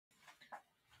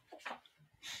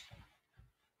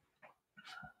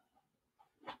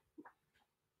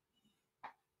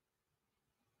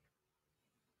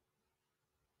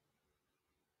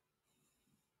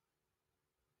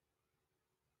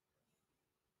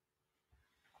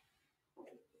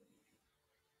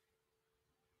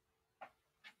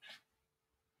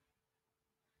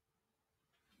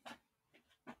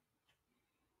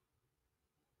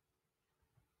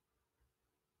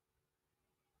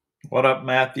What up,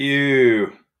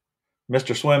 Matthew?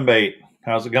 Mr. Swimbait,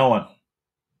 how's it going?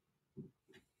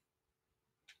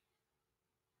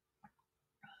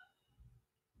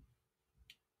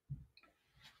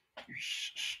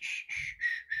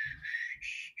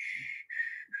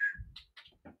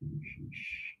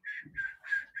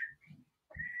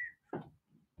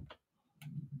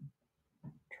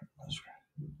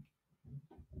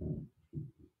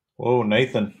 Whoa,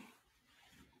 Nathan.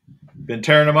 Been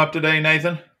tearing them up today,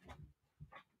 Nathan?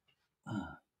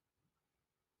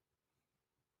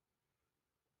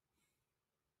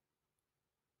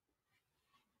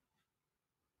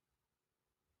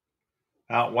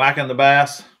 Out whacking the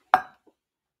bass?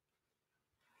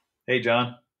 Hey,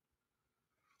 John.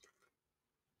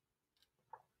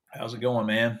 How's it going,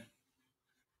 man?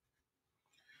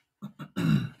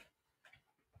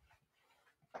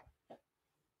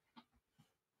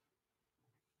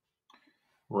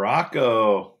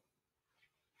 Rocco.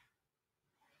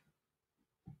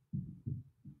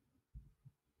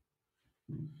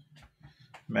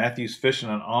 Matthew's fishing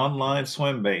an online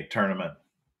swim bait tournament.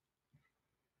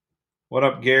 What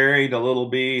up, Gary, the little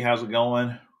B? How's it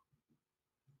going?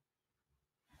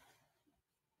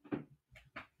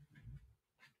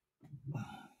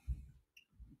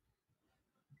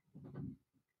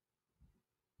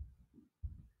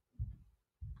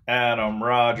 Adam,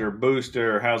 Roger,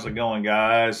 Booster, how's it going,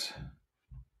 guys?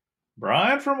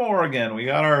 Brian from Oregon. We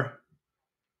got our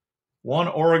one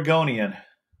Oregonian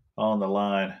on the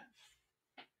line.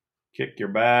 Kick your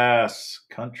bass,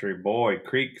 country boy,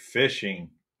 creek fishing.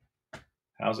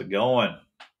 How's it going?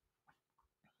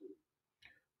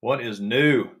 What is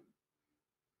new?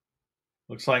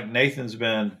 Looks like Nathan's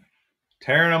been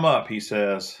tearing them up, he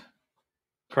says.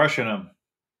 Crushing them.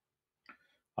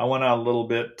 I went out a little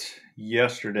bit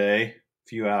yesterday, a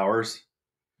few hours,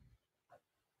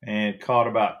 and caught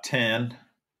about 10.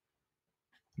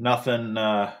 Nothing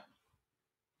to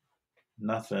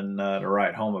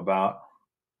write home about.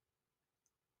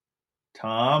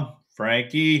 Tom,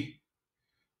 Frankie,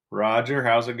 Roger,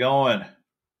 how's it going?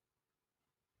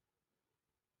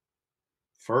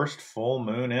 First full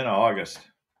moon in August.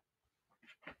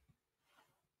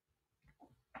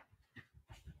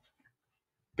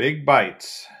 Big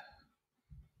bites,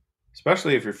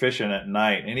 especially if you're fishing at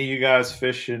night. Any of you guys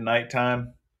fish at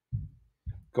nighttime?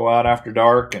 Go out after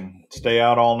dark and stay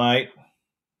out all night?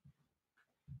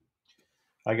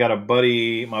 I got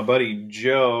my buddy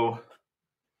Joe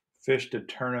fished a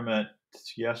tournament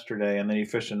yesterday, and then he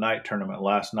fished a night tournament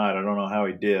last night. I don't know how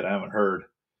he did. I haven't heard.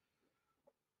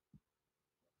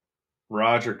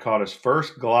 Roger caught his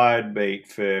first glide bait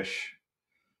fish.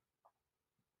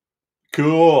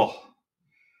 Cool.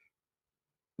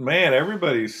 Man,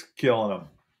 everybody's killing them.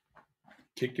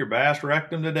 Kick your bass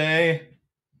wrecked them today.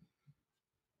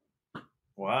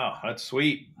 Wow, that's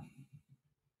sweet.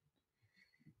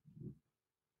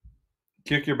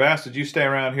 Kick your bass, did you stay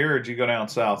around here or did you go down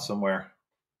south somewhere?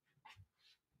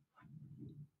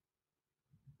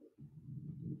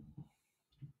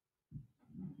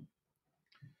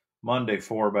 Monday,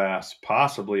 4 bass,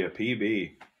 possibly a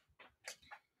PB.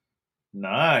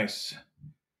 Nice.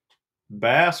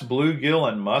 Bass,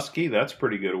 bluegill, and muskie. That's a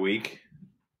pretty good week.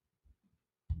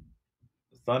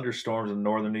 Thunderstorms in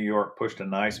northern New York pushed a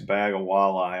nice bag of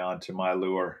walleye onto my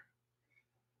lure.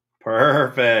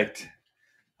 Perfect.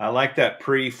 I like that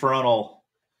prefrontal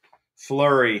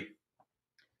flurry.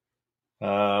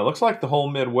 Looks like the whole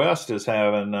Midwest is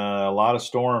having a lot of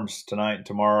storms tonight and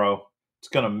tomorrow. It's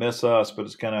going to miss us, but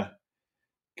it's going to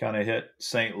kind of hit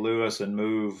St. Louis and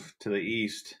move to the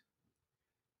east.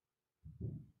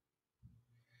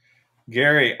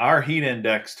 Gary, our heat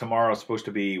index tomorrow is supposed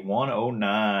to be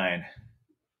 109.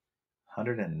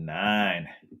 109.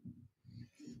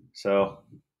 So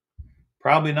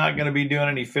probably not going to be doing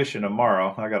any fishing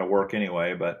tomorrow. I got to work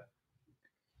anyway, but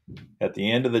at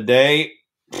the end of the day,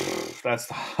 that's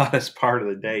the hottest part of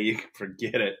the day. You can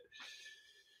forget it.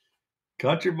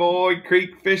 Country boy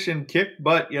creek fishing kicked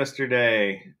butt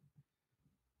yesterday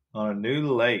on a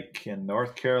new lake in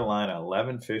North Carolina.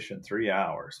 11 fish in 3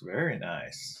 hours. Very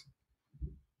nice.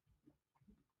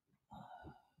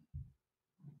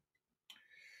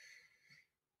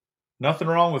 Nothing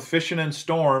wrong with fishing in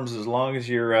storms as long as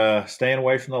you're staying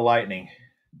away from the lightning.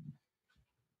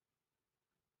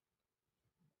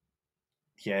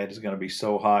 Yeah, it is going to be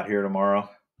so hot here tomorrow.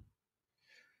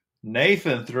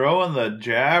 Nathan throwing the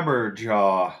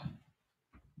jabberjaw.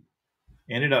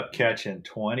 Ended up catching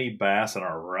 20 bass in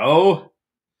a row.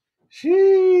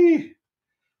 Shee.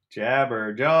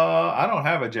 Jabberjaw. I don't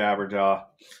have a jabberjaw.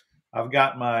 I've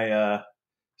got my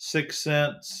 6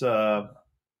 cents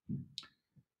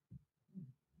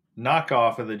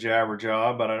knockoff of the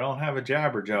Jabberjaw, but I don't have a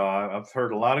Jabberjaw. I've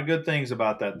heard a lot of good things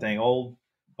about that thing.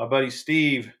 My buddy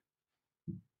Steve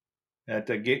at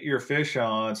the Get Your Fish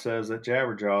On says that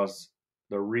Jabberjaw's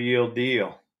the real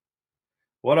deal.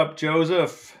 What up,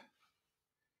 Joseph?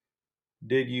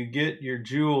 Did you get your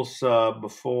Jewel sub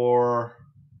before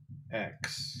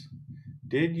X?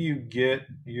 Did you get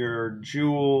your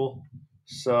Jewel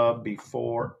sub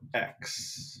before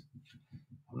X?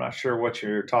 I'm not sure what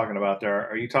you're talking about there.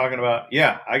 Are you talking about?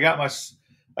 Yeah, I got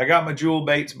my Jewel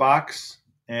Baits box,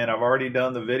 and I've already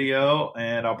done the video,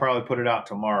 and I'll probably put it out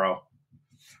tomorrow.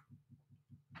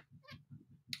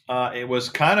 It was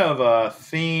kind of a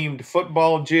themed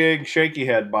football jig shaky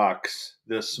head box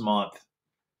this month.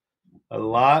 A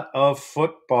lot of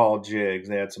football jigs.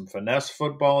 They had some finesse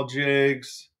football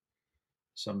jigs,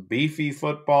 some beefy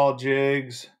football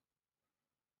jigs,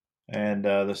 and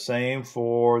the same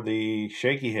for the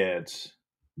shaky heads.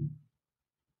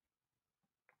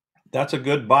 That's a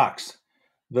good box.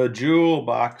 The Jewel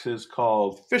box is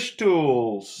called Fish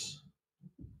Tools.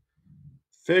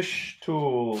 Fish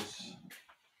Tools.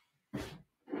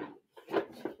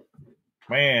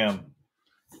 Man,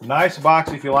 nice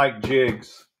box if you like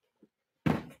jigs.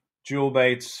 Jewel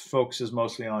Baits focuses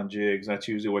mostly on jigs. That's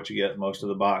usually what you get most of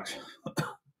the box.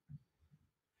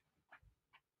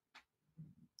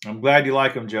 I'm glad you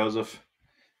like them, Joseph.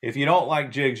 If you don't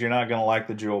like jigs, you're not going to like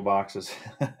the Jewel boxes.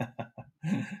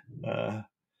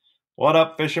 What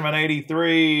up, Fisherman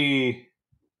 83?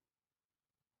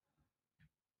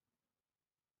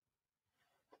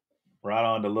 Right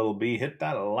on to Little B. Hit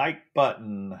that like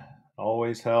button.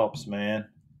 Always helps, man.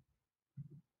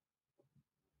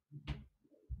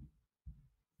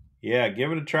 Yeah,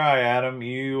 give it a try, Adam.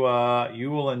 You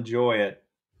will enjoy it.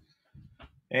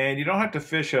 And you don't have to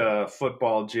fish a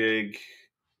football jig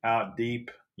out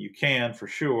deep. You can for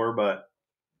sure, but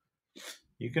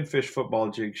you can fish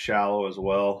football jigs shallow as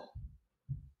well.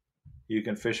 You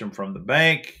can fish them from the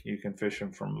bank. You can fish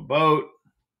them from a boat.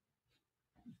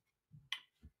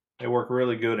 They work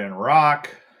really good in rock.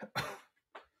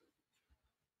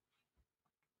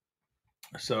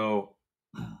 So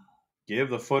give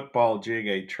the football jig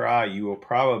a try. You will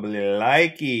probably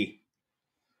like it.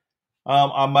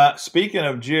 Speaking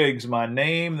of jigs, my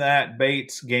Name That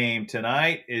Baits game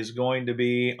tonight is going to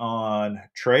be on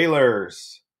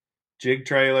trailers, jig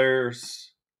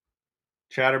trailers,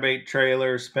 chatterbait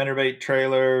trailers, spinnerbait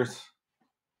trailers.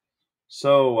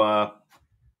 So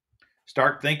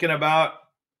start thinking about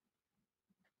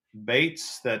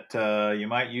baits that you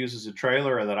might use as a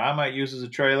trailer or that I might use as a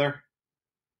trailer.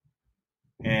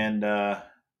 And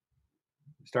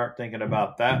start thinking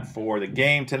about that for the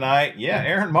game tonight. Yeah,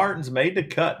 Aaron Martins made the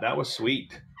cut. That was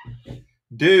sweet.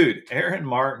 Dude, Aaron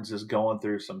Martins is going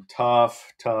through some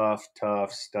tough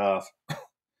stuff.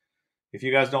 If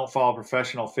you guys don't follow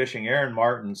professional fishing, Aaron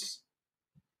Martins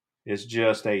is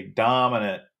just a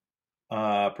dominant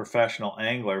professional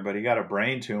angler, but he got a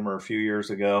brain tumor a few years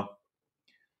ago,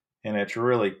 and it's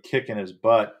really kicking his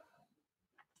butt.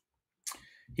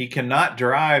 He cannot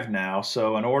drive now,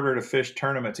 so in order to fish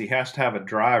tournaments, he has to have a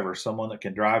driver, someone that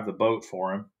can drive the boat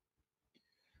for him.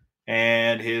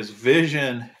 And his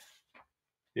vision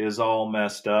is all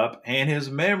messed up, and his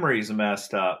memory's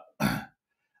messed up.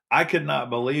 I could not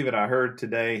believe it. I heard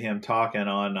today him talking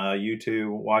on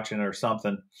YouTube, watching or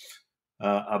something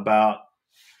about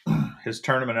his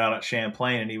tournament out at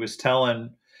Champlain, and he was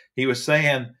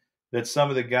saying that some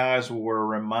of the guys were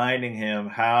reminding him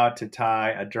how to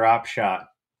tie a drop shot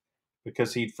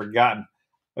because he'd forgotten.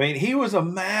 I mean, he was a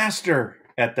master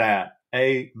at that,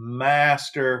 a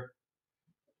master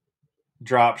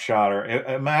drop shotter,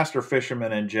 a master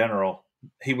fisherman in general.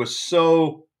 He was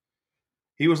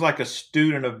like a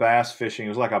student of bass fishing. He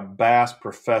was like a bass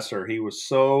professor. He was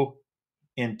so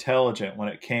intelligent when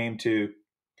it came to,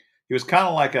 he was kind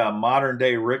of like a modern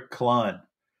day Rick Clunn,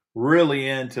 really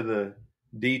into the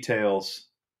details.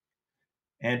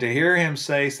 And to hear him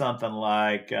say something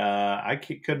like,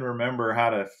 couldn't remember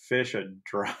how to fish a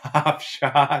drop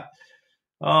shot.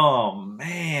 Oh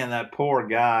man, that poor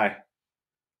guy.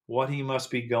 What he must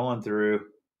be going through.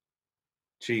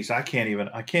 Jeez, I can't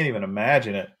even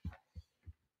imagine it.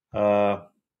 It's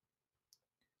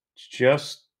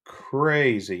just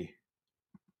crazy.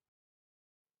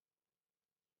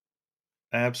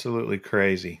 Absolutely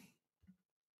crazy.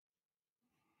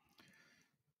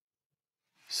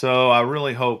 So I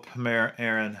really hope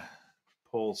Aaron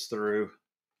pulls through.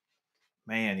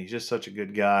 Man, he's just such a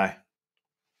good guy.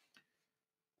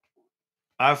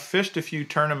 I've fished a few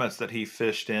tournaments that he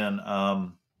fished in.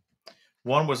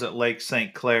 One was at Lake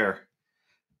St. Clair.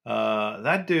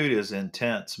 That dude is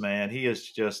intense, man. He is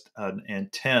just an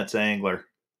intense angler.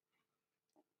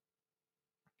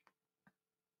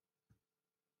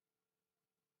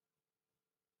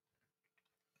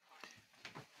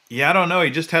 Yeah, I don't know.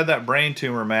 He just had that brain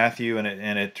tumor, Matthew, and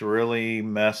it really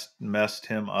messed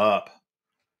him up.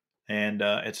 And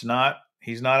he's not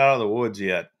out of the woods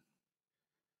yet.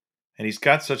 And he's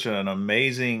got such an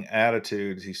amazing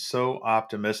attitude. He's so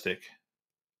optimistic.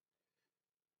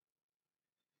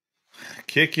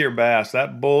 Kick your bass.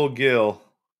 That bull gill.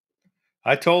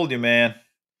 I told you, man.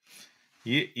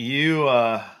 You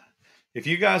if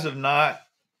you guys have not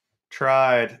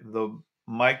tried the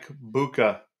Mike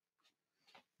Bucca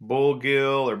bull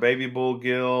gill or baby bull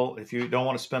gill, if you don't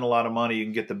want to spend a lot of money, you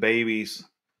can get the babies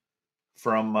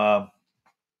from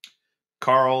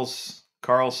Carl's.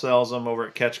 Carl sells them over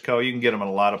at Catchco. You can get them in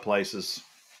a lot of places.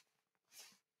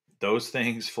 Those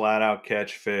things flat out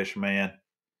catch fish, man.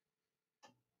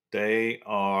 They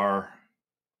are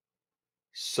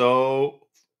so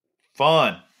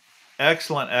fun.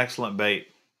 Excellent, excellent bait.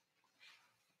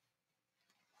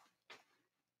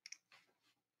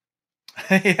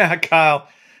 Yeah, Kyle.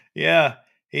 Yeah,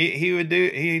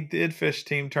 he did fish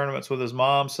team tournaments with his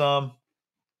mom some.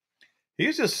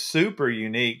 He's just super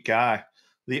unique guy.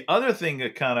 The other thing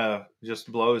that kind of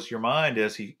just blows your mind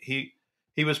is he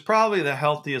was probably the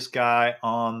healthiest guy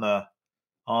on the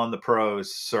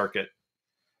pros circuit.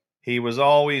 He was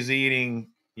always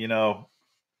eating,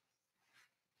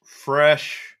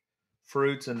 fresh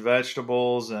fruits and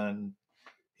vegetables, and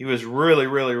he was really,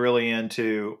 really, really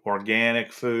into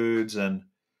organic foods. And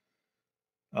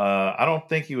I don't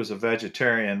think he was a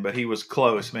vegetarian, but he was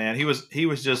close, man. He was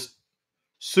just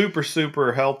super,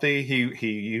 super healthy.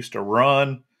 He used to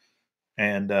run,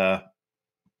 and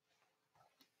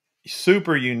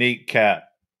super unique cat.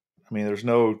 I mean, there's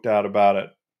no doubt about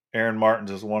it. Aaron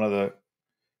Martens is one of the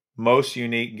most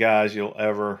unique guys you'll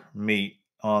ever meet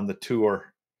on the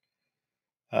tour.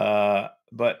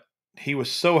 But he was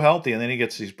so healthy, and then he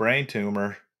gets these brain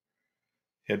tumor.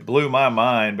 It blew my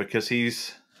mind because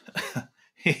he's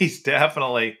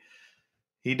definitely,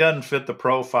 he doesn't fit the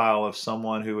profile of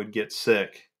someone who would get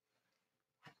sick.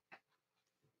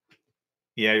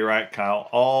 Yeah, you're right, Kyle.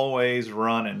 Always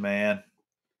running, man.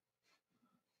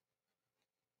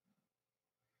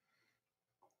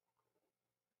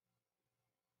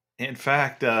 In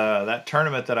fact, that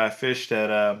tournament that I fished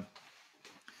at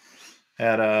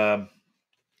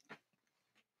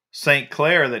St.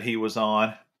 Clair that he was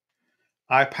on,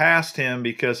 I passed him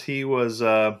because he was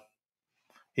late.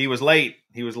 He was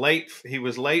late. He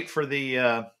was late for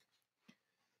the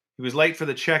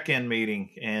check-in meeting,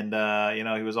 and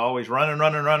he was always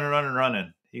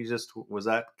running. He just was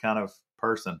that kind of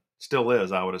person. Still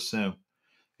is, I would assume.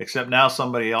 Except now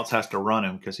somebody else has to run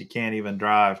him because he can't even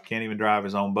drive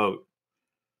his own boat.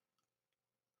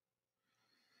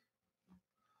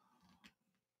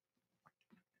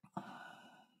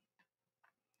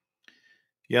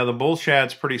 Yeah, the bull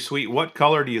shad's pretty sweet. What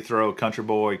color do you throw, Country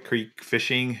Boy Creek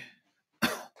Fishing?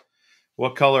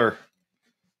 What color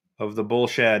of the bull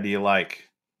shad do you like?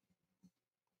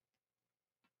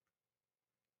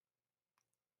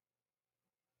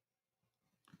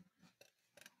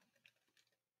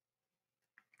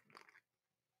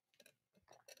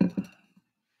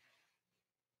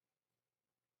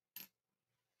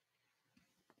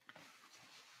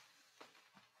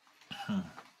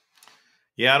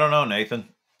 Yeah, I don't know, Nathan.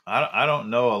 I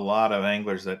don't know a lot of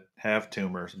anglers that have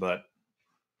tumors, but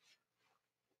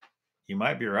you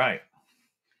might be right.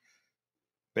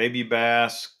 Baby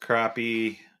bass,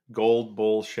 crappie, gold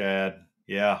bull shad.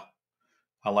 Yeah,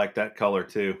 I like that color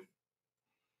too.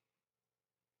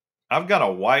 I've got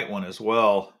a white one as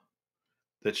well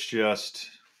that's just,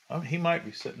 oh, he might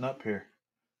be sitting up here.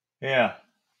 Yeah.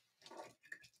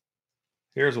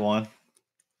 Here's one.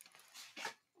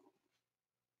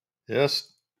 Just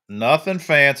nothing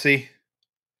fancy.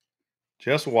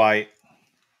 Just white.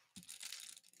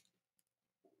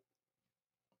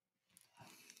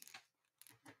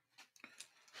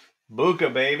 Bucca,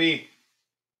 baby.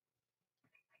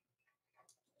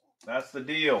 That's the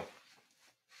deal.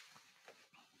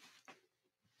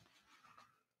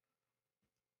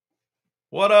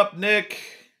 What up, Nick?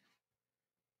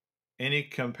 Any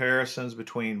comparisons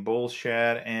between bull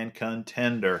shad and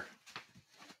contender?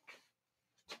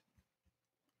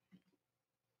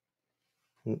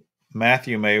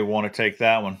 Matthew may want to take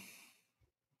that one.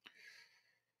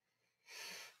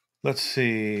 Let's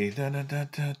see.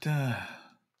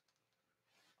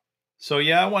 So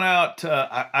yeah, I went out.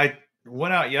 I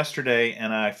went out yesterday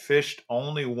and I fished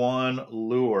only one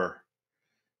lure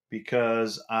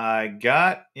because I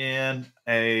got in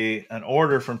an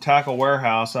order from Tackle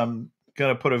Warehouse. I'm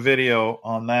gonna put a video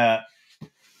on that.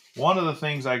 One of the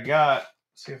things I got.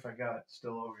 Let's see if I got it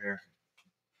still over here.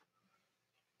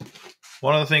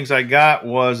 One of the things I got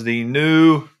was the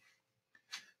new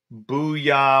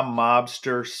Booyah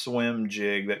Mobster swim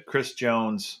jig that Chris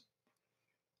Jones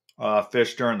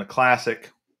fished during the Classic.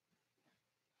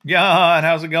 Yeah,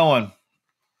 how's it going?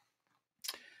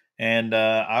 And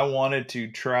I wanted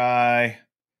to try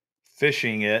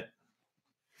fishing it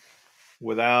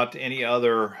without any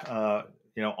other,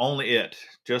 only it,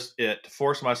 just it, to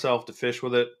force myself to fish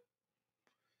with it.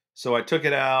 So I took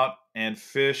it out and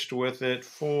fished with it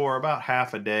for about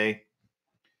half a day.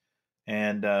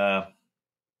 And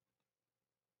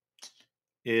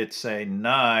it's a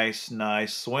nice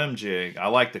swim jig. I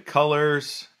like the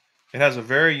colors. It has a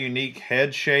very unique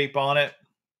head shape on it.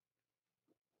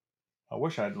 I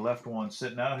wish I'd left one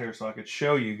sitting out here so I could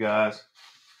show you guys.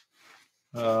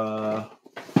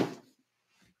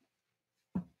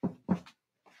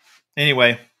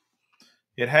 Anyway,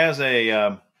 it has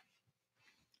a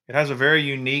very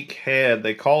unique head.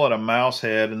 They call it a mouse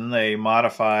head, and then they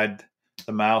modified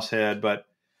the mouse head, but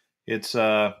it's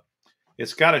got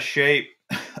a shape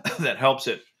that helps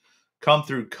it come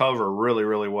through cover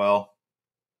really well.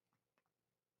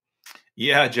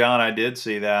 Yeah, John, I did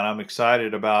see that. I'm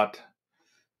excited about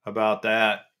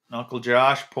that. Uncle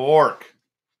Josh, pork.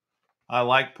 I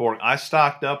like pork. I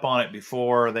stocked up on it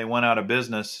before they went out of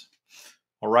business,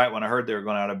 or right when I heard they were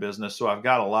going out of business, so I've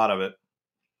got a lot of it.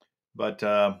 But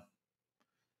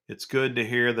it's good to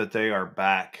hear that they are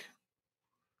back.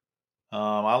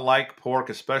 I like pork,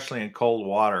 especially in cold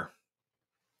water.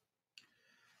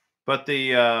 But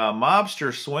the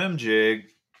Mobster swim jig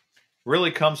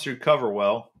really comes through cover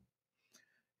well.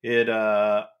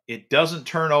 It doesn't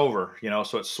turn over,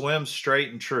 so it swims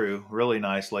straight and true really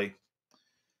nicely.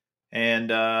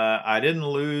 And I didn't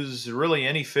lose really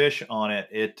any fish on it.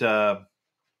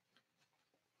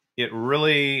 It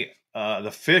really,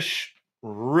 the fish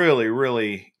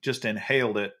really just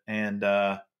inhaled it, and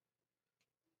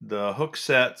the hook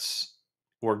sets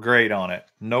were great on it.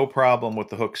 No problem with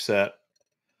the hook set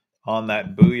on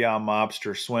that Booyah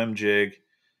Mobster swim jig.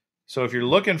 So if you're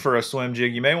looking for a swim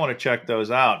jig, you may want to check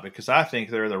those out because I think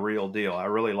they're the real deal. I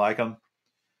really like them.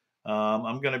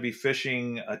 I'm going to be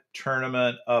fishing a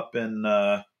tournament up in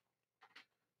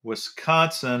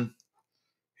Wisconsin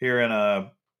here in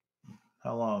how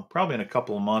long? Probably in a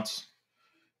couple of months.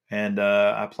 And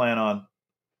I plan on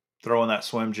throwing that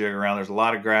swim jig around. There's a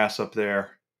lot of grass up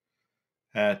there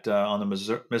on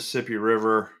the Mississippi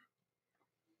River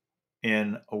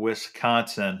in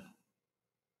Wisconsin.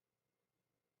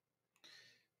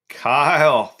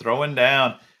 Kyle throwing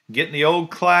down, getting the old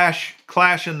clash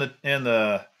in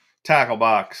the tackle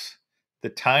box, the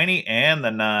tiny and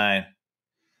the 9.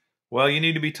 Well, you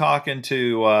need to be talking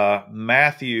to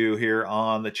Matthew here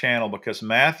on the channel, because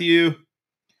Matthew,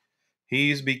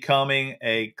 he's becoming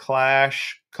a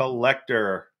Clash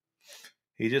collector.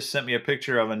 He just sent me a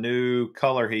picture of a new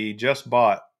color he just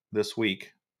bought this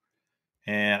week.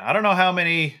 And I don't know how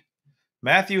many,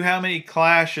 Matthew, how many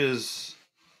Clashes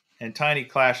and tiny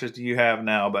Clashes do you have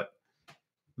now? But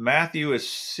Matthew is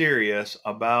serious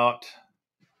about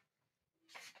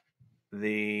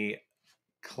the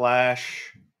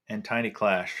Clash and tiny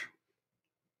Clash.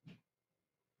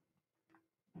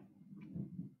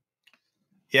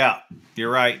 Yeah,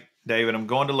 you're right, David. I'm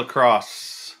going to La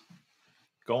Crosse.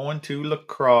 Going to La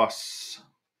Crosse.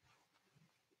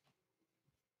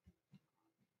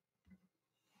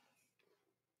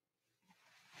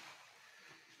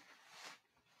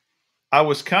 I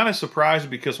was kind of surprised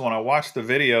because when I watched the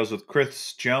videos with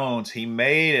Chris Jones, he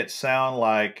made it sound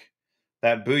like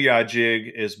that Booyah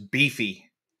jig is beefy.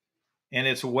 And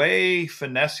it's way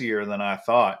finessier than I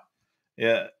thought.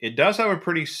 It does have a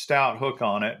pretty stout hook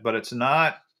on it, but it's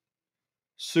not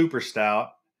super stout.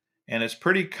 And it's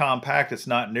pretty compact. It's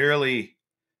not nearly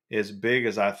as big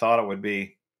as I thought it would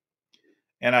be.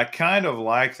 And I kind of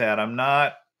like that. I'm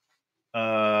not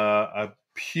a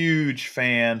huge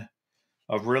fan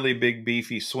of really big,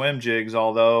 beefy swim jigs,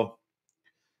 although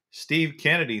Steve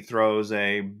Kennedy throws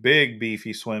a big,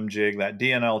 beefy swim jig, that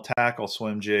DNL tackle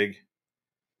swim jig.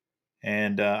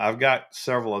 And I've got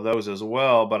several of those as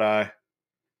well, but I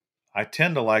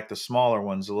tend to like the smaller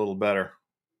ones a little better.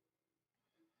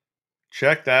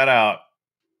 Check that out,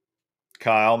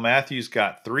 Kyle. Matthew's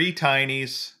got 3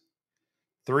 tinies,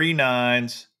 3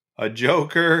 9s, a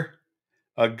joker,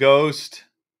 a ghost,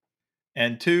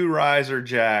 and 2 riser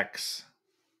jacks.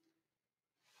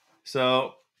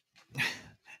 So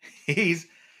he's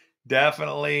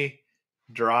definitely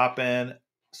dropping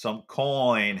some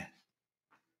coin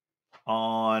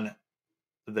on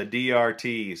the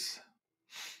DRTs.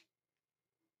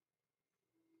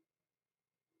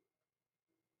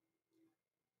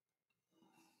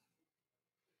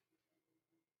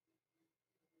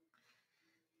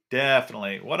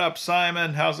 Definitely. What up,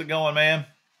 Simon? How's it going, man?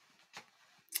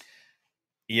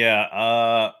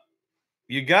 Yeah,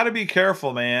 you got to be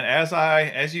careful, man.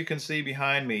 As you can see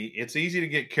behind me, it's easy to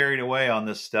get carried away on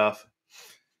this stuff.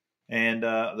 And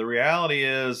the reality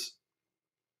is,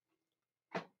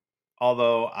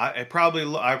 although I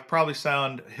probably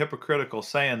sound hypocritical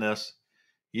saying this,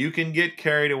 you can get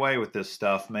carried away with this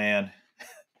stuff, man.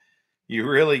 You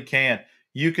really can.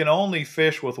 You can only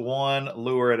fish with one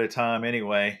lure at a time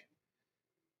anyway.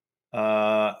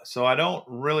 So I don't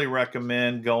really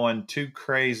recommend going too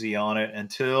crazy on it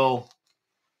until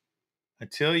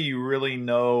you really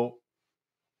know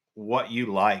what you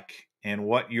like and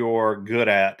what you're good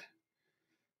at.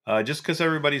 Just because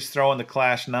everybody's throwing the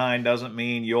Clash 9 doesn't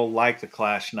mean you'll like the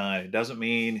Clash 9. It doesn't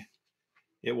mean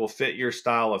it will fit your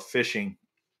style of fishing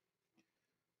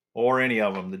or any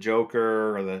of them, the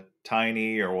Joker or the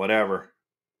Tiny or whatever.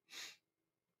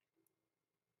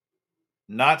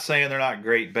 Not saying they're not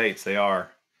great baits, they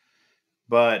are.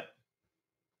 But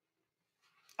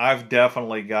I've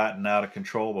definitely gotten out of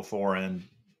control before and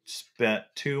spent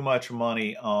too much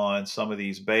money on some of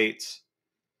these baits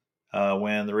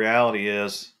when the reality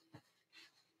is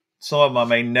some of them I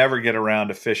may never get around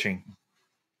to fishing.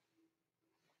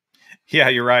 Yeah,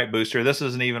 you're right, Booster. This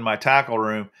isn't even my tackle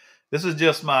room. This is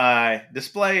just my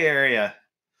display area.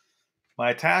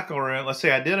 My tackle room. Let's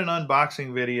see, I did an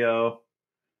unboxing video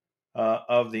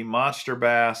of the Monster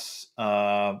Bass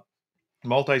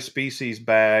multi-species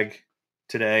bag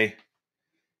today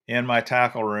in my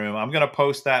tackle room. I'm going to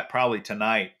post that probably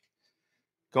tonight.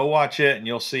 Go watch it and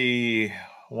you'll see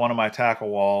one of my tackle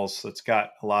walls that's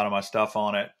got a lot of my stuff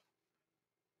on it.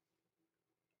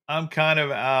 I'm kind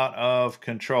of out of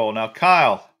control. Now,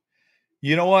 Kyle,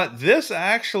 you know what? This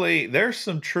actually, there's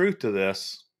some truth to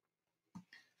this.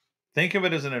 Think of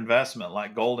it as an investment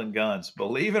like Golden Guns.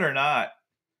 Believe it or not,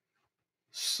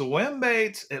 swim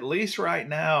baits, at least right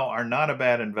now, are not a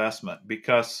bad investment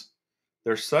because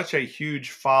there's such a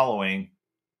huge following.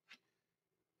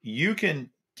 You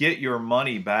can get your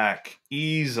money back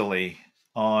easily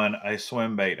on a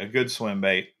swim bait, a good swim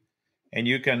bait, and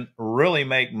you can really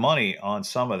make money on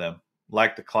some of them,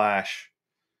 like the Clash.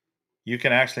 You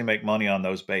can actually make money on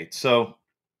those baits. So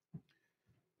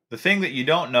the thing that you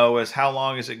don't know is how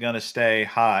long is it going to stay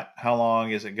hot? How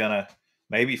long is it going to,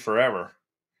 maybe forever?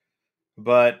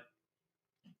 But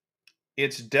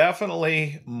it's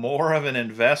definitely more of an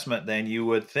investment than you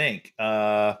would think.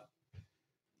 I'm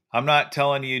not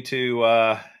telling you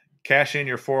to cash in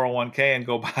your 401k and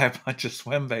go buy a bunch of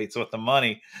swim baits with the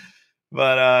money,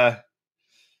 but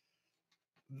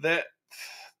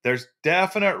there's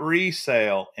definite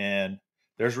resale, and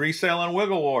there's resale on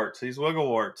wiggle warts. These wiggle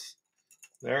warts,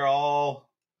 they're all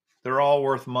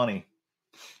worth money,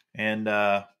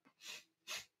 and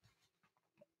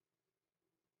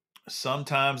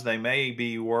sometimes they may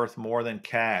be worth more than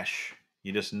cash.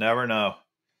 You just never know.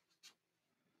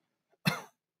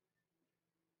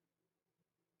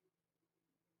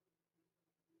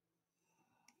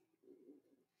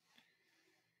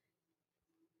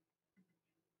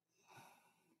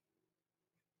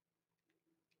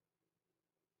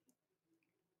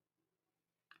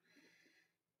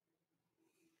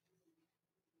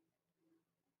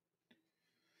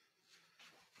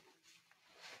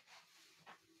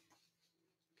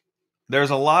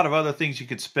 There's a lot of other things you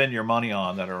could spend your money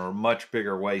on that are a much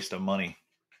bigger waste of money.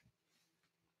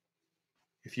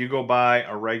 If you go buy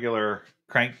a regular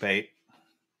crankbait,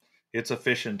 it's a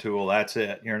fishing tool. That's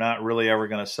it. You're not really ever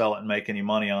going to sell it and make any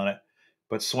money on it.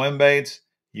 But swim baits,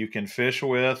 you can fish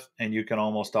with, and you can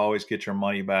almost always get your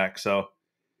money back. So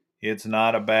it's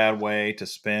not a bad way to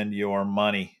spend your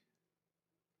money.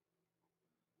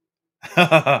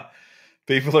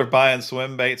 People are buying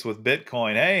swim baits with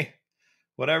Bitcoin. Hey,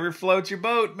 whatever floats your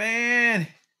boat, man.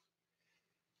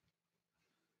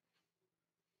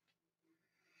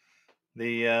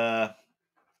 You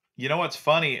know what's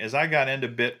funny is I got into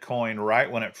Bitcoin right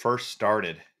when it first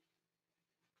started,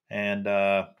 and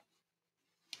I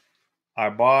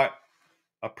bought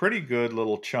a pretty good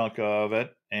little chunk of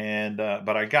it, and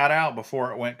but I got out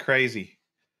before it went crazy.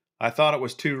 I thought it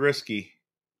was too risky,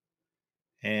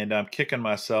 and I'm kicking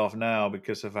myself now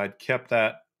because if I'd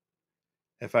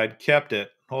kept it,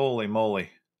 holy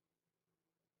moly.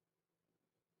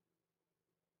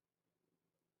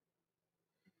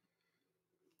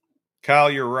 Kyle,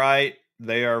 you're right.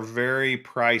 They are very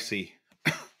pricey.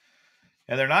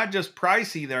 And they're not just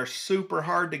pricey, they're super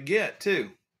hard to get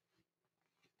too.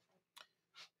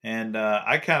 And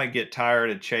I kind of get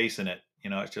tired of chasing it. You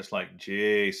know, it's just like,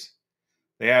 geez,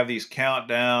 they have these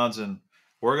countdowns and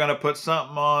we're going to put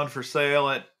something on for sale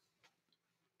at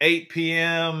 8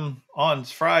 p.m. on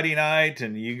Friday night,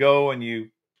 and you go and you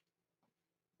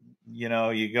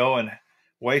go and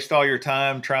waste all your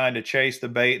time trying to chase the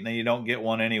bait, and then you don't get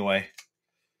one anyway.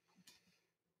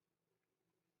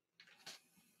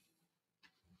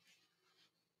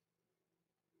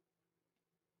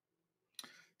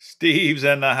 Steve's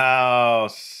in the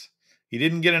house. You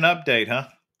didn't get an update, huh?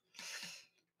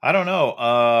 I don't know.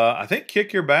 I think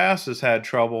Kick Your Bass has had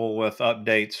trouble with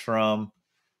updates from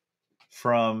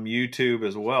YouTube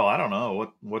as well. I don't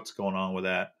know what's going on with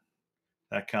that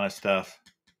kind of stuff.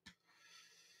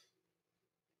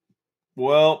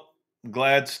 Well,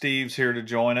 glad Steve's here to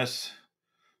join us.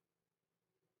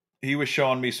 He was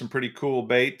showing me some pretty cool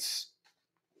baits.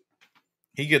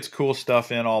 He gets cool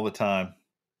stuff in all the time.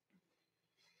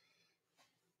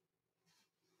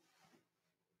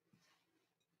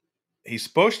 He's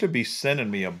supposed to be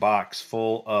sending me a box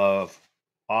full of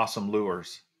awesome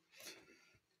lures.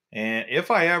 And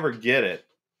if I ever get it,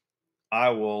 I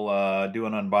will do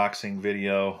an unboxing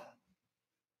video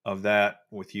of that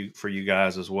for you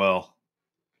guys as well.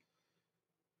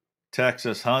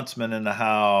 Texas Huntsman in the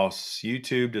house.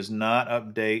 YouTube does not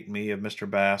update me of Mr.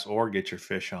 Bass or Get Your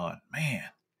Fish On. Man,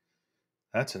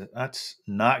 that's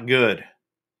not good.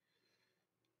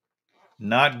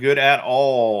 Not good at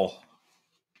all.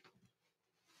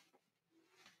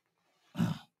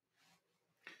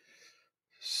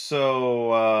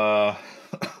 So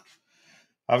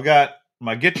I've got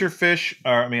my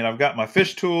I've got my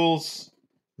fish tools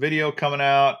video coming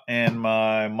out and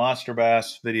my Monster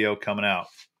Bass video coming out.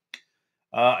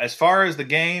 As far as the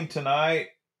game tonight,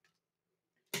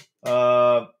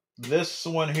 this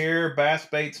one here, Bass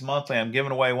Baits Monthly, I'm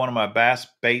giving away one of my Bass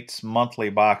Baits Monthly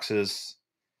boxes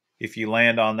if you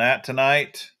land on that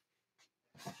tonight.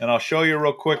 And I'll show you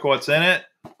real quick what's in it,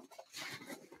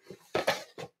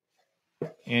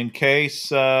 in case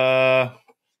you're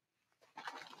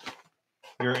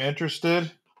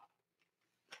interested.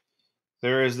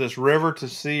 There is this River to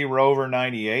Sea Rover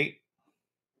 98.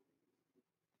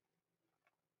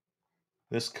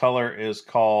 This color is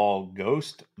called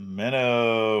Ghost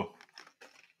Minnow.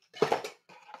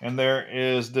 And there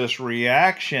is this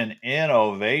Reaction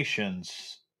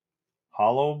Innovations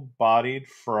Hollow-Bodied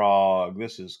Frog.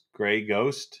 This is Gray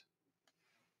Ghost.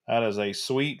 That is a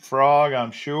sweet frog,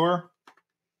 I'm sure.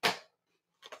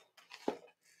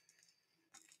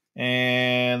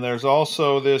 And there's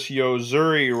also this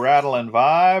Yo-Zuri Rattlin'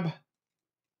 Vibe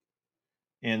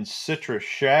in Citrus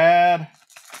Shad.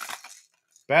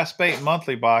 Bass Bait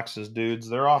Monthly boxes, dudes.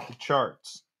 They're off the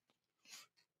charts.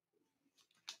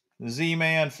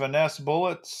 Z-Man Finesse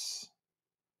Bullets.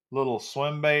 Little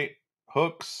swim bait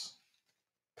hooks.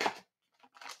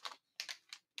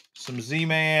 Some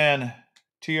Z-Man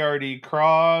TRD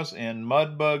Craws in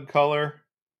Mudbug color.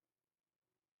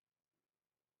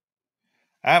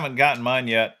 I haven't gotten mine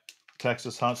yet,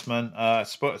 Texas Huntsman.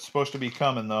 It's supposed to be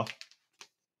coming, though.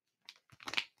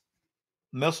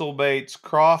 Missile Baits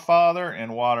Crawfather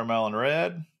in Watermelon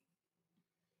Red.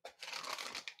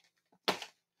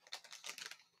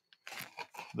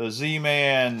 The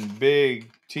Z-Man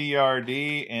Big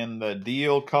TRD in the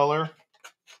Deal color.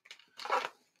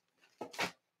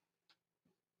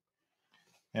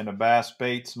 And a Bass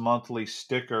Baits Monthly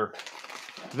sticker.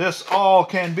 This all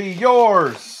can be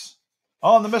yours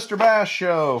on the Mr. Bass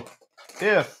Show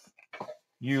if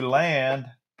you land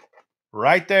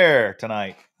right there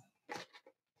tonight.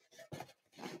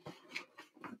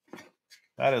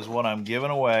 That is what I'm giving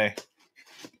away.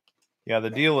 Yeah, the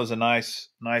Deal is a nice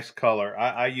color.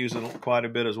 I use it quite a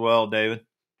bit as well, David.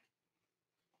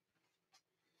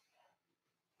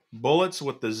 Bullets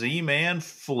with the Z-Man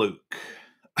Fluke.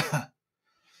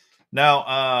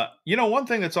 Now, one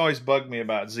thing that's always bugged me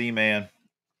about Z-Man,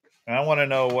 and I want to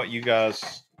know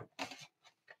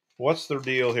what's the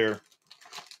deal here?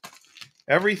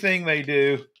 Everything they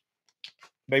do,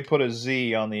 they put a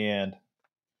Z on the end.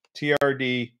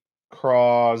 TRD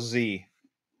Craw Z.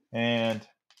 And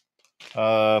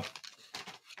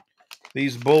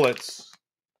these bullets,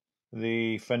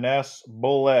 the Finesse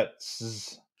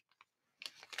Bullets.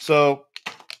 So,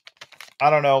 I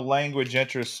don't know, language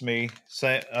interests me.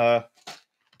 So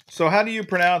how do you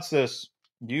pronounce this?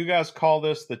 Do you guys call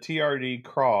this the TRD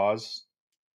Craws?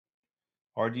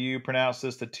 Or do you pronounce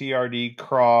this the TRD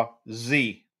Craw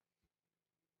Z?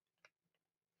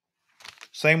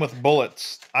 Same with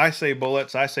bullets. I say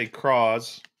bullets, I say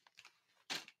Craws.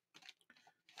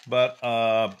 But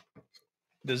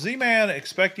does Z-Man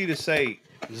expect you to say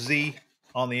Z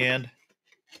on the end?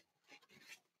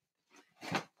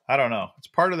 I don't know. It's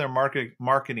part of their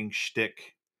marketing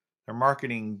shtick, their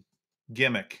marketing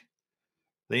gimmick.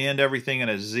 They end everything in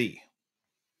a Z.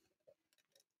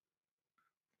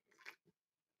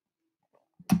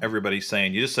 everybody's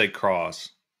saying. You just say cross.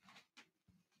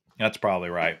 That's probably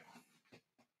right.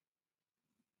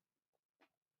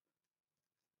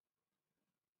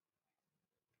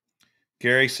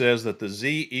 Gary says that the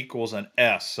Z equals an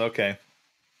S. Okay.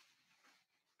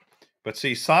 But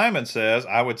see, Simon says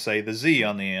I would say the Z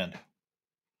on the end.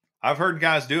 I've heard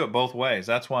guys do it both ways.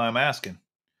 That's why I'm asking.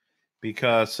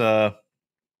 Because I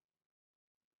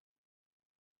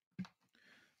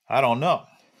don't know.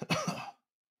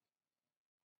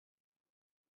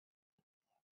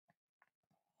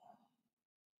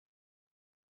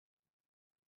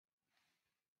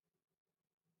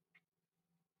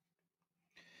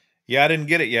 Yeah, I didn't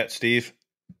get it yet, Steve.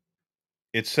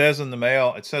 It says in the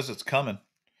mail, it says it's coming,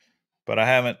 but I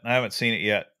haven't seen it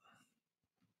yet.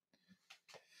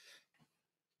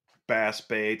 Bass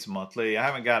Baits Monthly. I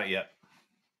haven't got it yet.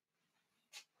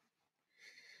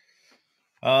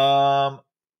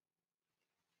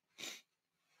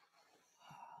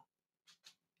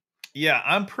 Yeah,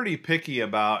 I'm pretty picky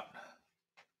about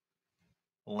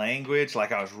language.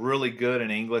 Like I was really good in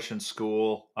English in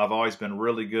school. I've always been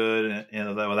really good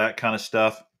in that kind of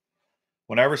stuff.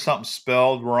 Whenever something's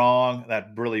spelled wrong,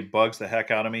 that really bugs the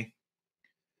heck out of me.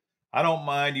 I don't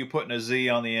mind you putting a Z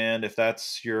on the end if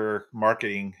that's your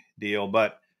marketing deal,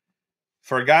 but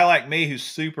for a guy like me who's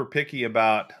super picky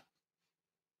about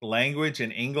language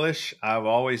in English, I've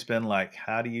always been like,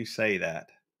 how do you say that?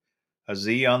 A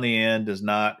Z on the end does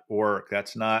not work.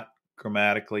 That's not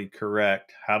grammatically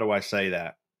correct. How do I say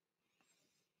that?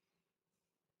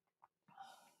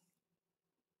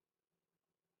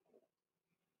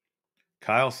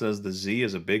 Kyle says the Z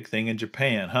is a big thing in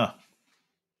Japan, huh?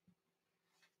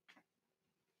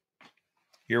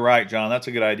 You're right, John. That's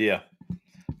a good idea.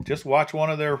 Just watch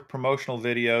one of their promotional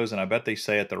videos, and I bet they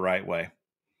say it the right way.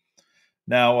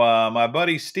 Now, my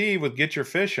buddy Steve with Get Your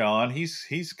Fish On,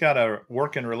 he's got a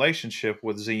working relationship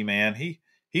with Z-Man.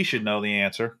 He should know the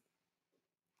answer.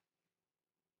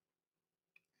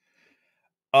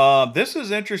 This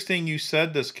is interesting. You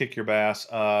said this, Kick Your Bass.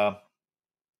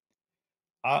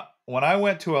 When I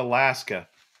went to Alaska,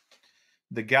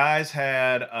 the guys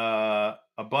had a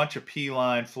bunch of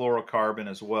P-line fluorocarbon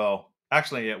as well.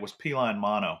 Actually, it was P-line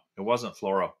mono. It wasn't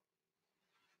fluoro.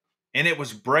 And it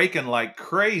was breaking like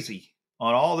crazy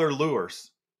on all their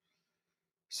lures.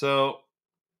 So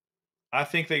I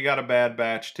think they got a bad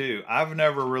batch too. I've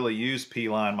never really used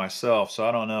P-line myself, so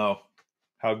I don't know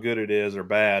how good it is or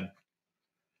bad.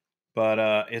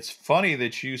 But it's funny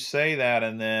that you say that,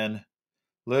 and then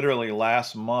literally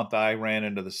last month I ran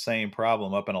into the same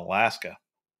problem up in Alaska.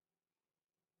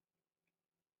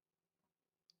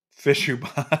 Fish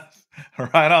Bubonics.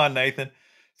 Right on, Nathan.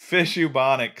 Fish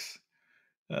Bubonics.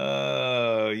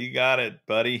 Oh, you got it,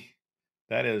 buddy.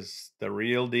 That is the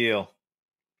real deal.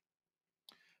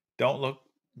 Don't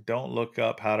look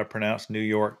up how to pronounce New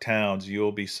York towns.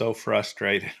 You'll be so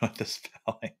frustrated with the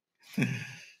spelling.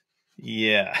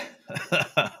 Yeah.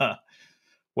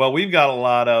 Well, we've got a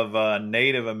lot of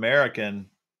Native American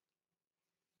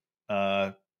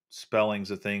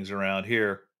spellings of things around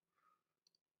here.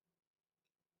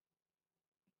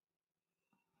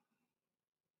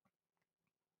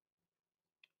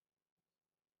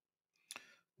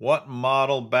 What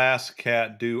model bass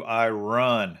cat do I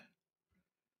run?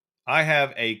 I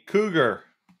have a Cougar.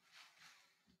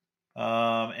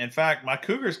 In fact, my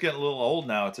Cougar's getting a little old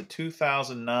now. It's a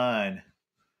 2009,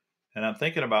 and I'm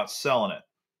thinking about selling it.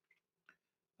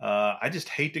 I just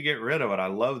hate to get rid of it. I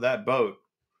love that boat.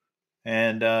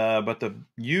 And but the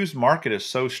used market is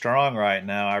so strong right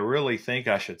now. I really think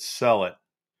I should sell it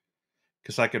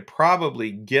because I could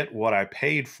probably get what I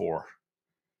paid for.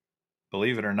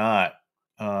 Believe it or not.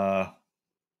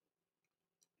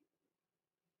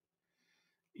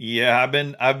 Yeah,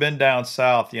 I've been down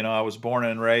south. You know, I was born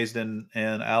and raised in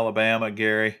Alabama,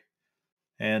 Gary,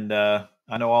 and I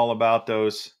know all about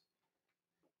those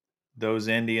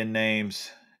Indian names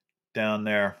down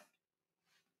there.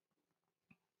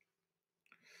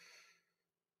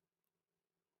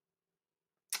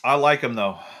 I like them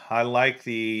though. I like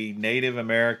the Native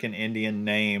American Indian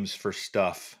names for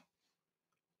stuff.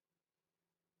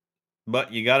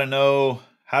 But you got to know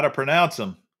how to pronounce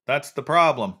them. That's the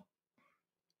problem.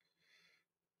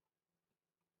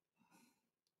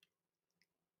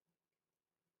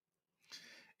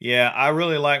 Yeah, I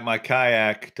really like my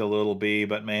kayak to Little B,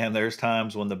 but man, there's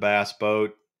times when the bass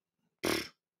boat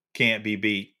can't be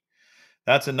beat.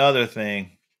 That's another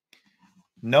thing.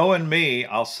 Knowing me,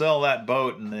 I'll sell that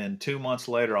boat and then 2 months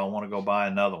later I'll want to go buy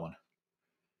another one.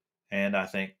 And I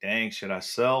think, dang, should I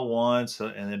sell one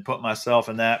and then put myself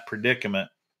in that predicament?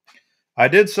 I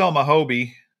did sell my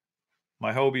Hobie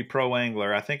Pro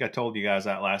Angler. I think I told you guys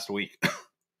that last week.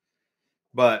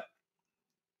 But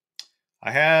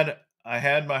I had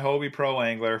my Hobie Pro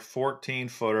Angler 14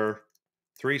 footer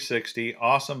 360,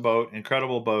 awesome boat,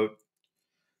 incredible boat.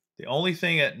 The only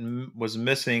thing that was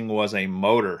missing was a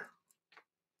motor.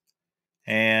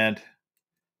 And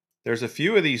there's a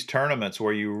few of these tournaments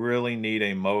where you really need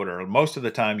a motor. Most of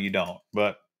the time you don't,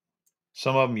 but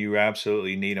some of them you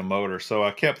absolutely need a motor. So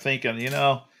I kept thinking, you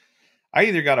know, I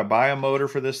either got to buy a motor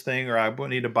for this thing or I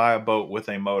need to buy a boat with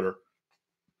a motor.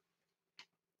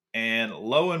 And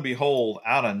lo and behold,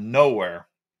 out of nowhere,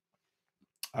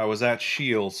 I was at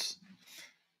Shields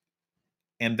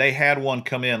and they had one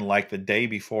come in like the day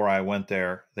before I went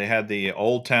there. They had the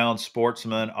Old Town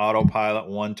Sportsman Autopilot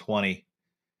 120.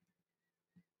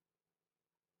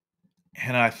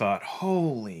 And I thought,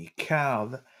 holy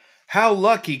cow, how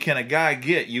lucky can a guy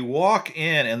get? You walk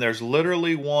in and there's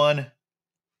literally one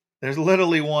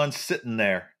sitting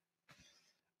there.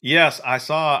 Yes, I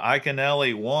saw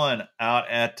Iaconelli won out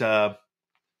at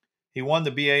he won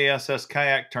the BASS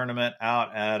kayak tournament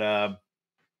out at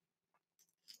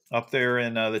up there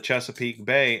in the Chesapeake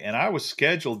Bay, and I was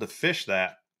scheduled to fish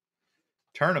that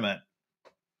tournament.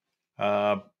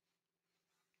 I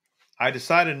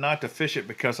decided not to fish it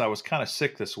because I was kind of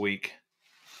sick this week.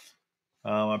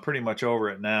 I'm pretty much over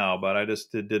it now, but I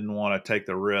just didn't want to take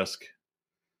the risk.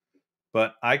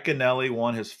 But Iaconelli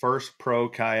won his first pro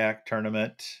kayak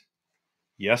tournament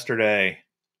yesterday.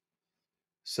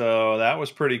 So that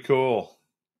was pretty cool.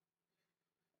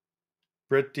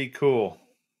 Pretty cool.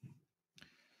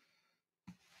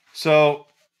 So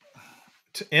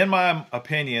in my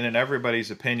opinion, and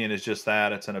everybody's opinion is just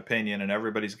that, it's an opinion and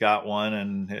everybody's got one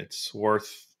and it's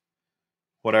worth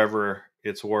whatever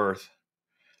it's worth.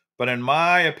 But in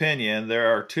my opinion,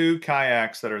 there are two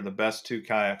kayaks that are the best two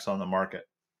kayaks on the market.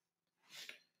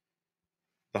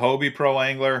 The Hobie Pro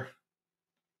Angler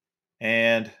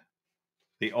and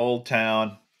the Old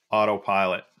Town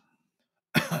Autopilot.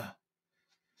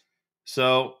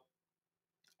 So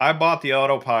I bought the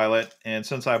Autopilot, and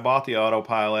since I bought the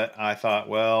Autopilot, I thought,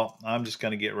 well, I'm just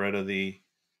going to get rid of the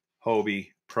Hobie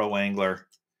Pro Angler.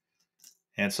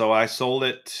 And so I sold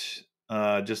it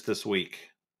just this week.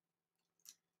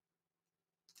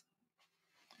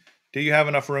 Do you have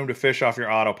enough room to fish off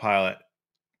your Autopilot?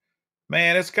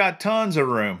 Man, it's got tons of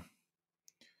room.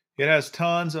 It has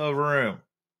tons of room.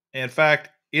 In fact,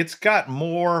 it's got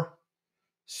more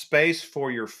space for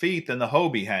your feet than the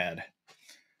Hobie had.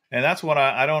 And that's what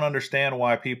I don't understand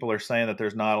why people are saying that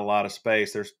there's not a lot of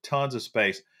space. There's tons of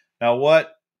space. Now,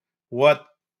 what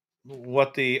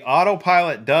the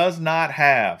Autopilot does not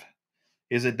have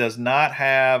is it does not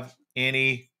have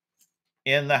any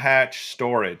in the hatch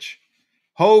storage.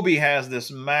 Hobie has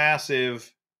this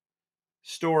massive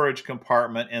storage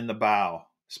compartment in the bow,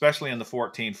 especially in the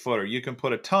 14 footer. You can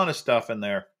put a ton of stuff in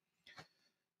there.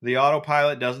 The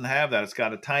Autopilot doesn't have that. It's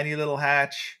got a tiny little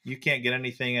hatch. You can't get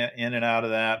anything in and out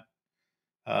of that.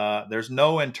 There's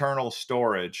no internal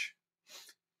storage.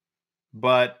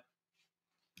 But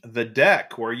the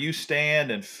deck where you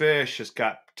stand and fish has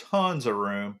got tons of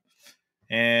room.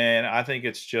 And I think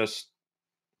it's just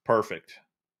perfect.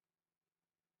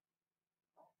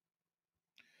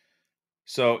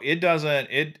 So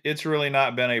it's really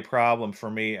not been a problem for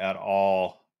me at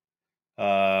all.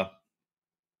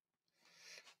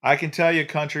 I can tell you,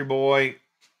 country boy,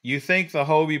 you think the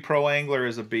Hobie Pro Angler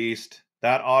is a beast.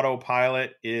 That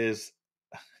Autopilot is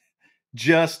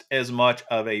just as much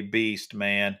of a beast,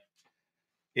 man.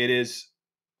 It is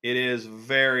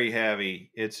very heavy.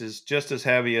 It's just as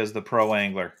heavy as the Pro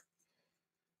Angler.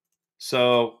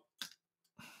 So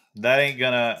that ain't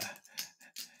gonna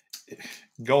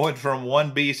going from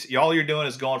one beast. All you're doing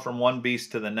is going from one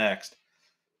beast to the next.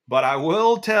 But I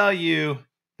will tell you,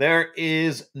 there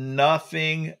is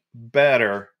nothing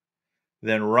better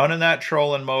than running that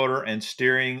trolling motor and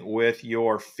steering with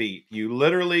your feet. You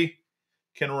literally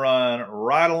can run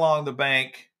right along the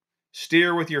bank,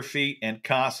 steer with your feet, and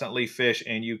constantly fish.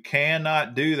 And you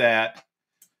cannot do that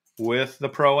with the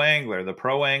Pro Angler. The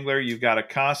Pro Angler, you've got to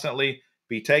constantly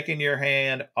be taking your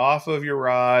hand off of your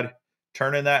rod,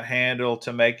 turning that handle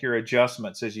to make your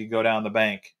adjustments as you go down the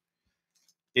bank.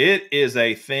 It is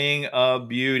a thing of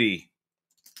beauty.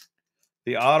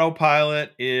 The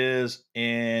Autopilot is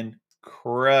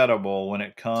incredible when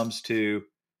it comes to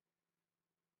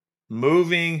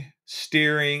moving,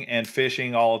 steering, and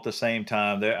fishing all at the same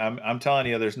time. I'm telling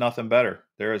you, there's nothing better.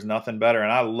 There is nothing better.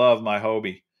 And I love my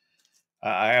Hobie.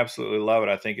 I absolutely love it.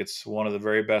 I think it's one of the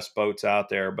very best boats out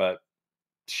there. But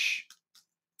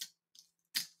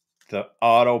the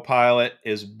Autopilot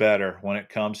is better when it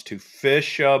comes to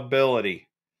fishability.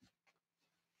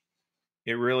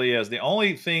 It really is. The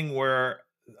only thing where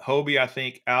Hobie, I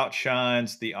think,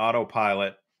 outshines the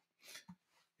Autopilot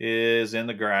is in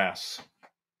the grass.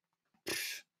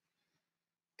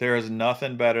 There is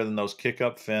nothing better than those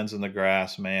kick-up fins in the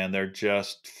grass, man. They're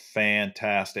just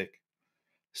fantastic.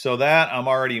 So that I'm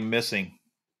already missing.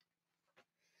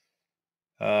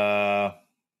 Yeah,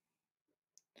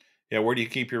 where do you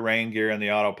keep your rain gear in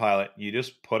the Autopilot? You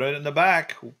just put it in the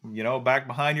back, you know, back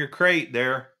behind your crate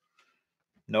there.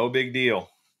 No big deal.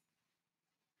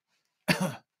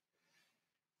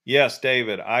 Yes,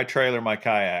 David, I trailer my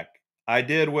kayak. I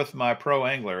did with my Pro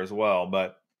Angler as well,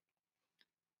 but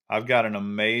I've got an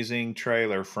amazing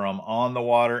trailer from On the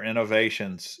Water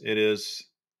Innovations. It is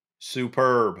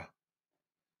superb.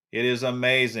 It is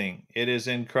amazing. It is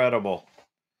incredible.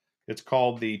 It's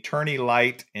called the Tourney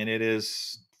Light, and it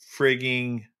is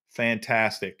frigging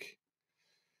fantastic.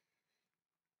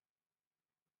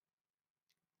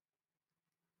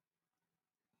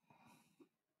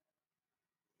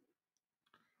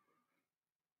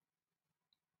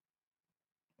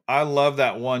 I love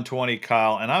that 120,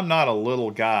 Kyle, and I'm not a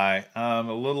little guy. I'm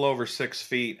a little over 6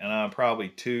 feet, and I'm probably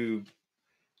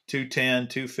 210,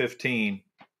 215.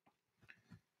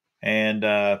 And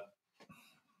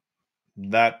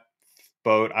that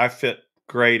boat, I fit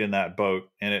great in that boat,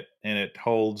 and it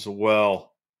holds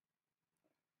well.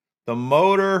 The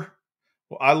motor,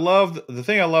 the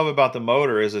thing I love about the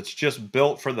motor is it's just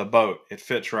built for the boat. It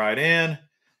fits right in.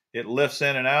 It lifts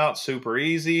in and out super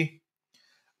easy.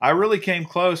 I really came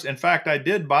close. In fact, I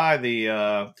did buy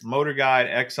the Motor Guide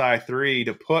XI3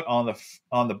 to put on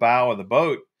the bow of the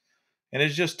boat, and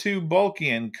it's just too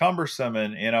bulky and cumbersome.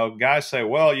 And you know, guys say,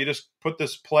 "Well, you just put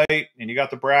this plate and you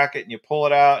got the bracket and you pull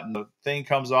it out and the thing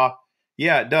comes off."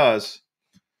 Yeah, it does,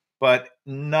 but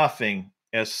nothing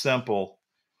as simple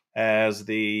as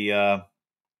the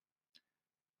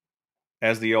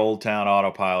Old Town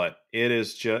Autopilot.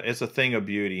 It's a thing of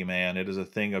beauty, man. It is a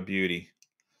thing of beauty.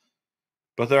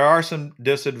 But there are some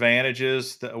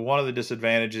disadvantages. One of the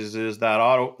disadvantages is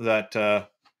that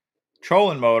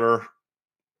trolling motor,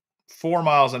 4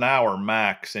 miles an hour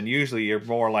max, and usually you're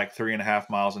more like 3.5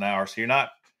 miles an hour. So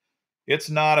it's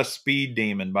not a speed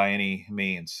demon by any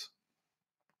means.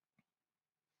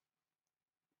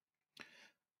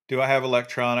 Do I have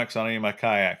electronics on any of my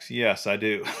kayaks? Yes, I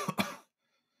do.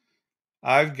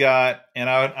 I've got, and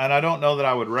I don't know that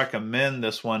I would recommend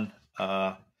this one,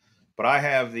 but I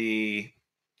have the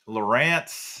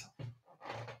Lowrance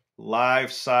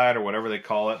Live Side, or whatever they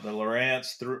call it, the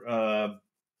Lowrance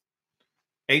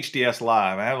HDS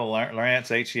Live. I have a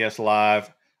Lowrance HDS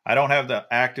Live. I don't have the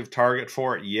active target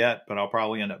for it yet, but I'll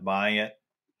probably end up buying it.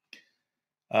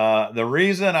 The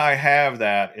reason I have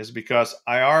that is because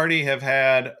I already have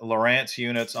had Lowrance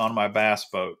units on my bass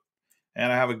boat,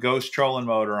 and I have a Ghost trolling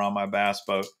motor on my bass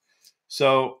boat.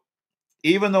 So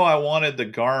even though I wanted the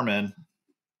Garmin,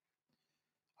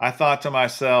 I thought to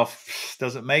myself,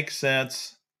 does it make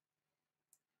sense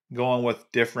going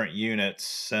with different units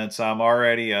since I'm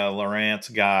already a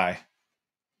Lowrance guy?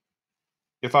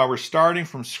 If I were starting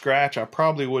from scratch, I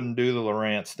probably wouldn't do the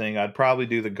Lowrance thing. I'd probably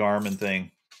do the Garmin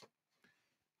thing.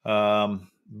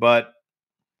 But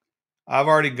I've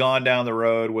already gone down the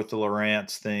road with the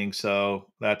Lowrance thing, so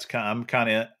I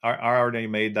already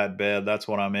made that bed. That's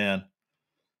what I'm in.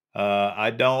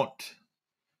 I don't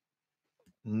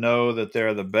know that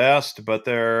they're the best, but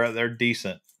they're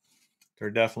decent.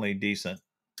 They're definitely decent.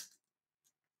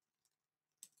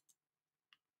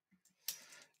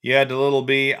 Yeah, to Little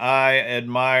B, I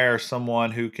admire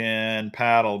someone who can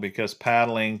paddle because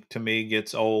paddling to me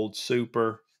gets old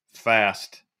super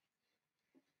fast.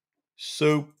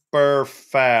 Super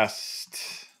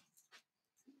fast.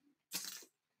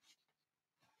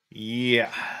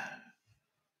 Yeah.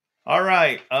 All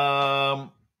right.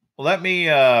 Let me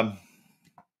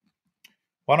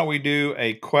why don't we do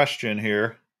a question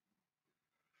here?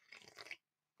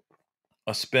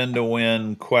 A spin to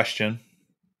win question.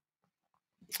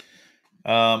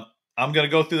 I'm going to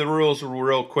go through the rules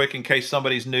real quick in case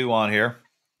somebody's new on here.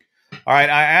 All right,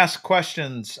 I asked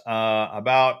questions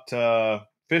about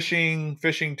fishing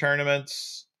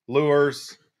tournaments,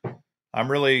 lures. I'm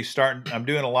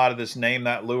doing a lot of this Name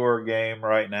That Lure game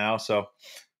right now, so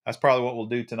that's probably what we'll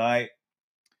do tonight.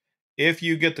 If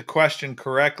you get the question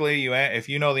correctly, if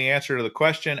you know the answer to the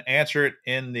question, answer it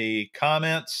in the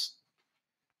comments.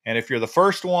 And if you're the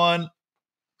first one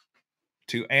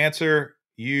to answer,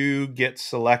 you get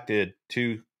selected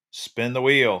to spin the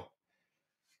wheel.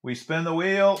 We spin the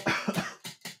wheel,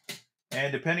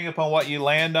 and depending upon what you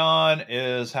land on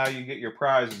is how you get your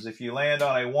prizes. If you land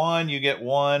on a 1, you get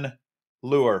 1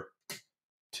 lure.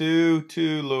 2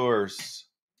 lures.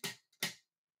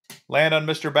 Land on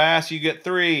Mr. Bass, you get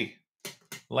 3.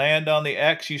 Land on the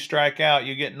X, you strike out,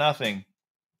 you get nothing.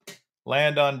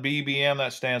 Land on BBM,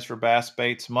 that stands for Bass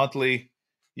Baits Monthly.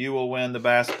 You will win the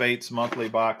Bass Baits Monthly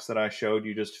box that I showed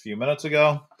you just a few minutes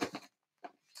ago.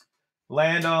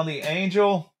 Land on the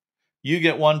Angel, you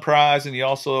get one prize, and you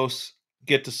also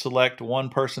get to select one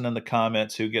person in the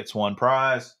comments who gets one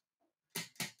prize.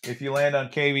 If you land on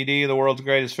KVD, the world's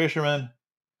greatest fisherman,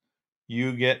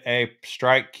 you get a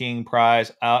Strike King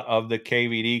prize out of the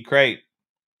KVD crate.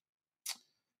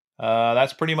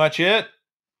 That's pretty much it.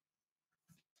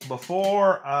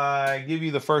 Before I give you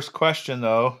the first question,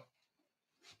 though,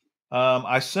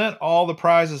 I sent all the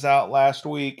prizes out last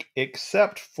week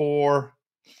except for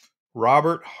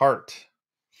Robert Hart.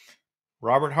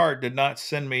 Robert Hart did not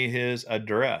send me his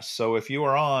address. So if you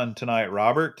are on tonight,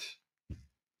 Robert,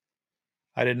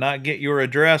 I did not get your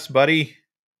address, buddy.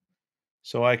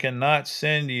 So I cannot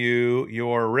send you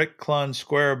your Rick Clunn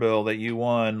square bill that you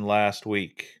won last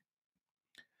week.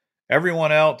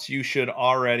 Everyone else, you should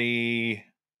already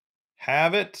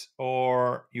have it,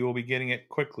 or you will be getting it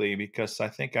quickly because I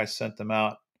think I sent them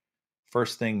out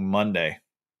first thing Monday.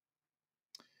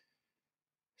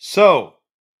 So,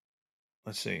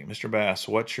 let's see. Mr. Bass,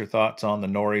 what's your thoughts on the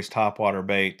Norris topwater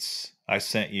baits I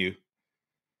sent you?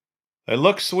 They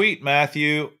look sweet,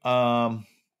 Matthew.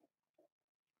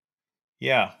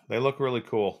 Yeah, they look really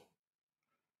cool.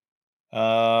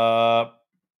 All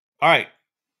right.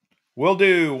 We'll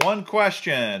do one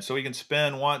question so we can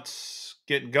spin once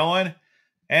getting going.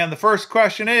 And the first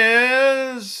question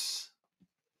is,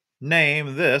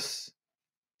 name this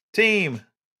team.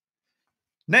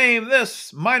 Name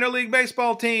this minor league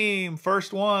baseball team.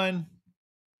 First one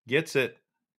gets it.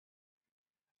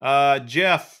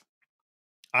 Jeff,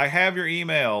 I have your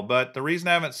email, but the reason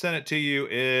I haven't sent it to you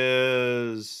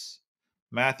is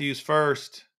Matthew's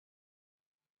first.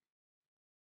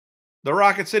 The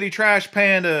Rocket City Trash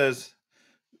Pandas.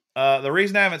 The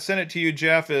reason I haven't sent it to you,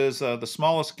 Jeff, is the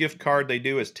smallest gift card they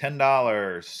do is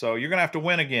 $10. So you're going to have to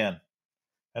win again.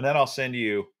 And then I'll send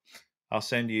you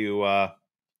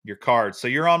your card. So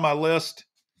you're on my list.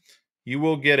 You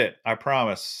will get it. I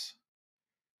promise.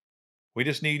 We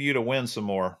just need you to win some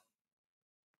more.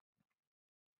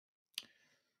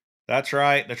 That's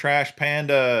right. The Trash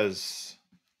Pandas.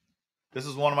 This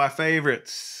is one of my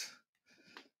favorites.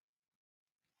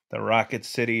 The Rocket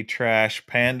City Trash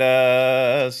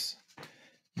Pandas.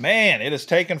 Man, it has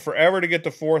taken forever to get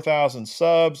to 4,000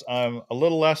 subs. I'm a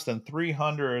little less than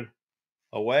 300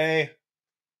 away.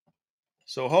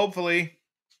 So hopefully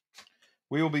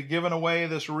we will be giving away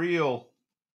this reel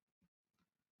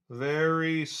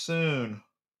very soon.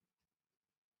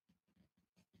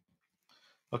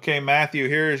 Okay, Matthew,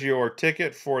 here's your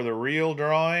ticket for the reel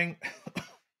drawing.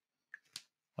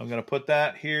 I'm going to put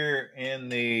that here in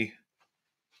the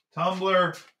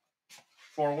tumbler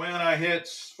for when I hit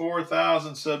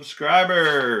 4,000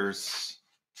 subscribers.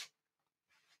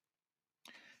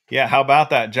 Yeah, how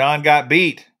about that? John got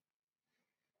beat.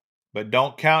 But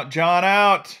don't count John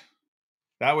out.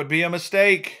 That would be a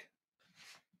mistake.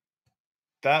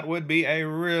 That would be a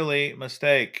really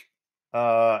mistake.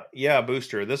 Yeah,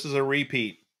 Booster, this is a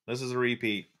repeat. This is a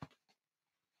repeat.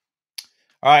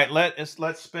 All right,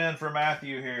 let's spin for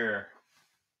Matthew here.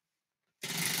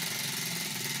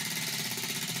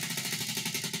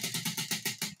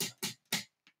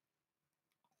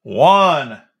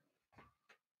 One.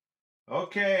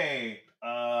 Okay.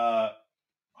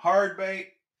 Hard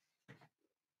bait,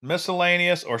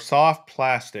 miscellaneous, or soft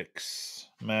plastics,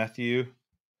 Matthew.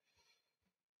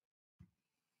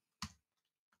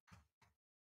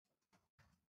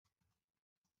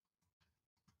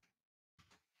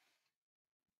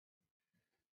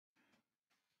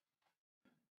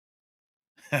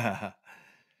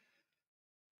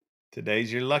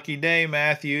 Today's your lucky day,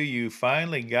 Matthew. You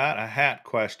finally got a hat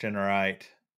question right.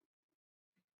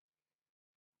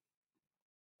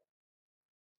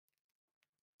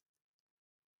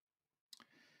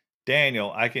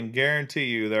 Daniel, I can guarantee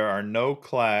you there are no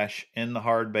Clash in the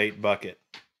hard bait bucket.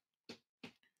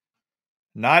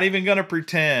 Not even going to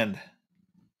pretend.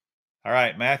 All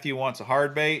right, Matthew wants a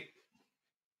hard bait.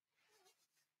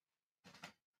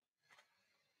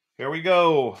 Here we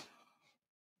go.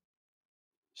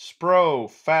 Spro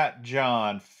Fat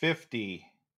John 50.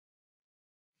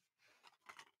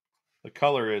 The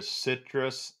color is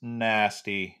Citrus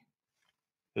Nasty.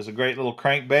 It's a great little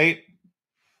crankbait.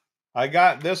 I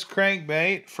got this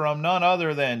crankbait from none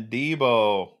other than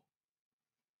Debo.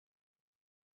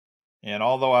 And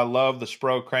although I love the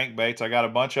Spro crankbaits, I got a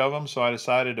bunch of them, so I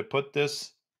decided to put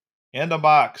this in the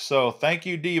box. So thank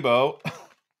you, Debo,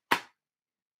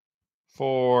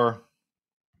 for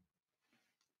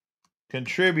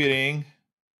contributing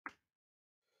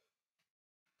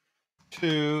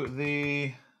to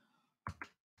the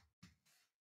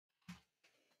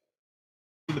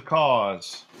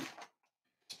cause.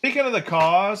 Speaking of the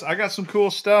cause, I got some cool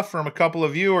stuff from a couple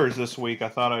of viewers this week I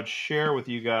thought I'd share with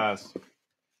you guys.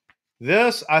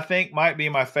 This, I think, might be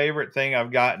my favorite thing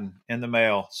I've gotten in the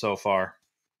mail so far.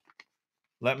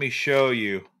 Let me show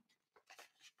you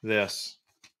this.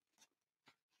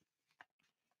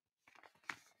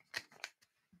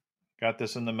 Got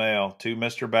this in the mail to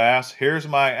Mr. Bass. Here's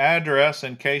my address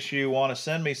in case you want to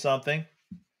send me something.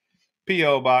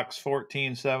 P.O. Box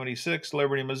 1476,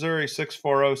 Liberty, Missouri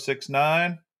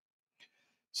 64069.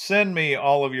 Send me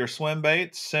all of your swim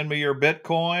baits. Send me your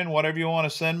Bitcoin, whatever you want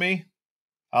to send me.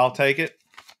 I'll take it.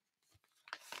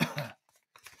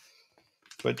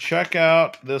 But check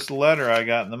out this letter I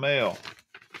got in the mail.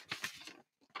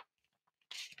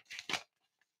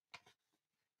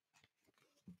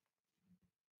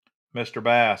 Mr.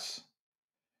 Bass,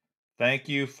 thank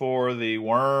you for the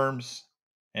worms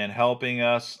and helping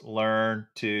us learn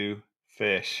to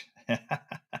fish.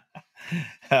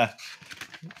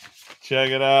 Check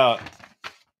it out.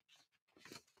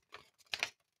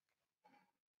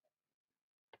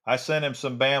 I sent him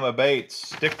some Bama baits,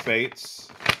 stick baits.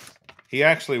 He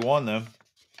actually won them.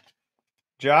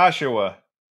 Joshua,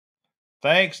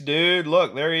 thanks, dude.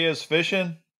 Look, there he is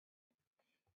fishing.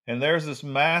 And there's this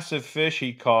massive fish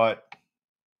he caught.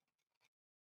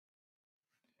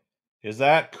 Is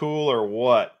that cool or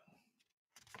what?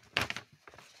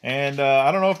 And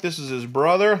I don't know if this is his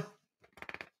brother,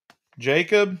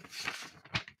 Jacob,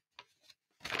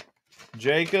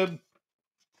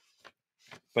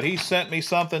 but he sent me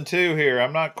something too here.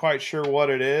 I'm not quite sure what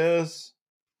it is,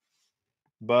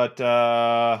 but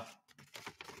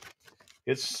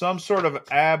it's some sort of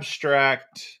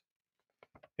abstract.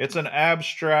 It's an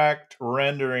abstract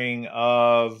rendering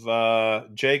of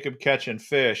Jacob catching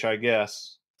fish, I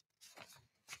guess.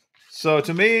 So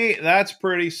to me, that's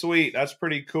pretty sweet. That's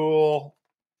pretty cool.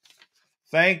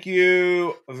 Thank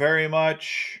you very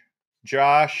much,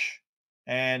 Josh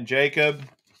and Jacob.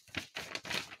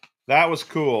 That was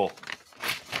cool.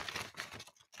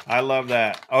 I love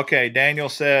that. Okay, Daniel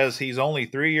says he's only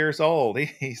 3 years old.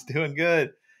 He's doing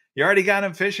good. You already got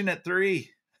him fishing at 3.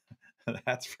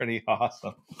 That's pretty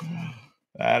awesome.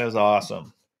 That is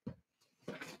awesome.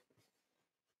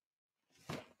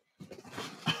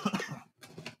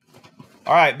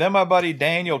 All right, then my buddy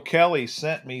Daniel Kelly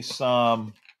sent me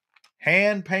some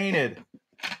hand-painted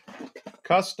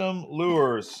custom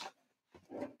lures.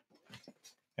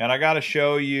 And I got to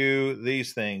show you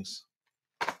these things.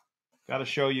 Got to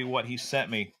show you what he sent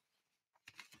me.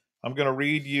 I'm going to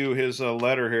read you his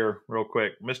letter here real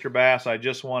quick. Mr. Bass, I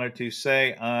just wanted to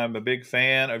say I'm a big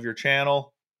fan of your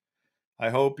channel.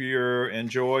 I hope you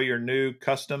enjoy your new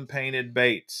custom painted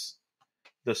baits.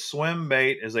 The swim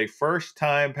bait is a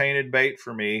first-time painted bait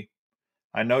for me.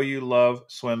 I know you love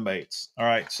swim baits. All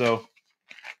right, so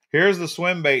here's the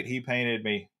swim bait he painted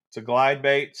me. It's a glide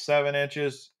bait, 7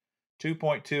 inches,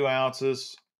 2.2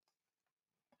 ounces.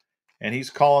 And he's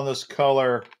calling this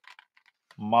color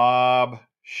Mob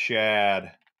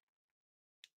Shad.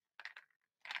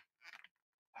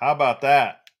 How about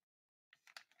that?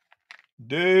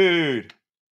 Dude,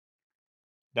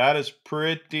 that is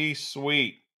pretty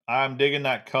sweet. I'm digging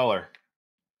that color.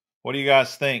 What do you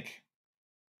guys think?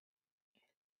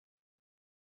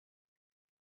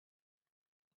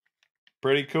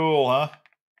 Pretty cool, huh?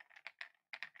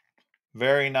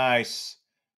 Very nice.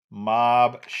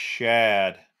 Mob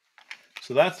Shad.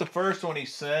 So that's the first one he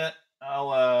sent.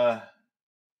 I'll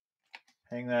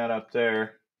hang that up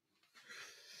there.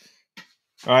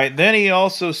 All right, then he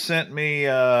also sent me,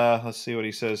 let's see what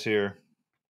he says here.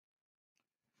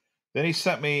 Then he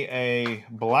sent me a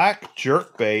black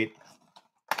jerkbait.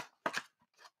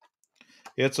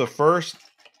 It's a first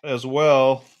as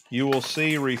well. You will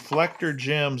see reflector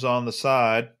gems on the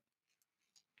side.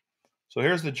 So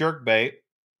here's the jerkbait.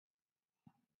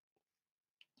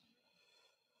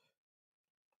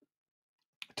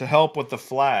 To help with the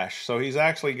flash. So he's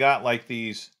actually got like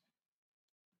these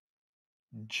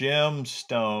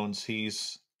gemstones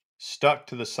he's stuck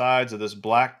to the sides of this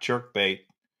black jerkbait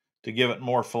to give it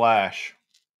more flash.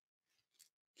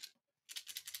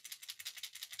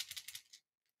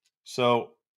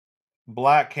 So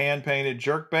black hand-painted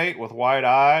jerkbait with white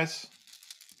eyes.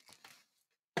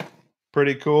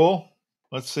 Pretty cool.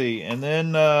 Let's see. And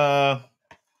then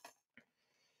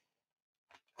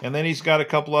he's got a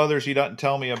couple others he doesn't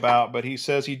tell me about, but he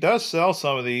says he does sell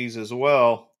some of these as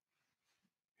well.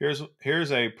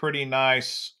 Here's a pretty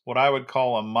nice, what I would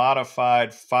call a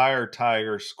modified Fire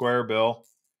Tiger square bill.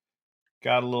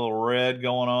 Got a little red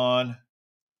going on.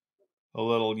 a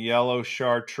little yellow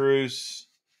chartreuse.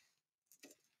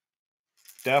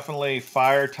 Definitely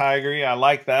fire tigery. I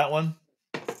like that one.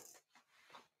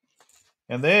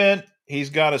 And then he's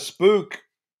got a spook.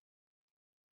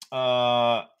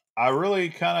 I really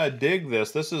kind of dig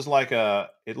this. This is like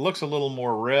it looks a little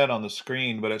more red on the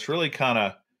screen, but it's really kind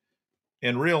of,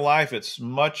 in real life, it's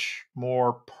much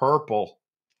more purple.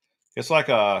 It's like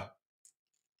a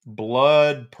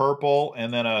blood purple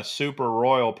and then a super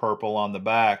royal purple on the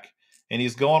back. And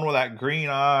he's going with that green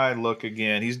eye look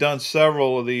again. He's done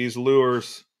several of these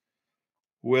lures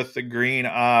with the green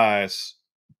eyes.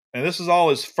 And this is all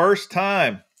his first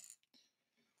time.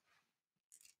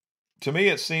 To me,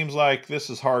 it seems like this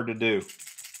is hard to do.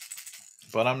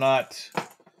 But I'm not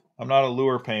a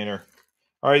lure painter.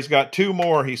 All right, he's got two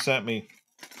more he sent me.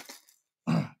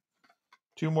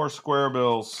 Two more square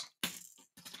bills.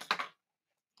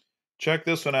 Check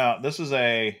this one out. This is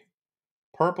a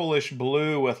purplish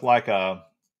blue with like a,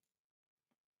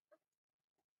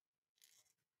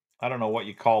 I don't know what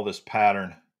you call this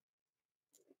pattern,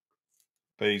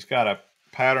 but he's got a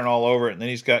pattern all over it, and then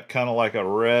he's got kind of like a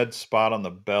red spot on the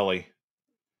belly.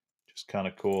 Just kind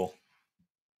of cool.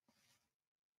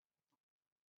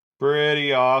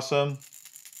 Pretty awesome.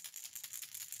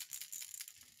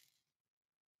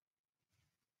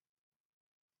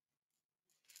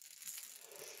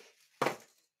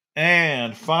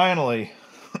 And finally,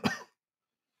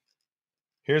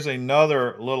 here's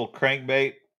another little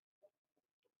crankbait.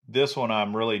 This one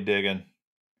I'm really digging.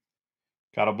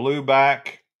 Got a blue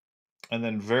back and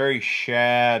then very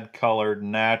shad colored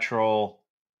natural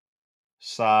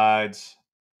sides.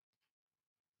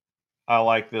 I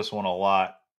like this one a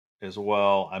lot as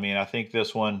well. I mean, I think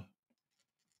this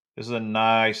is a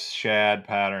nice shad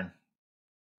pattern.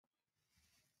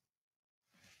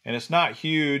 And it's not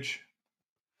huge.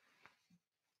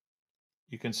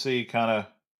 You can see kind of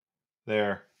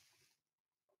there.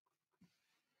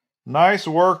 Nice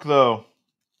work, though.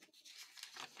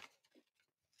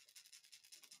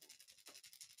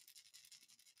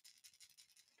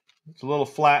 It's a little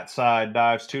flat side,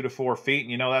 dives 2 to 4 feet,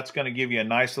 and you know that's going to give you a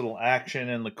nice little action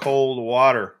in the cold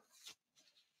water.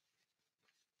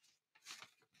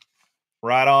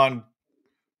 Right on,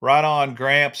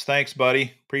 Gramps. Thanks,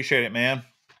 buddy. Appreciate it, man.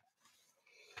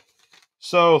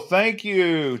 So thank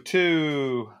you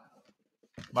to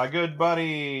my good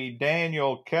buddy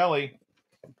Daniel Kelly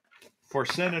for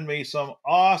sending me some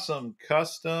awesome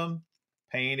custom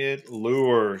painted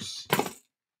lures.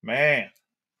 Man,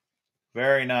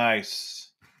 very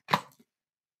nice.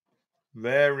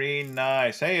 Very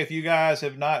nice. Hey, if you guys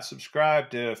have not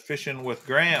subscribed to Fishing with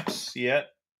Gramps yet,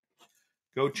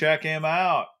 go check him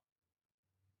out.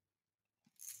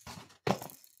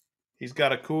 He's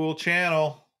got a cool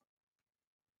channel.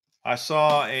 I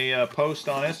saw a post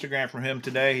on Instagram from him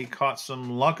today. He caught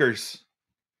some lunkers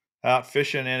out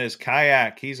fishing in his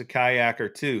kayak. He's a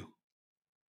kayaker too.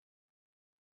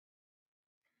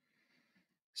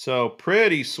 So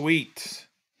pretty sweet.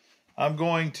 I'm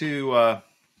going to,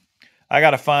 I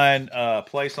got to find a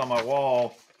place on my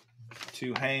wall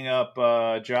to hang up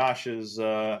Josh's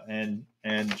and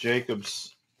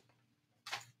Jacob's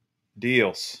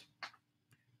deals.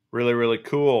 Really, really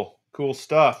cool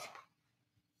stuff.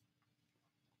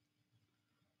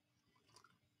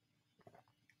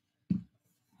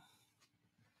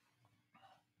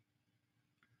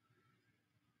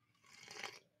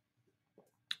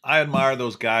 I admire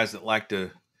those guys that like to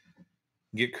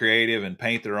get creative and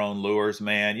paint their own lures,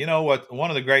 man. You know what? One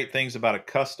of the great things about a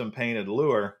custom painted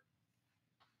lure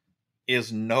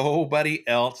is nobody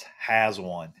else has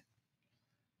one.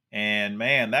 And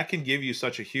man, that can give you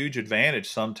such a huge advantage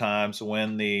sometimes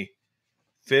when the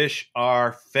fish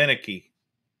are finicky.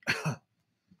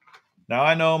 Now,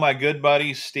 I know my good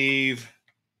buddy Steve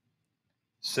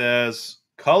says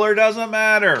color doesn't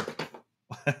matter.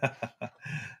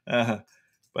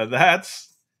 But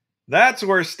that's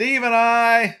where Steve and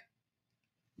I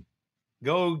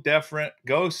go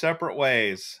separate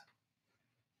ways.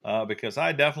 Because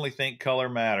I definitely think color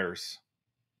matters.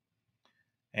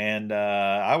 And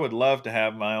I would love to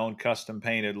have my own custom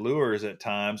painted lures at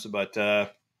times, but I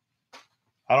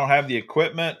don't have the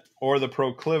equipment or the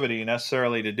proclivity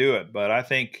necessarily to do it. But I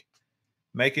think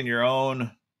making your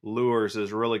own lures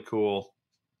is really cool.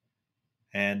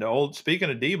 And speaking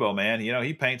of Debo, man, you know,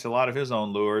 he paints a lot of his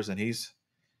own lures, and he's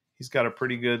got a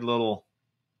pretty good little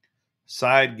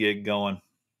side gig going.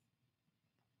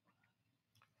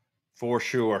 For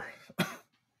sure.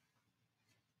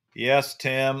 Yes,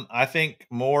 Tim. I think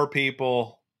more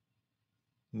people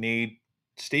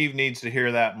Steve needs to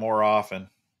hear that more often.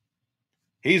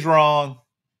 He's wrong.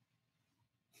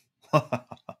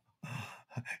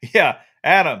 Yeah,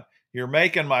 Adam, you're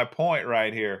making my point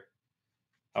right here.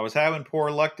 I was having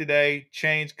poor luck today,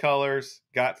 changed colors,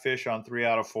 got fish on 3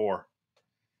 out of 4.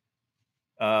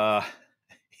 Uh,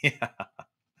 yeah.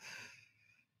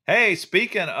 Hey,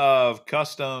 speaking of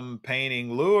custom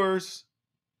painting lures,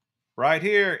 right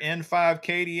here, N5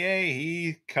 KDA,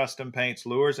 he custom paints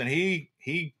lures, and he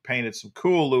painted some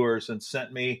cool lures and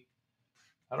sent me.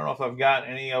 I don't know if I've got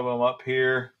any of them up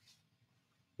here.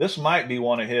 This might be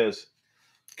one of his.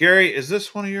 Gary, is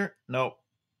this one of your? Nope,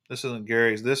 this isn't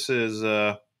Gary's. This is.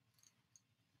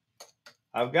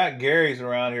 I've got Gary's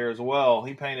around here as well.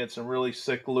 He painted some really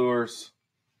sick lures.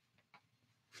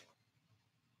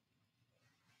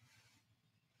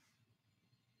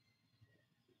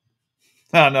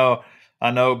 I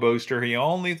know, Booster. He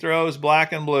only throws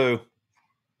black and blue.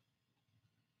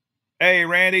 Hey,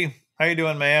 Randy, how you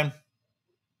doing, man?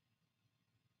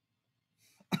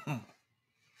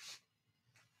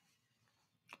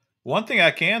 One thing I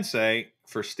can say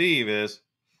for Steve is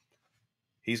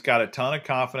he's got a ton of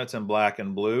confidence in black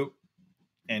and blue,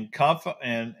 and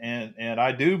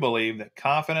I do believe that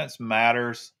confidence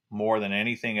matters more than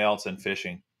anything else in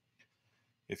fishing.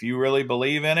 If you really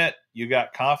believe in it, you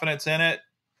got confidence in it,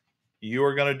 you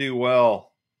are going to do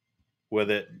well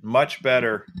with it, much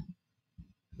better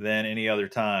than any other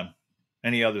time,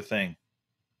 any other thing.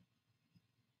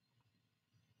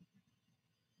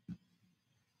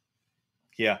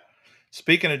 Yeah.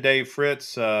 Speaking of Dave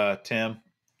Fritz, Tim,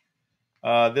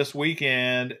 this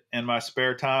weekend in my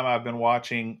spare time, I've been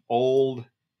watching old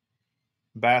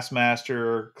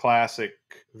Bassmaster Classic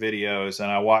videos,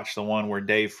 and I watched the one where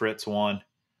Dave Fritz won,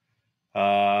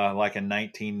 like in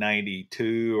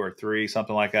 1992 or 3,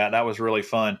 something like that. That was really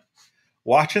fun.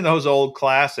 Watching those old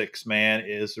classics, man,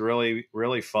 is really,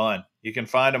 really fun. You can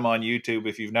find them on YouTube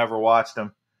if you've never watched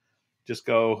them. Just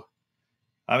go.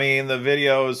 I mean, the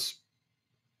videos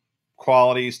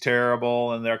quality is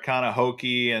terrible, and they're kind of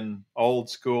hokey and old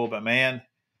school, but man,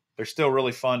 they're still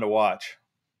really fun to watch.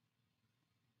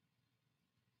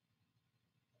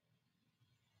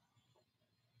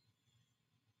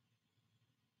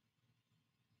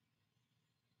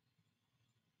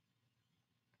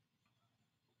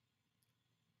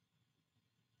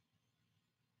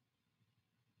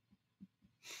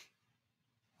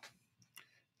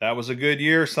 That was a good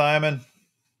year, Simon.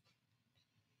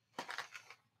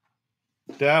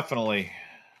 Definitely.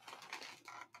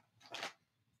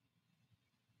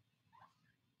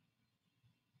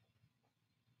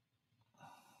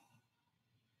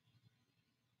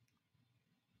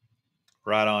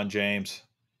 Right on, James.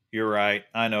 You're right.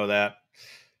 I know that.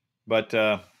 But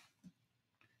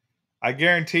I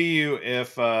guarantee you,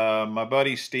 if my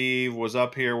buddy Steve was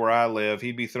up here where I live,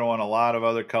 he'd be throwing a lot of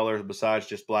other colors besides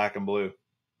just black and blue.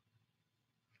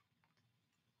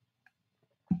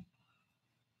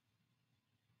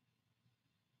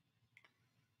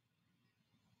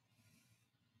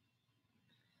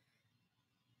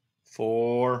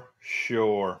 For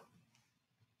sure.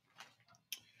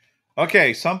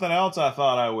 Okay, something else I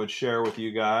thought I would share with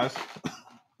you guys.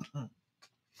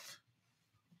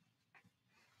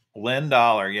 Lynn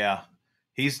Dollar, yeah.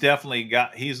 He's definitely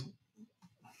got, if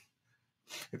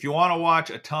you want to watch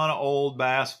a ton of old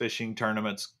bass fishing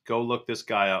tournaments, go look this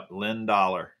guy up, Lynn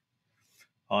Dollar,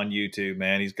 on YouTube,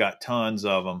 man. He's got tons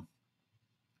of them.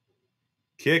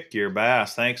 Kick your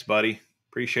bass. Thanks, buddy.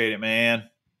 Appreciate it, man.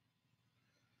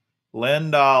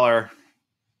 Lynn Dollar.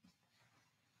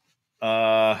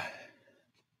 I'm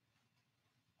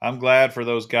glad for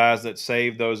those guys that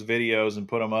saved those videos and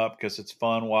put them up, because it's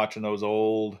fun watching those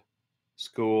old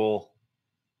school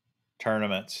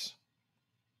tournaments.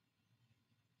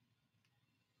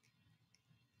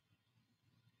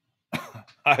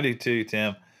 I do too,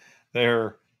 Tim.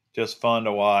 They're just fun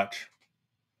to watch.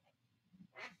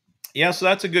 Yeah, so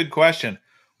that's a good question.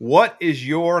 What is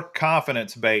your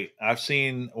confidence bait? I've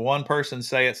seen one person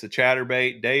say it's the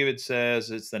chatterbait. David says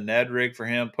it's the Ned rig for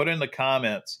him. Put in the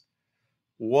comments,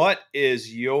 what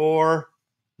is your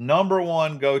number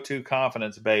one go-to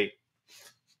confidence bait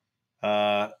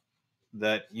that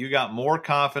you got more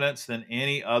confidence than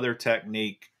any other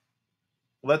technique?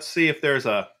 Let's see if there's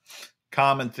a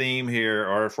common theme here,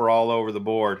 or if we're all over the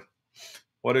board.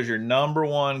 What is your number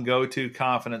one go-to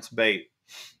confidence bait?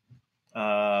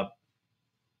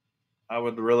 I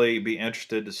would really be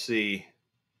interested to see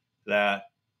that.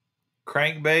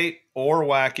 Crankbait or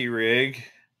wacky rig,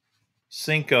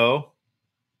 Cinco,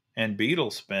 and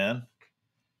beetle spin.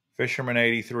 Fisherman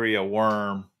 83, a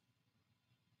worm.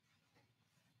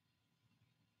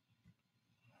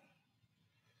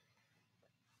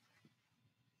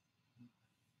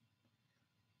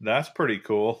 That's pretty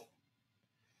cool.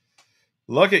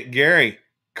 Look at Gary.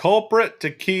 Culprit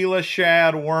Tequila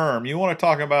Shad Worm. You want to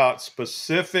talk about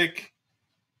specific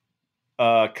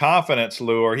confidence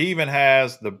lure. He even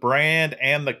has the brand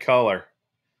and the color.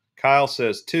 Kyle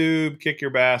says tube. Kick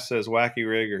Your Bass says wacky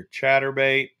rig or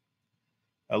chatterbait.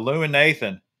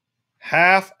 Illuminathan,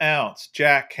 1/2 ounce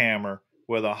jackhammer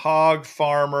with a Hog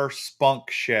Farmer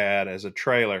spunk shad as a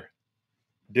trailer.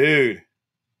 Dude,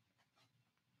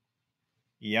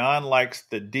 Jan likes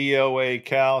the DOA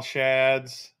Cal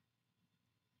shads.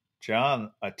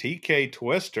 John, a TK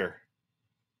Twister.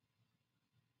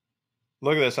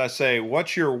 Look at this. I say,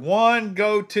 what's your one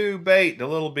go-to bait? The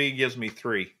little B gives me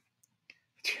 3.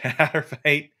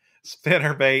 Chatterbait,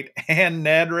 spinnerbait, and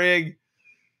Ned rig.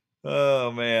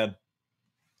 Oh, man.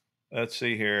 Let's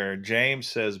see here. James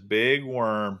says big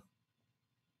worm.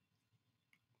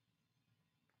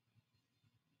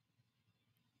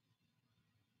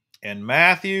 And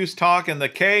Matthew's talking the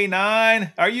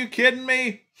K9. Are you kidding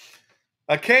me?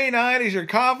 A K9 is your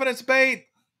confidence bait?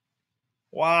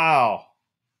 Wow.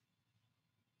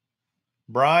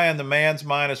 Brian, the man's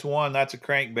 -1. That's a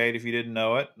crankbait if you didn't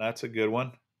know it. That's a good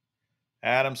one.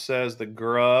 Adam says the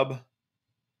grub.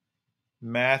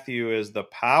 Matthew is the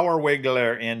power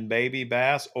wiggler in baby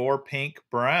bass or pink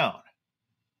brown.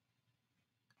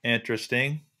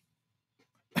 Interesting.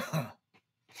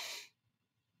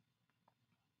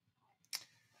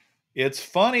 It's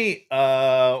funny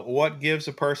what gives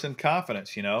a person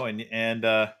confidence, you know, and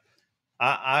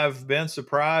I've been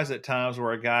surprised at times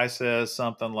where a guy says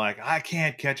something like, I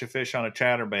can't catch a fish on a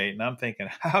chatterbait. And I'm thinking,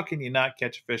 how can you not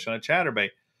catch a fish on a chatterbait?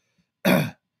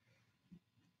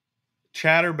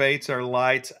 Chatterbaits are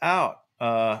lights out.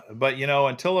 But, you know,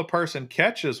 until a person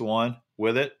catches one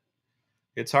with it,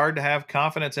 it's hard to have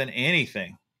confidence in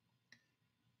anything.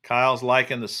 Kyle's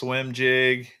liking the swim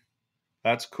jig.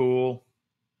 That's cool.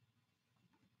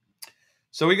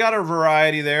 So we got a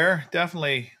variety there.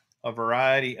 Definitely a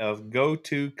variety of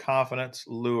go-to confidence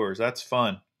lures. That's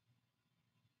fun.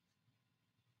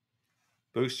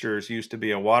 Boosters used to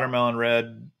be a watermelon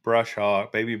red brush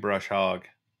hog, baby brush hog.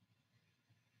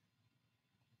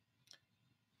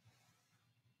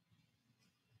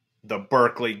 The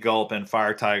Berkeley Gulp and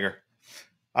Fire Tiger.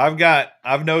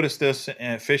 I've noticed this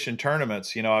in fishing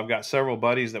tournaments. You know, I've got several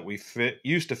buddies that we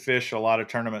used to fish a lot of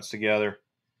tournaments together.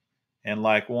 And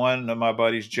like one of my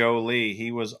buddies, Joe Lee,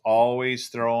 he was always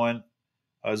throwing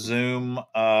a Zoom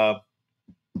craw.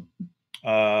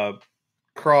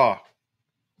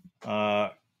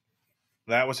 That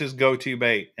was his go-to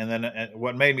bait. And then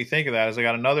what made me think of that is I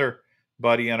got another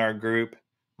buddy in our group,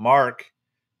 Mark.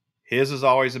 His is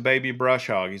always a baby brush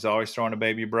hog. He's always throwing a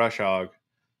baby brush hog.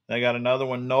 They got another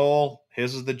one, Noel.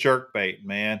 His is the jerk bait,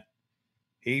 man.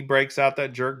 He breaks out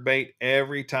that jerk bait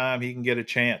every time he can get a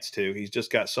chance to. He's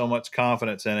just got so much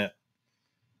confidence in it.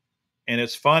 And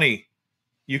it's funny,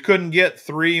 you couldn't get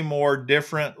 3 more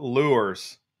different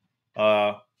lures.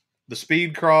 The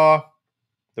speed craw,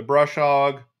 the brush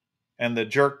hog, and the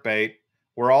jerk bait.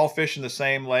 We're all fishing the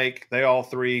same lake. They all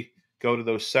 3 go to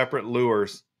those separate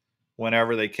lures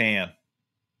whenever they can.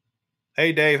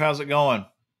 Hey, Dave, how's it going?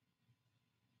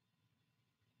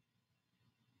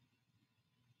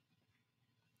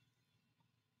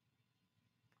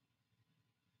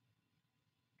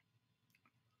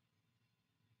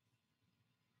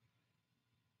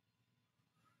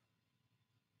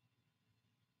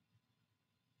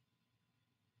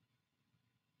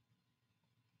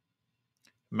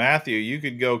 Matthew, you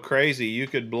could go crazy. You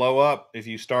could blow up if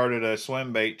you started a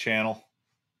swim bait channel.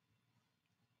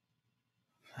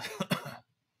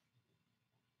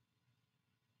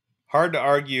 Hard to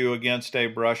argue against a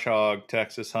brush hog,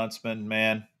 Texas Huntsman,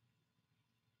 man.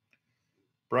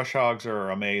 Brush hogs are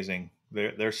amazing.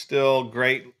 They're still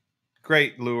great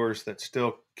lures that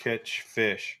still catch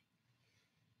fish.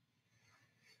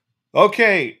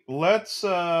 Okay, let's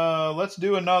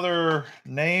do another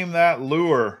name that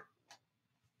lure.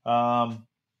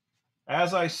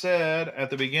 As I said at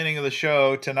the beginning of the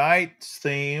show, tonight's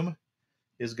theme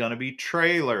is going to be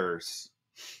trailers.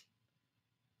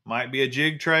 Might be a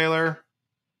jig trailer,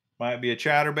 might be a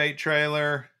chatterbait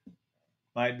trailer,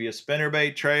 might be a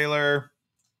spinnerbait trailer.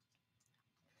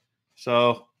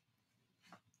 So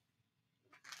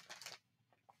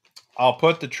I'll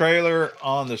put the trailer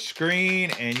on the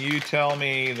screen and you tell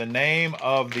me the name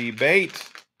of the bait,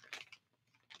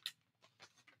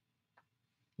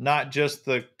 not just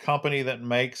the company that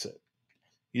makes it.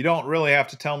 You don't really have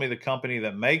to tell me the company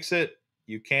that makes it.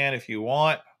 You can if you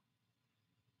want,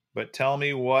 but tell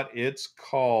me what it's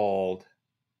called.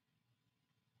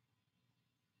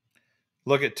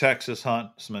 Look at Texas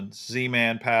Huntsman,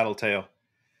 Z-Man Paddle Tail.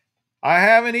 I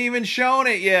haven't even shown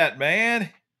it yet, man.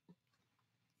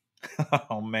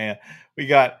 Oh man, we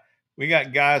got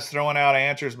guys throwing out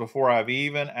answers before I've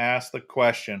even asked the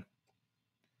question.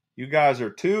 You guys are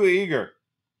too eager.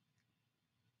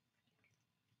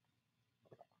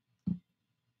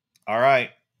 All right,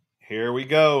 here we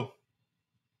go.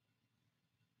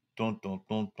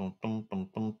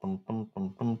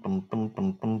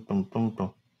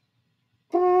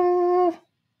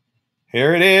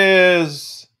 Here it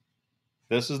is.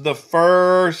 This is the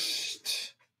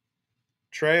first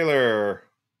trailer.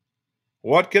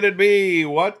 What could it be?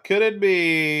 What could it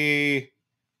be?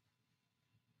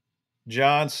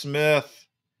 John Smith.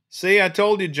 See, I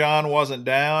told you John wasn't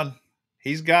down.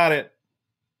 He's got it.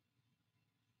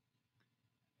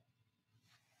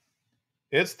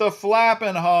 It's The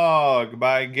Flappin' Hog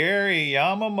by Gary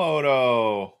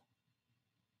Yamamoto.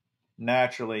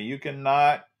 Naturally, you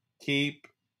cannot keep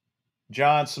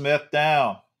John Smith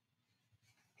down.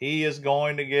 He is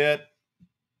going to get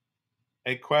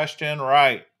a question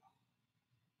right.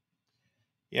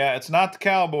 Yeah, it's not the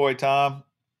cowboy, Tom.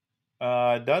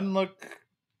 It doesn't look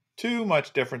too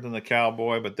much different than the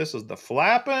cowboy, but this is The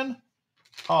Flappin'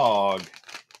 Hog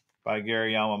by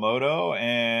Gary Yamamoto,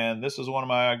 and this is one of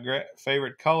my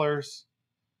favorite colors.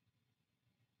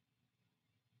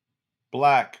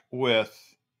 Black with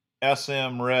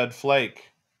SM red flake.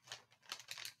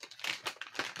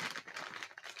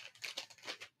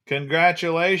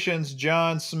 Congratulations,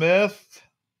 John Smith.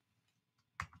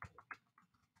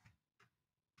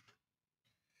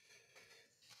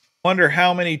 Wonder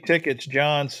how many tickets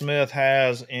John Smith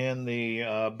has in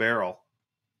the barrel.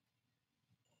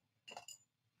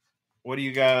 What do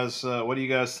you guys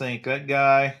think? That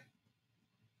guy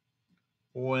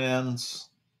wins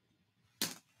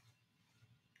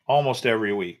almost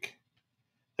every week.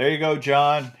 There you go,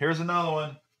 John. Here's another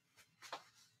one.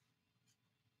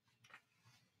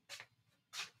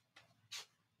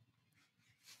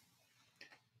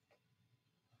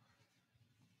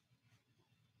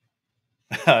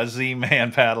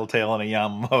 Z-Man paddle tail in a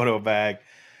Yamamoto bag.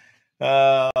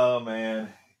 Oh,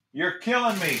 man. You're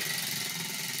killing me.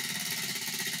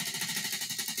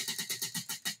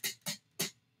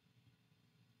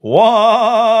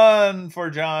 One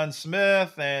for John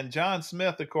Smith. And John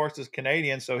Smith, of course, is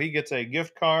Canadian, so he gets a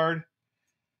gift card.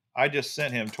 I just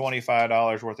sent him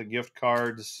 $25 worth of gift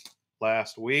cards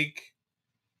last week.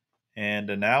 And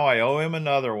now I owe him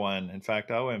another one. In fact,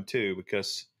 I owe him two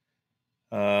because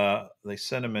they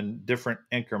send them in different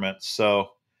increments.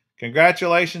 So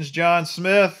congratulations, John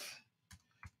Smith.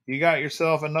 You got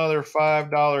yourself another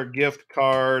 $5 gift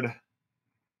card.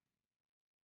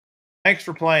 Thanks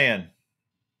for playing.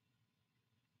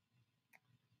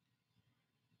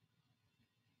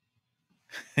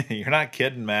 You're not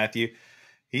kidding, Matthew.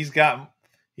 He's got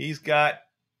a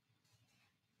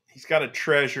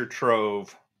treasure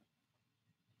trove.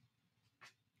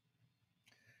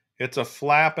 It's a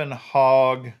Flappin'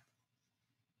 Hog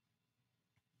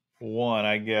 1,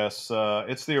 I guess.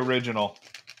 It's the original.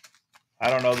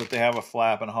 I don't know that they have a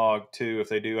Flappin' Hog 2. If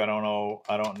they do, I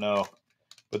don't know.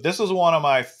 But this is one of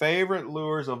my favorite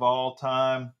lures of all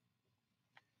time.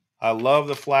 I love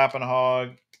the Flappin'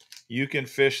 Hog. You can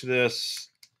fish this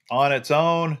on its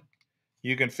own.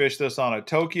 You can fish this on a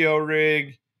Tokyo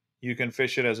rig. You can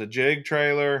fish it as a jig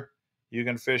trailer. You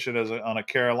can fish it on a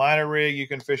Carolina rig. You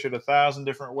can fish it 1,000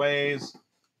 different ways.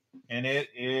 And it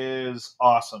is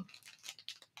awesome.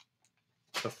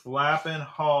 The Flappin'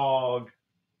 Hog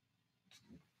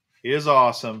is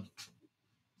awesome.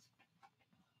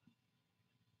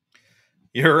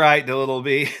 You're right, the little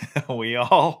bee. We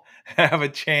all have a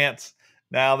chance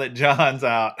now that John's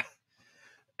out.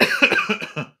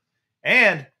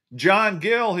 And John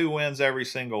Gill, who wins every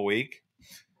single week,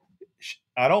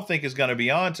 I don't think is going to be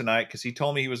on tonight because he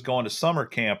told me he was going to summer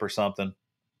camp or something.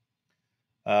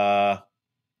 And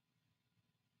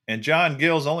John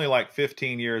Gill's only like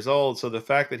 15 years old, so the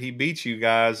fact that he beats you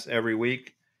guys every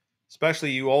week, especially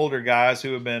you older guys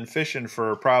who have been fishing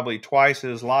for probably twice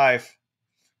his life,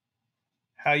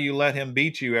 how you let him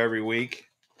beat you every week,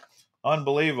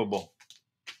 unbelievable.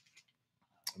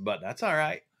 But that's all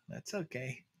right. That's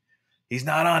okay. He's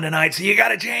not on tonight, so you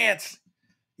got a chance.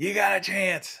 You got a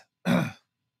chance.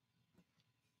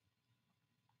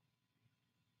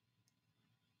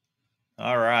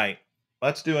 All right.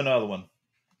 Let's do another one.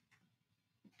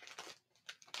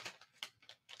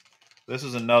 This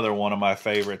is another one of my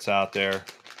favorites out there.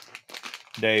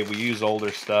 Dave, we use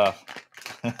older stuff.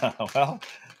 Well,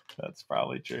 that's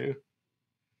probably true.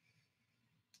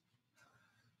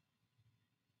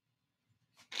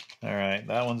 All right,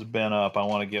 that one's bent up. I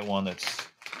want to get one that's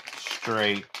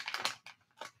straight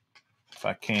if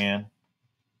I can.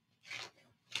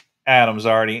 Adam's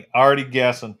already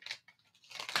guessing.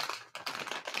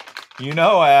 You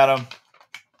know, Adam,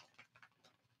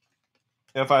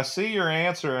 if I see your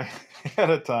answer ahead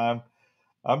of time,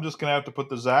 I'm just going to have to put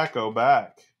the Zacho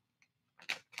back.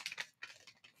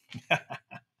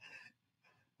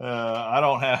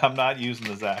 I'm not using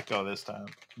the Zacho this time,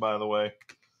 by the way.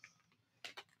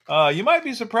 You might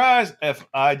be surprised if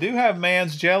I do have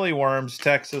Man's Jelly Worms,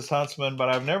 Texas Huntsman, but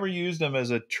I've never used them as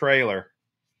a trailer.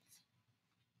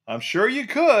 I'm sure you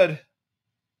could.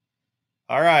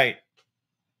 All right.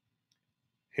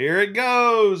 Here it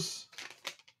goes.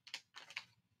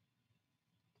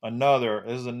 This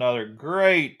is another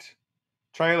great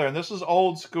trailer, and this is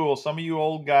old school. Some of you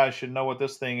old guys should know what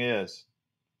this thing is.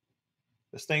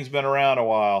 This thing's been around a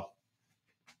while.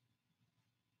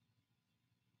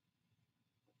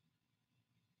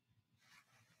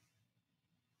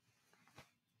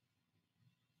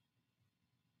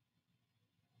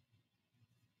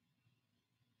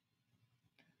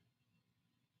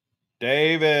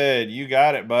 David, you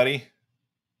got it, buddy.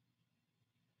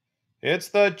 It's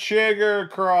the Chigger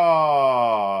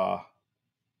Craw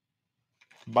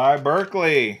by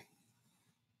Berkley.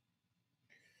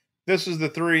 This is the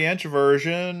 3-inch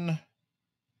version,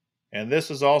 and this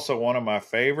is also one of my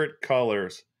favorite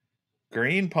colors.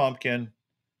 Green pumpkin,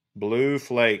 blue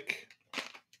flake.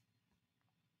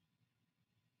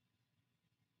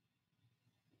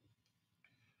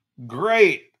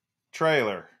 Great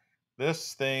trailer.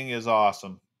 This thing is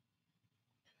awesome.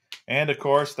 And of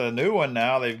course, the new one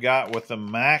now they've got with the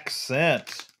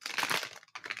MaxScent.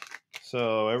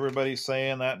 So everybody's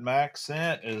saying that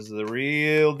MaxScent is the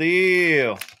real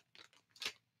deal.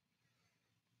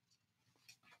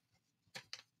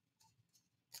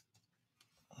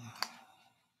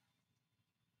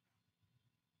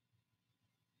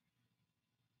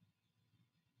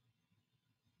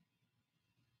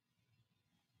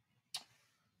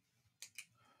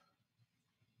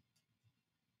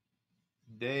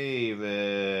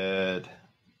 David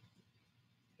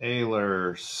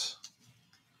Ehlers.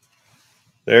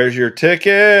 There's your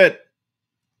ticket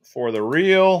for the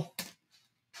reel.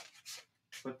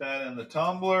 Put that in the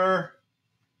tumbler.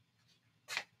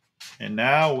 And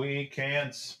now we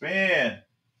can spin.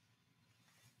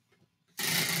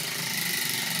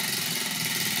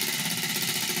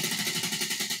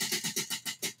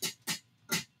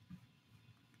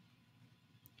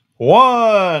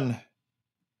 One.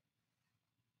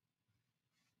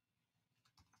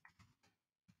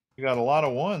 We got a lot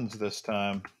of ones this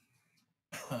time.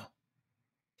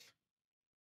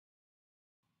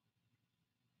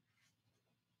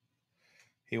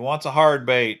 He wants a hard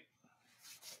bait.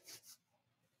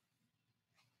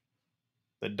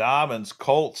 The Dobyns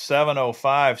Colt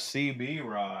 705 CB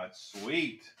rod.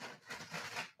 Sweet.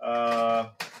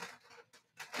 All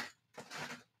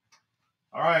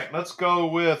right, let's go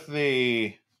with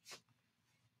the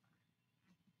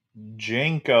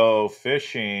Jenko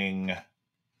Fishing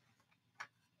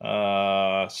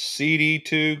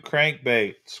CD2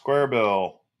 crankbait, square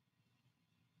bill.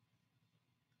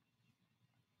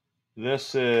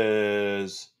 This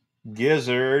is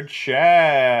Gizzard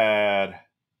Shad.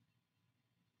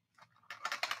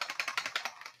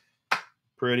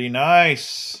 Pretty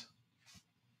nice.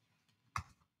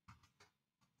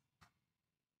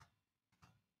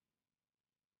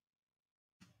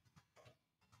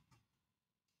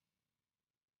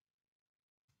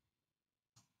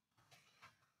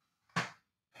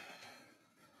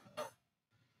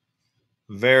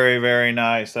 Very, very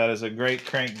nice. That is a great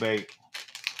crankbait.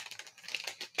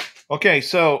 Okay,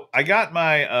 so I got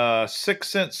my 6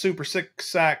 cent Super 6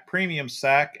 sack premium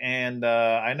sack, and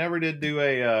I never did do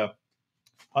a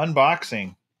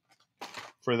unboxing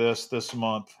for this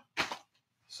month.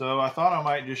 So I thought I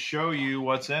might just show you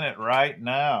what's in it right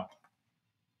now,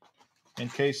 in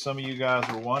case some of you guys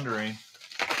were wondering.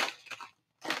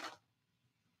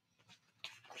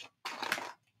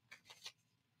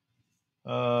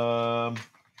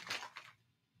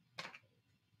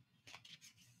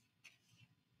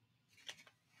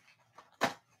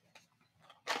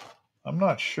 I'm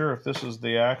not sure if this is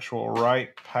the actual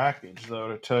right package, though,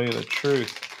 to tell you the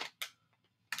truth.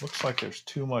 Looks like there's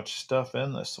too much stuff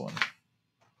in this one.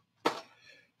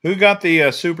 Who got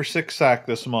the Super 6 sack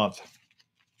this month?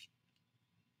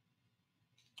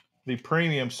 The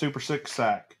premium Super 6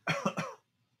 sack.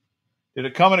 Did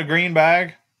it come in a green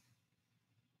bag?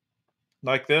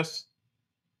 Like this?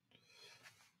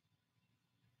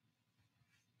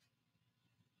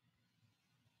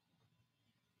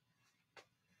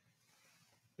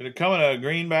 Did it come in a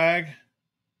green bag?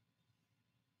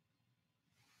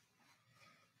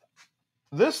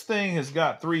 This thing has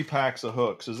got 3 packs of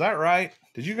hooks. Is that right?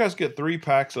 Did you guys get 3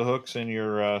 packs of hooks in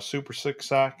your Super 6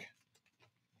 sack?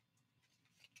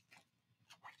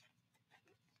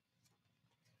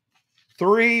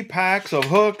 3 packs of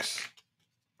hooks.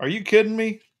 Are you kidding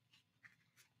me?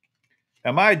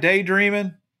 Am I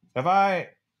daydreaming? Am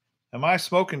I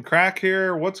smoking crack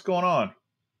here? What's going on?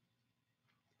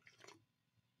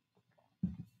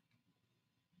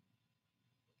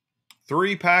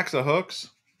 Three packs of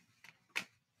hooks.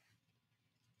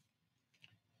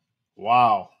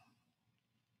 Wow.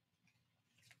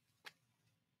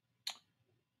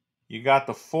 You got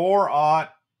the 4/0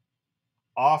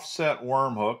 offset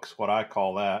worm hooks, what I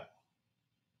call that.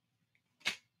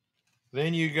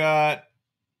 Then you got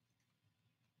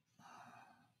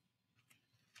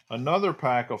another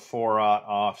pack of 4/0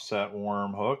 offset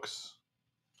worm hooks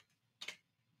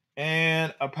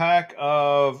and a pack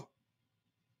of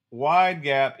wide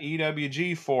gap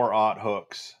EWG 4/0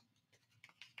 hooks.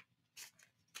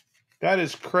 That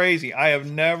is crazy. I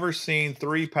have never seen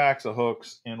 3 packs of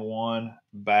hooks in one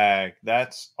bag.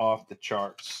 That's off the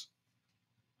charts.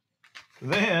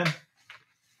 Then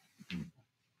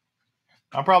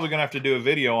I'm probably going to have to do a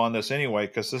video on this anyway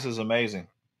because this is amazing.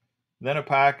 Then a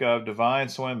pack of Divine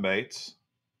swim baits.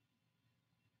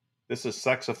 This is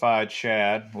Sexified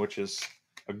Shad, which is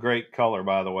a great color,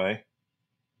 by the way.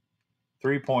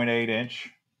 3.8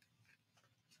 inch.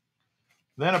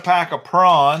 Then a pack of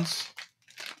prawns.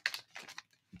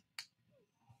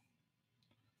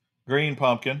 Green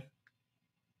pumpkin.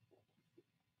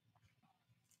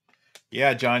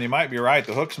 Yeah, John, you might be right.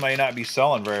 The hooks may not be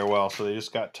selling very well, so they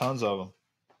just got tons of them.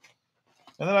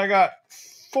 And then I got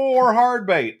 4 hard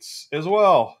baits as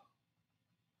well.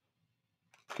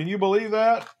 Can you believe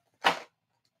that?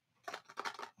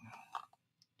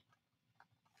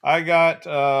 I got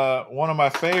one of my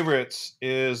favorites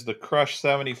is the Crush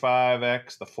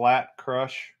 75X, the flat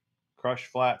Crush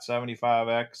Flat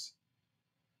 75X.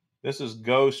 This is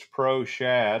Ghost Pro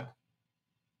Shad.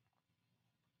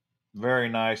 Very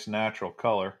nice natural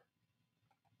color.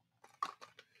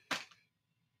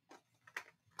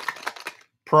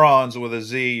 Prawns with a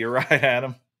Z. You're right,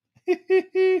 Adam.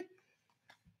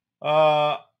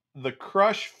 The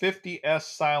Crush 50S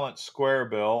Silent Square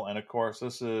Bill, and of course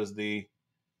this is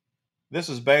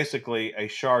basically a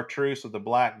chartreuse with a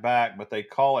black back, but they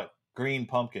call it green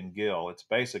pumpkin gill. It's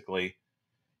basically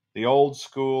the old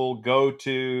school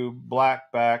go-to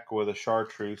black back with a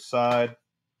chartreuse side.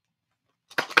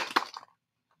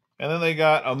 And then they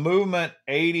got a Movement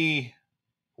 80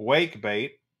 wake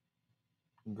bait.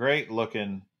 Great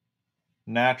looking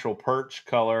natural perch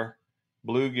color,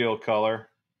 bluegill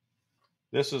color.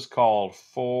 This is called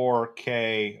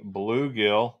 4K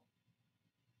bluegill.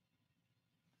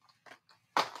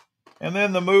 And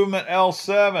then the Movement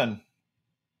L7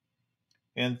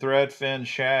 in threadfin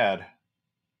shad.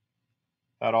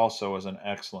 That also is an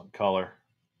excellent color.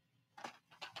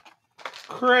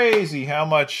 Crazy how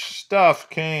much stuff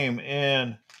came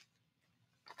in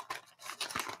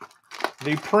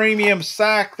the premium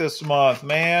sack this month,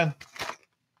 man.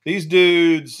 These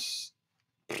dudes,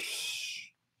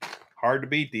 hard to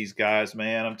beat these guys,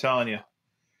 man. I'm telling you.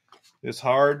 It's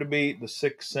hard to beat the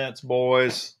 6 cents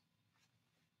boys.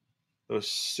 Those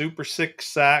Super 6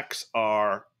 sacks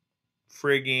are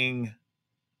frigging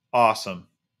awesome.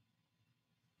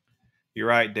 You're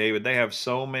right, David. They have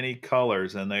so many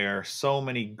colors, and they are so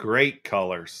many great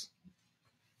colors.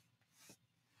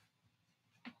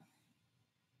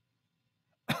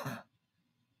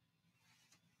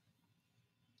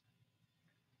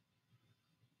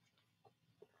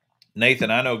 Nathan,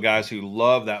 I know guys who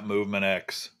love that Movement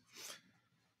X.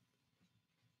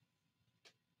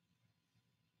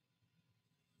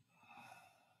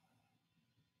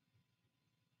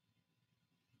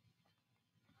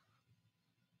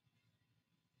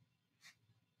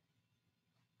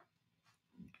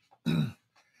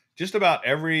 Just about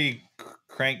every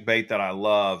crankbait that I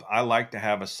love, I like to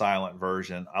have a silent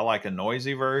version. I like a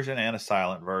noisy version and a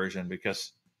silent version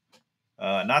because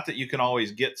not that you can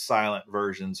always get silent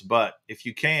versions, but if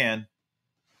you can,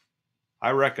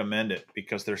 I recommend it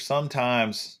because there's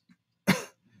sometimes,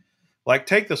 like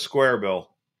take the square bill.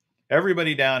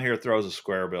 Everybody down here throws a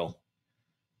square bill.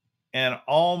 And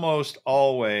almost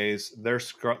always they're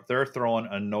throwing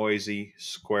a noisy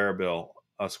square bill,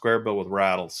 a square bill with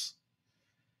rattles.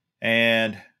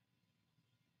 And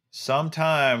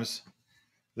sometimes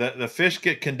the fish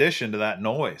get conditioned to that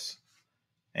noise.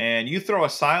 And you throw a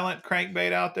silent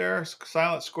crankbait out there,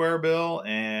 silent square bill,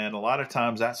 and a lot of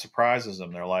times that surprises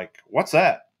them. They're like, what's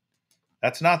that?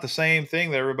 That's not the same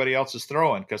thing that everybody else is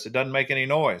throwing because it doesn't make any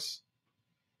noise.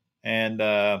 And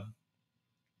I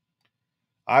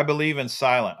believe in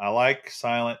silent. I like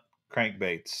silent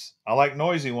crankbaits. I like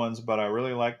noisy ones, but I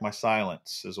really like my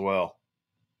silents as well.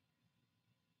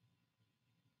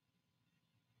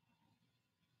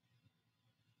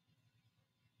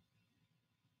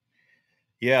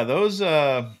 Yeah, those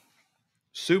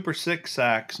Super Six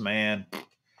Sacks, man,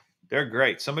 they're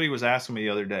great. Somebody was asking me the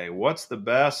other day, what's the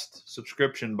best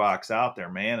subscription box out there,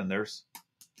 man? And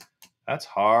that's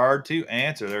hard to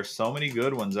answer. There's so many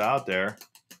good ones out there.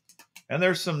 And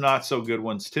there's some not so good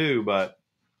ones too, but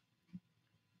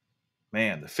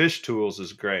man, the Fish Tools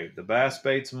is great. The Bass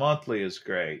Baits Monthly is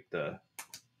great.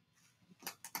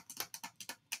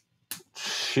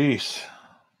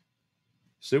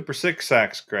 Super Six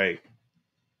Sack's great.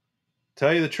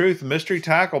 Tell you the truth, the Mystery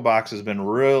Tackle Box has been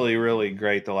really, really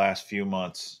great the last few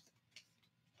months.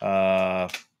 Yeah,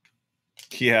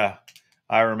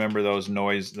 I remember those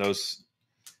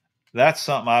that's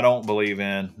something I don't believe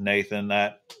in, Nathan,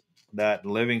 that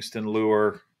Livingston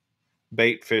lure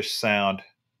bait fish sound.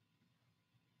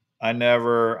 I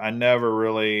never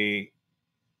really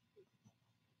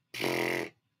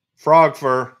frog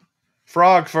fur.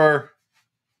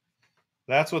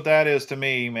 That's what that is to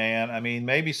me, man. I mean,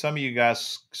 maybe some of you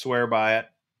guys swear by it.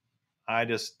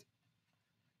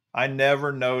 I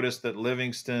never noticed that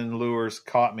Livingston lures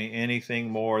caught me anything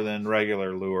more than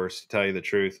regular lures, to tell you the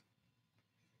truth.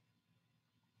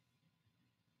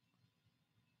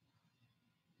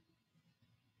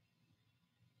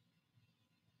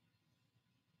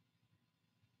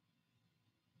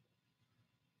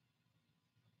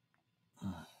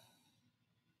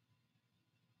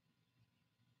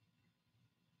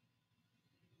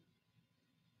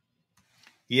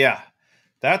 Yeah,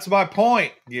 that's my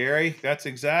point, Gary. That's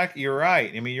exactly, you're right.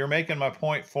 I mean, you're making my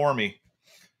point for me.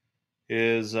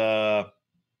 Is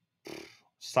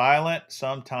silent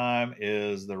sometime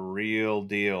is the real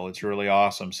deal. It's really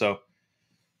awesome. So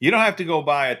you don't have to go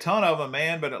buy a ton of them,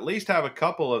 man, but at least have a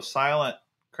couple of silent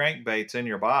crankbaits in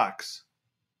your box.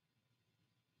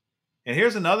 And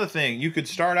here's another thing. You could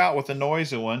start out with a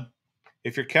noisy one.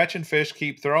 If you're catching fish,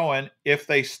 keep throwing. If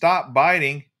they stop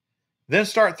biting, then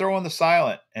start throwing the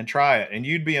silent and try it. And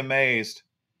you'd be amazed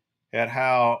at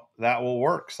how that will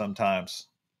work sometimes.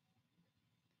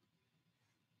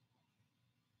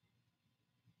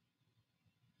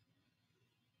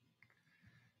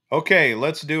 Okay,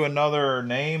 let's do another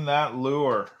name that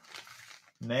lure.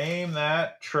 Name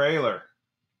that trailer.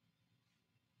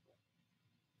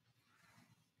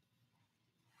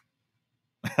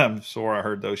 I'm sure I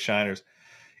heard those shiners.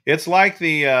 It's like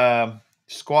the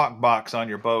squawk box on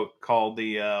your boat called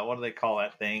the, what do they call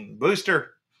that thing?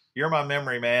 Booster. You're my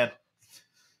memory, man.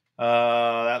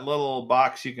 That little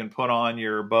box you can put on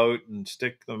your boat and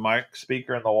stick the mic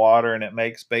speaker in the water and it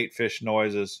makes bait fish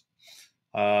noises.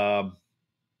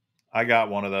 I got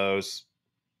one of those.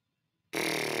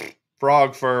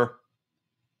 Frog fur.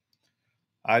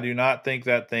 I do not think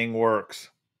that thing works.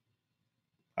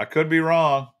 I could be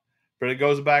wrong, but it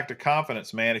goes back to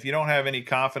confidence, man. If you don't have any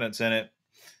confidence in it,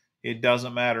 it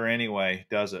doesn't matter anyway,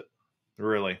 does it?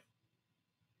 Really.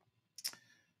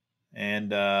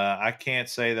 And I can't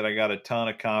say that I got a ton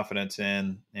of confidence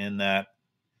in that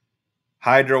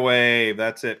Hydrowave.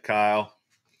 That's it, Kyle.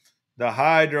 The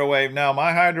Hydrowave. Now,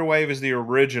 my Hydrowave is the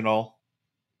original.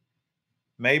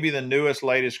 Maybe the newest,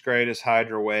 latest, greatest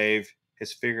Hydrowave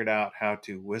has figured out how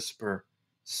to whisper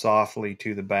softly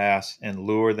to the bass and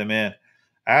lure them in.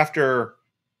 After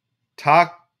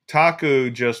Taku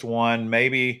just won,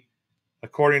 maybe,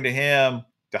 according to him,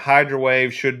 the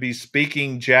Hydrowave should be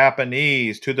speaking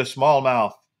Japanese to the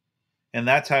smallmouth, and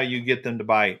that's how you get them to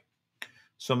bite.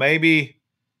 So maybe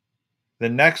the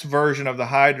next version of the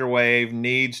Hydrowave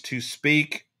needs to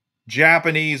speak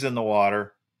Japanese in the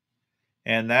water,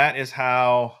 and that is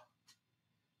how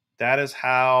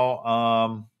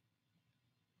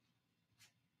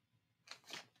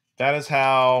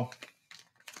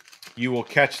you will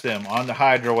catch them on the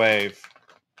Hydrowave.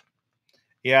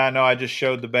 Yeah, I know. I just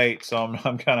showed the bait, so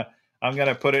I'm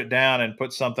gonna put it down and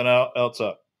put something else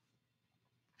up.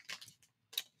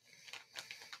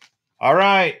 All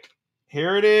right,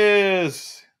 here it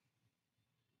is.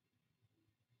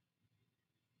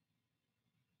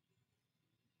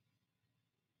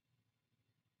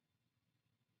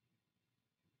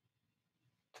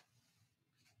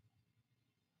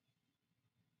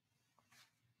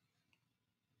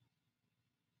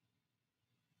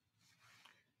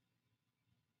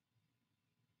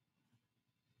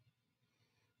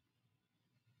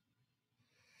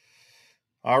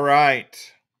 All right.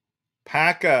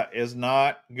 Paca is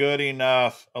not good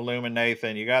enough,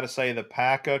 Illuminathan. You got to say the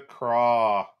Paca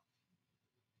Craw.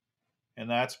 And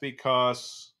that's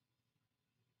because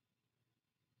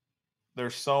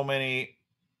there's so many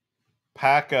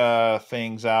Paca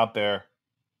things out there.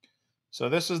 So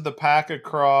this is the Paca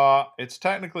Craw. It's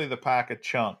technically the Paca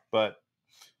Chunk, but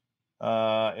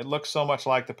it looks so much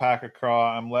like the Paca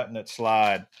Craw, I'm letting it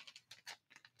slide.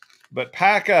 But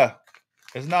PACA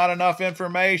is not enough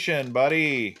information,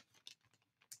 buddy.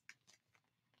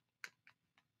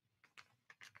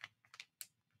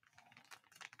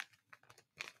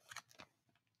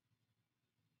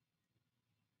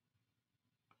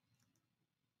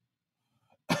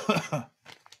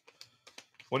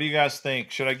 What do you guys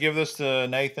think? Should I give this to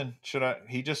Nathan? Should I?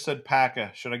 He just said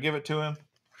PACA. Should I give it to him?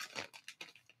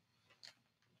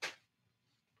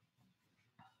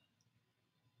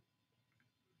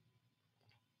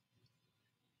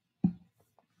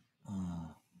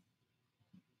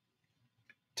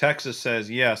 Texas says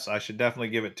yes, I should definitely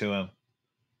give it to him.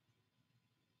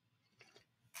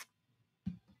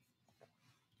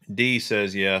 D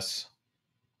says yes.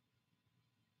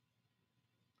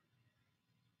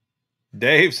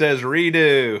 Dave says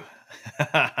redo.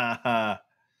 All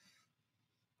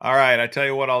right, I tell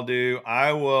you what I'll do.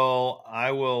 I will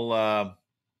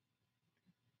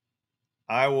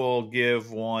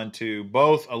give one to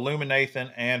both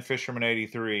Illuminathan and Fisherman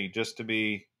 83 just to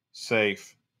be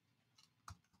safe.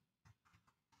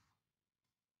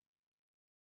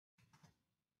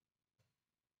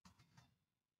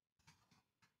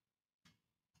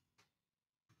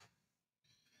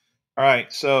 All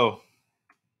right, so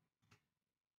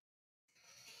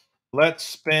let's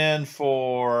spin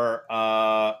for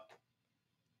all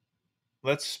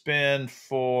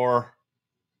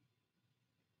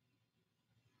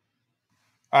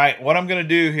right, what I'm going to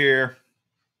do here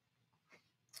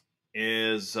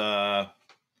is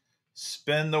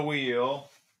spin the wheel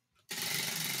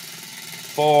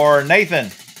for Nathan.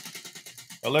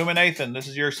 Illuminathan, this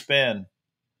is your spin.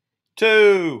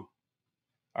 2.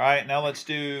 All right, now let's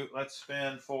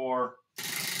spin for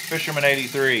Fisherman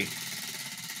 83.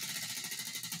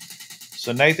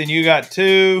 So Nathan, you got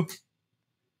 2.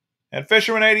 And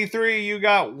Fisherman 83, you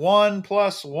got 1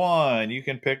 plus 1. You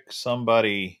can pick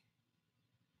somebody.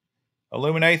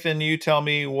 Illuminathan, you tell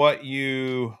me what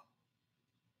you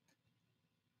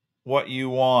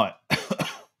want.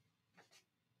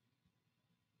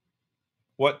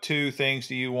 What 2 things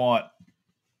do you want,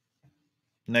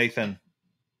 Nathan?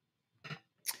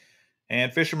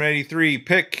 And Fisherman 83,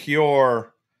 pick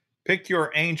your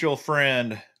angel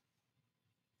friend.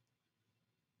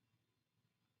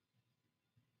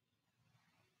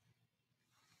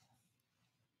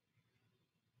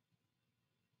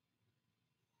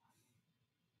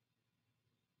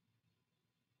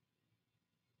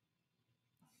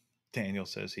 Daniel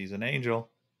says he's an angel.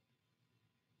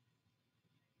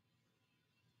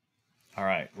 All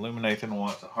right, Illuminathan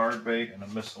wants a hard bait and a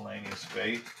miscellaneous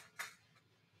bait.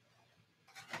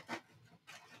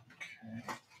 Okay.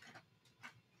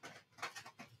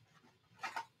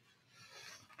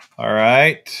 All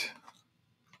right.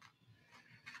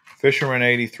 Fisherman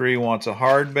 83 wants a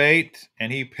hard bait,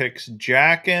 and he picks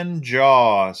Jack and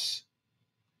Jaws.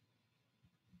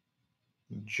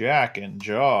 Jack and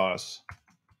Jaws.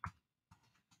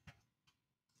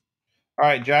 All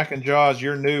right, Jack and Jaws,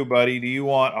 you're new, buddy. Do you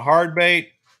want a hard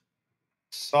bait,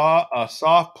 a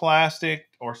soft plastic,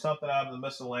 or something out of the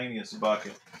miscellaneous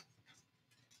bucket?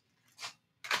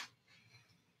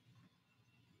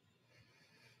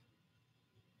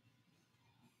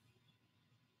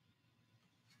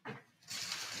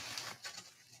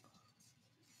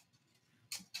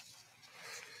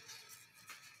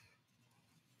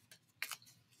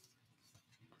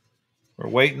 We're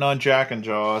waiting on Jack and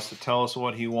Jaws to tell us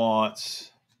what he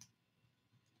wants.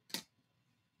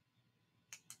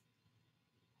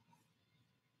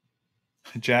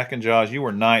 Jack and Jaws, you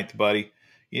were 9th, buddy.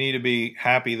 You need to be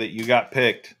happy that you got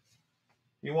picked.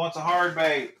 He wants a hard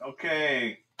bait.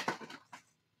 Okay.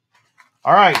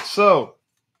 All right, so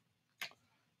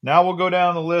now we'll go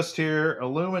down the list here.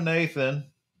 Illuminathan.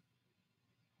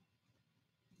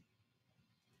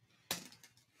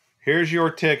 Here's your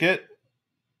ticket.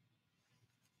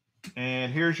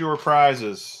 And here's your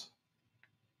prizes.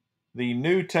 The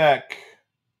NewTek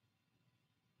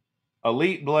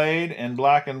Elite Blade in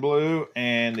black and blue,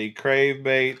 and the Crave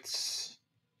Baits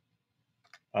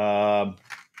lipless.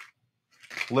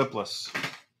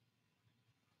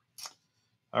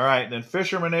 All right, then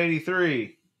Fisherman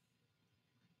 83.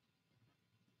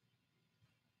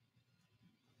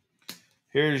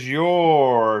 Here's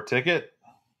your ticket.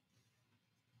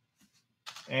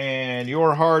 And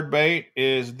your hard bait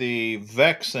is the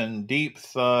Vexen Deep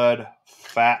Thud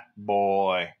Fat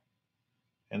Boy.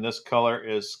 And this color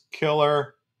is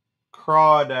Killer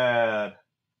Crawdad.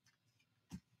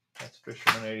 That's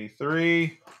Fisherman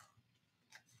 83.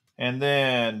 And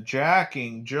then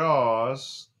Jacking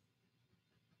Jaws.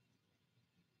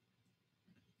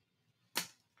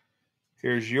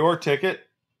 Here's your ticket.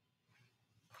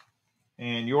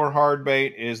 And your hard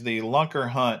bait is the Lunker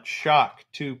Hunt Shock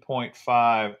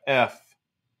 2.5 F.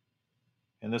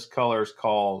 And this color is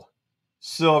called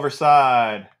Silver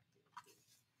Side.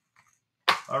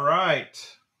 All right.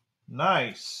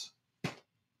 Nice.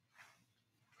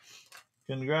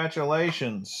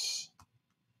 Congratulations.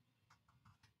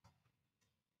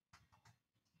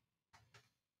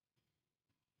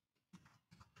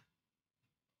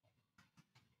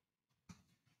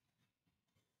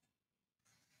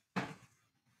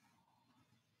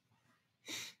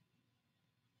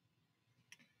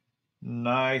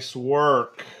 Nice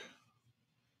work.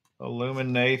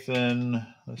 Illuminathan.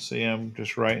 Let's see, I'm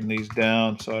just writing these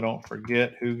down so I don't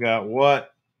forget who got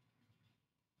what.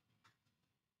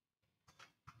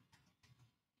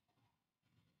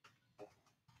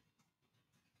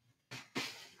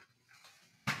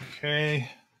 Okay.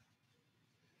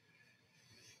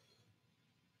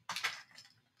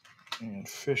 And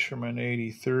Fisherman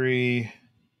 83.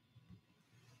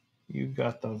 You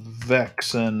got the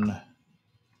Vexen.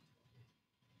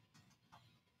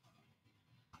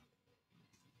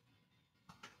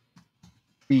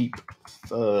 Beep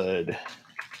Thud.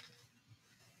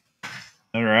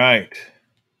 All right.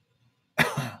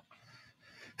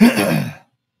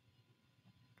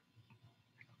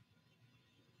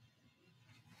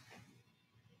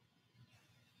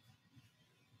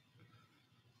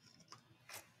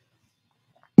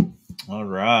 All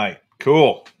right.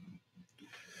 Cool.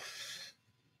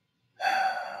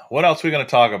 What else are we going to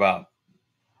talk about?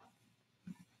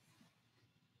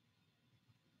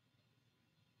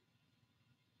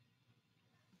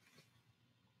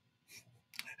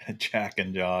 Jack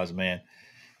and Jaws, man.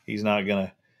 He's not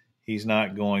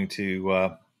going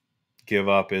to give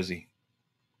up, is he?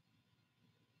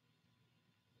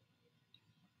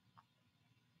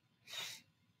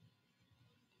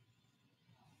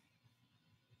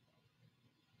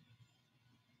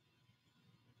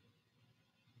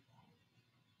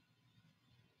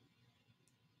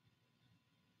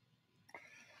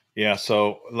 Yeah,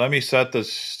 so let me set the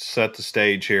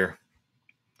stage here.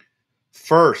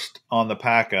 First on the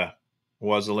PACA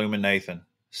was Illuminathan.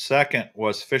 Second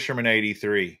was Fisherman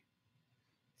 83.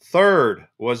 Third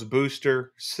was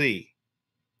Booster C.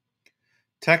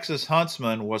 Texas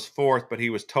Huntsman was fourth, but he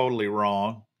was totally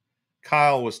wrong.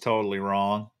 Kyle was totally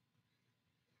wrong.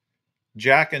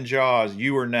 Jack and Jaws,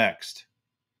 you were next.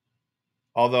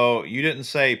 Although you didn't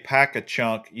say PACA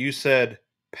chunk, you said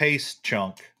pace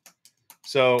chunk.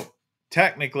 So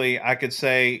technically, I could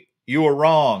say you were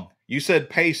wrong. You said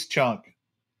pace chunk.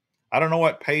 I don't know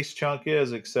what pace chunk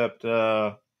is, except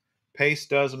Pace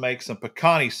does make some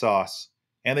pecani sauce.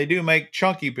 And they do make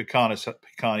chunky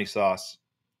pecani sauce.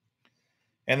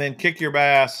 And then Kick Your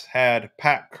Bass had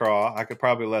pack craw. I could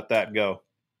probably let that go.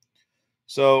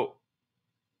 So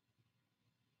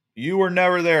you were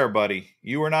never there, buddy.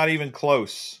 You were not even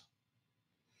close.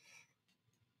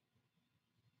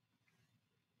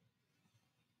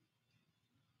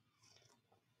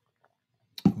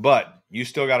 But you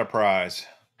still got a prize.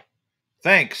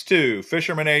 Thanks to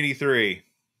Fisherman 83.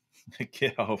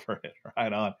 Get over it.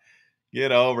 Right on.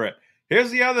 Get over it.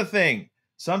 Here's the other thing.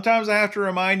 Sometimes I have to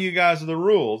remind you guys of the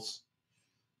rules,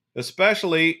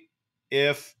 especially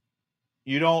if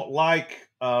you don't like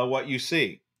what you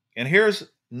see. And here's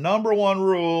number one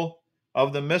rule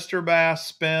of the Mr. Bass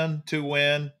Spin to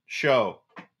Win show.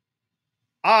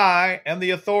 I am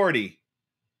the authority.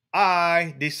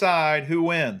 I decide who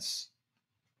wins.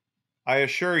 I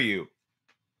assure you,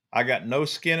 I got no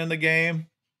skin in the game.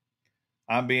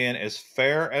 I'm being as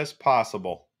fair as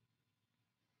possible.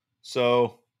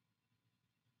 So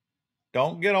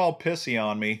don't get all pissy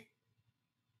on me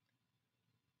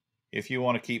if you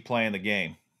want to keep playing the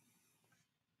game.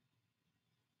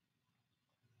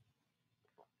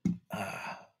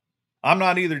 I'm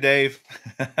not either, Dave.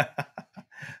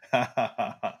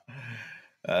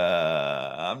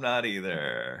 I'm not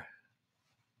either.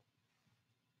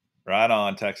 Right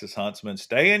on, Texas Huntsman.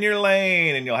 Stay in your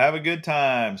lane and you'll have a good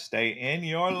time. Stay in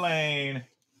your lane.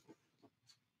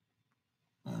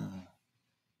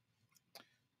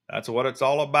 That's what it's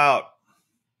all about.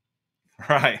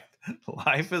 Right.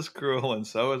 Life is cruel and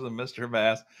so is a Mr.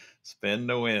 Bass Spin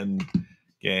to Win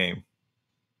game.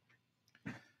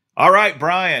 All right,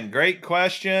 Brian, great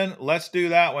question. Let's do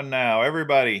that one now.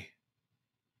 Everybody,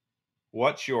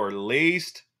 what's your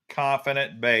least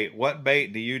confident bait? What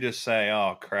bait do you just say,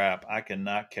 oh, crap, I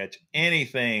cannot catch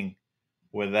anything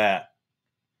with that?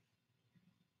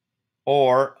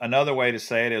 Or another way to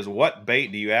say it is, what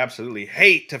bait do you absolutely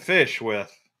hate to fish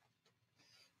with?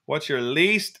 What's your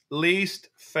least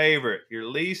favorite, your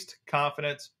least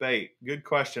confidence bait? Good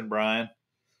question, Brian.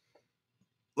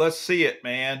 Let's see it,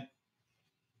 man.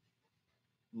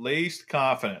 Least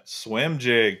confident. Swim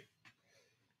jig.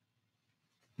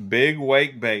 Big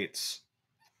wake baits.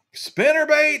 Spinner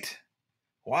bait.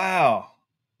 Wow.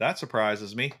 That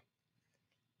surprises me.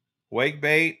 Wake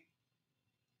bait.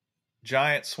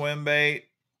 Giant swim bait.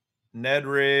 Ned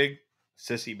rig.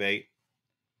 Sissy bait.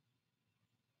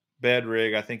 Bed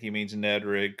rig. I think he means Ned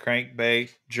rig. Crank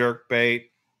bait. Jerk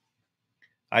bait.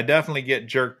 I definitely get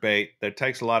jerk bait. That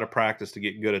takes a lot of practice to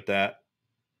get good at that.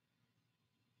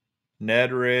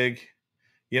 Ned rig.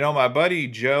 You know, my buddy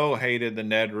Joe hated the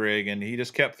Ned rig, and he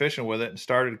just kept fishing with it and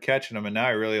started catching them, and now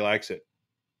he really likes it.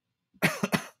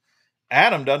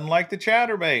 Adam doesn't like the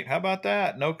chatterbait. How about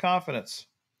that? No confidence.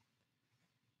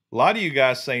 A lot of you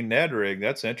guys say Ned rig.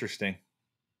 That's interesting.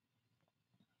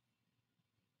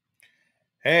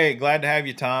 Hey, glad to have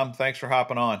you, Tom. Thanks for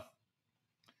hopping on.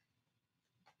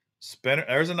 Spinner.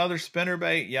 There's another spinner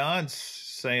bait. Jan's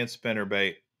saying spinner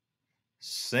bait.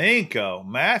 Cinco.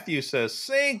 Matthew says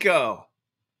Cinco.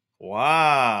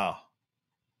 Wow.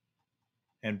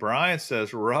 And Brian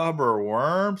says rubber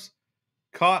worms.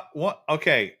 Caught what?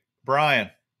 Okay,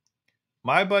 Brian,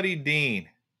 my buddy Dean,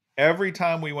 every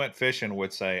time we went fishing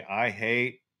would say, I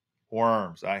hate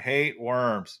worms. I hate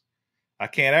worms. I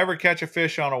can't ever catch a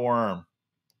fish on a worm.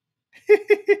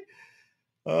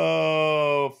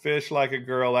 Oh, fish like a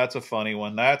girl. That's a funny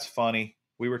one. That's funny.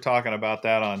 We were talking about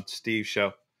that on Steve's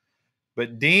show.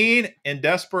 But Dean, in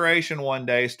desperation one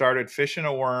day, started fishing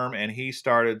a worm, and he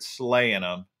started slaying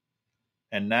them.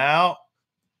 And now,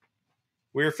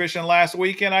 we were fishing last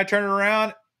weekend. I turned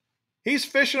around. He's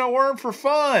fishing a worm for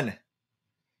fun.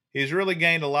 He's really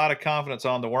gained a lot of confidence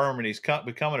on the worm, and he's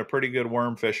becoming a pretty good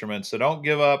worm fisherman. So don't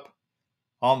give up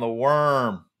on the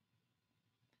worm.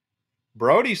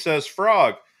 Brody says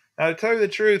frog. Now, to tell you the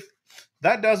truth,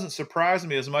 that doesn't surprise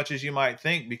me as much as you might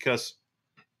think, because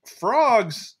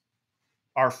frogs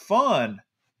are fun,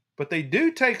 but they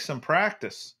do take some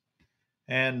practice.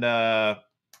 And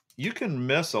you can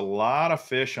miss a lot of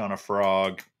fish on a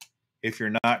frog if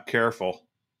you're not careful.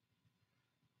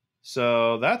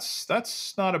 So that's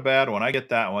not a bad one. I get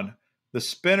that one. The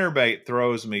spinnerbait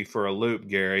throws me for a loop,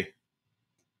 Gary.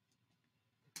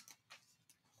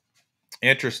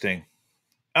 Interesting.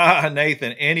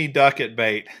 Nathan, any ducket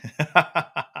bait.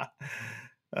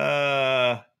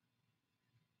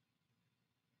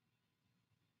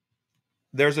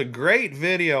 There's a great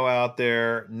video out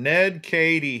there. Ned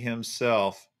Cady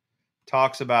himself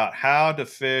talks about how to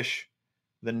fish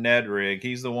the Ned rig.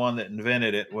 He's the one that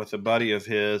invented it with a buddy of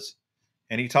his.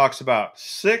 And he talks about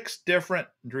 6 different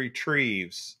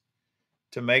retrieves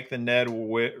to make the Ned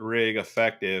rig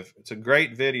effective. It's a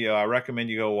great video. I recommend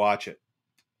you go watch it.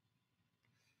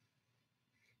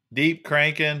 Deep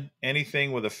cranking,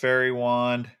 anything with a fairy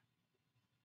wand.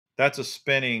 That's a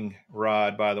spinning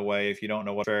rod, by the way, if you don't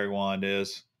know what fairy wand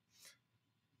is.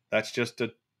 That's just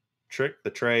a trick, the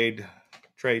trade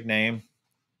name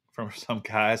from some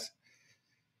guys.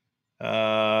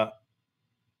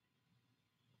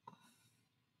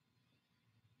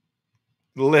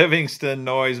 Livingston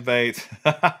noise baits.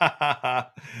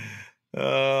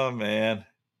 Oh, man.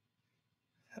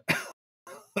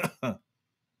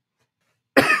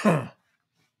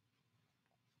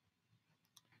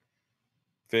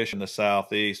 Fish in the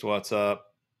southeast. What's up?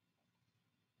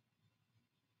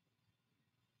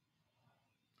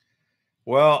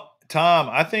 Well, Tom,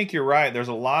 I think you're right. There's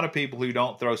a lot of people who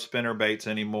don't throw spinner baits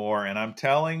anymore, and I'm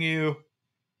telling you,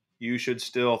 you should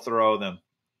still throw them.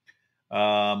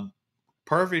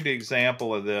 Perfect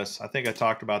example of this. I think I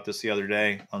talked about this the other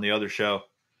day on the other show.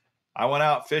 I went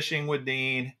out fishing with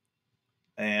Dean,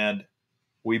 and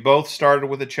we both started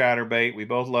with a chatterbait. We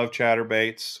both love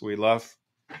chatterbaits. We love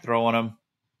throwing them.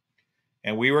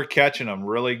 And we were catching them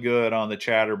really good on the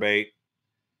chatterbait.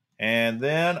 And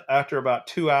then after about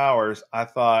 2 hours, I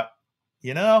thought,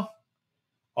 you know,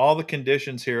 all the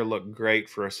conditions here look great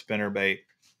for a spinnerbait.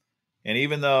 And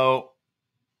even though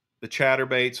the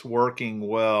chatterbait's working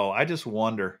well, I just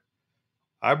wonder.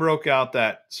 I broke out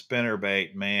that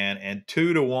spinnerbait, man, and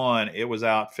 2-to-1, it was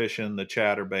out fishing the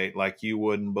chatterbait like you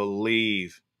wouldn't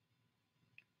believe.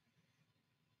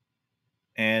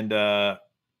 And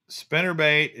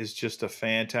spinnerbait is just a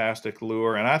fantastic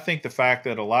lure. And I think the fact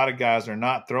that a lot of guys are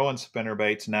not throwing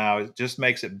spinnerbaits now, it just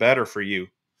makes it better for you.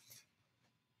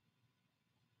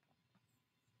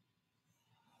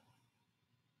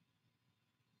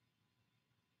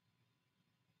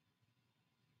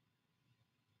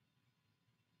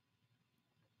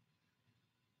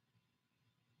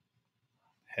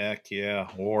 Heck yeah,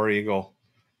 War Eagle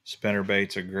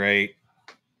spinnerbaits are great.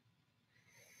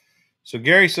 So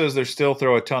Gary says they still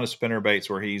throw a ton of spinnerbaits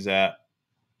where he's at.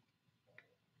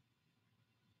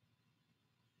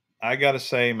 I got to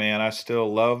say, man, I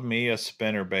still love me a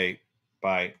spinnerbait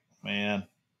bite, man.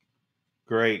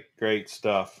 Great, great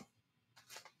stuff.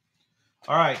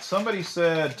 All right, somebody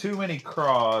said too many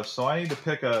craws, so I need to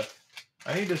pick a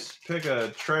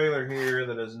trailer here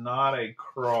that is not a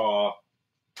craw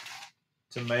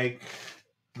to make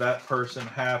that person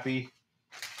happy.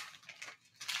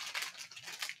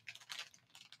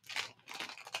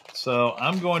 So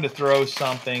I'm going to throw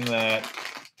something that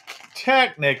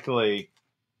technically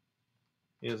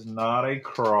is not a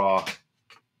craw.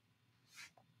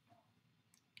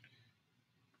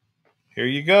 Here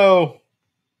you go.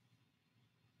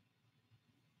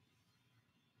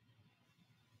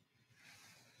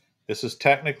 This is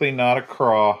technically not a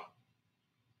craw.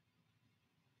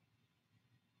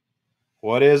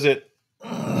 What is it?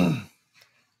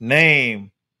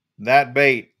 Name that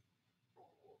bait.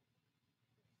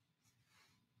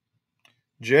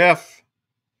 Jeff.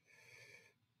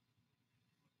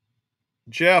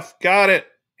 Jeff got it.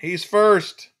 He's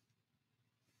first.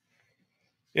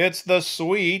 It's the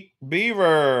Sweet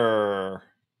Beaver.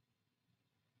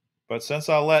 But since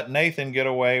I let Nathan get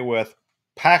away with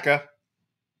Paca,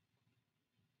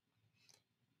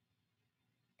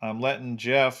 I'm letting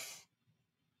Jeff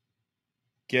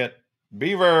get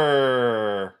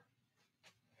Beaver.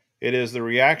 It is the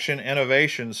Reaction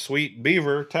Innovation Sweet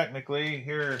Beaver. Technically,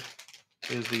 here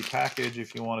is the package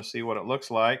if you want to see what it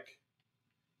looks like.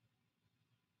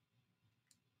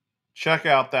 Check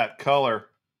out that color.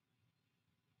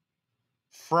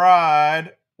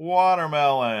 Fried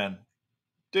watermelon.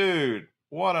 Dude,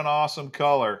 what an awesome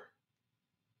color.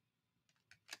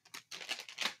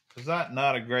 Is that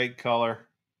not a great color?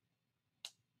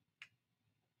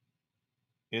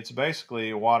 It's basically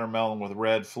a watermelon with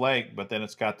red flake, but then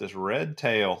it's got this red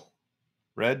tail,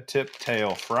 red tip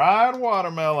tail. Fried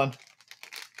watermelon.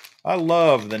 I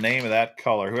love the name of that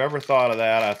color. Whoever thought of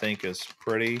that, I think, is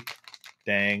pretty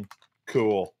dang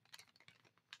cool.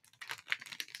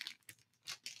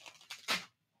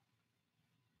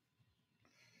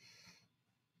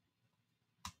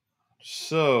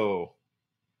 So,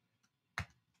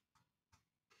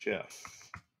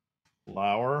 Jeff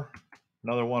Lauer,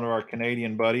 another one of our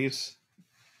Canadian buddies,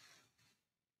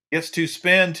 gets to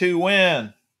spin to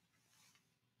win.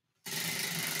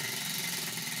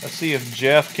 Let's see if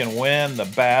Jeff can win the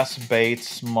Bass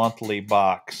Baits monthly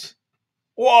box.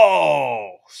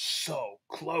 Whoa, so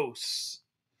close.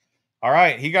 All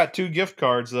right, he got 2 gift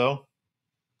cards, though.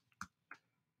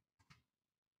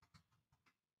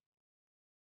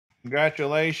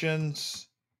 Congratulations,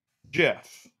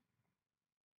 Jeff.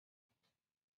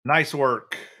 Nice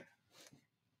work.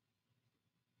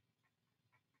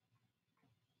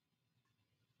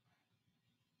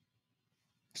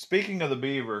 Speaking of the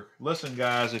beaver, listen,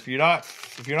 guys, if you're not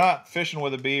fishing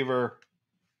with a beaver,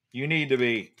 you need to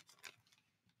be.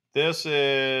 This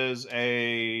is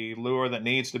a lure that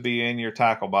needs to be in your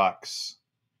tackle box.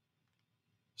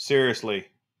 Seriously,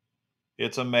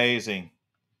 it's amazing.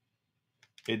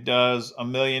 It does a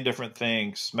million different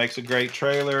things. Makes a great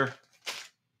trailer.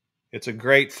 It's a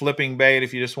great flipping bait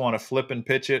if you just want to flip and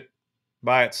pitch it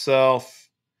by itself.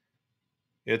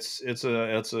 It's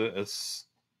an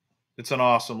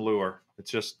awesome lure.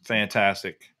 It's just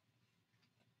fantastic.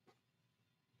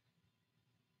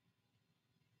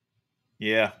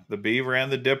 Yeah, the beaver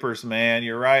and the dippers, man.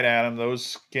 You're right, Adam. Those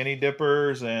skinny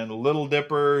dippers and little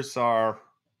dippers are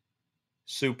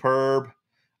superb.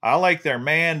 I like their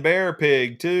man bear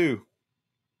pig too.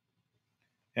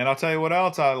 And I'll tell you what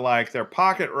else I like. Their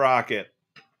pocket rocket.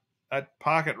 That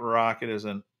pocket rocket is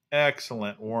an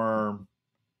excellent worm.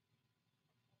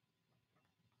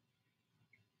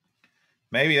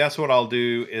 Maybe that's what I'll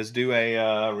do, is do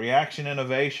a Reaction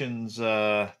Innovations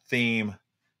theme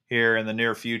here in the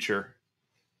near future.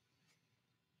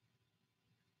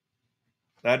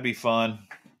 That'd be fun.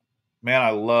 Man,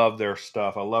 I love their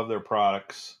stuff. I love their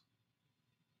products.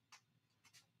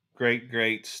 Great,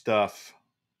 great stuff.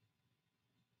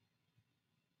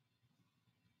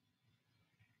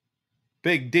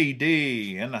 Big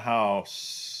DD in the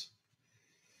house.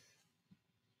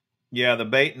 Yeah, the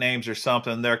bait names are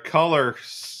something. Their color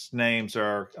names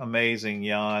are amazing,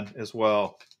 Jan, as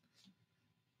well.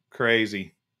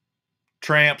 Crazy.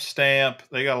 Tramp Stamp.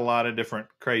 They got a lot of different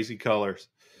crazy colors.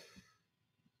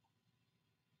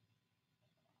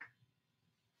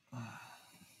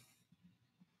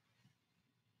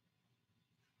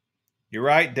 You're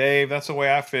right, Dave. That's the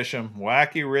way I fish them.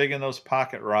 Wacky rigging those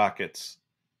pocket rockets.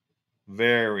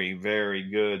 Very, very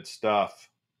good stuff.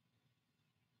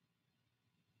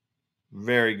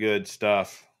 Very good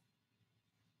stuff.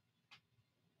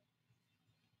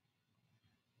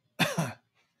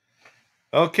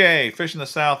 Okay, Fishing the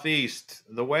Southeast.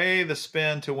 The way the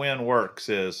spin to win works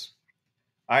is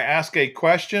I ask a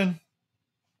question,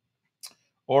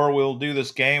 or we'll do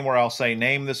this game where I'll say,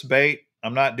 name this bait.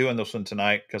 I'm not doing this one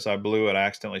tonight because I blew it. I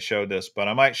accidentally showed this, but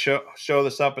I might show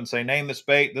this up and say, name this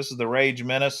bait. This is the Rage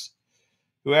Menace.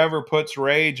 Whoever puts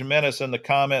Rage Menace in the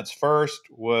comments first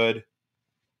would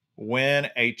win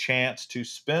a chance to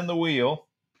spin the wheel.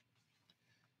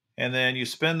 And then you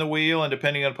spin the wheel, and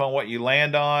depending upon what you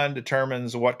land on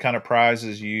determines what kind of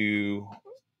prizes you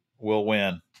will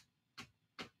win.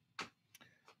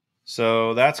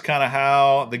 So that's kind of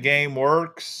how the game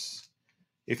works.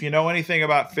 If you know anything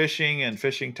about fishing and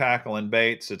fishing tackle and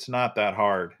baits, it's not that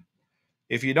hard.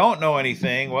 If you don't know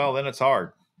anything, well, then it's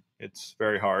hard. It's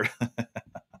very hard.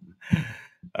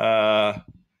 And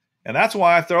that's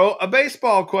why I throw a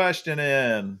baseball question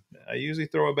in. I usually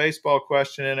throw a baseball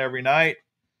question in every night.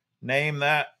 Name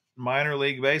that minor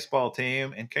league baseball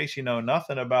team. In case you know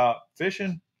nothing about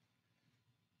fishing,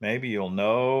 maybe you'll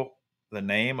know the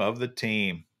name of the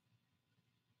team.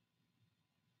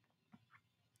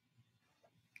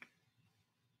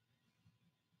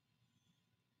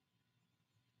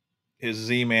 Is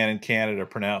Z-Man in Canada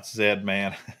pronounced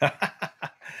Zed-Man?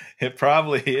 It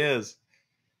probably is.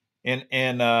 In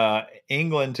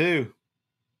England, too.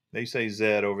 They say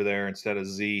Zed over there instead of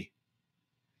Z.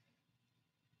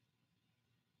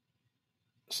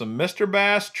 Some Mr.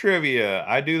 Bass trivia.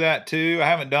 I do that, too. I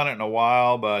haven't done it in a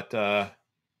while, but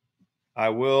I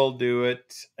will do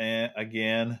it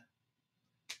again.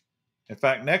 In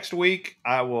fact, next week,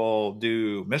 I will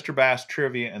do Mr. Bass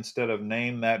trivia instead of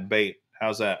name that bait.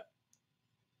 How's that?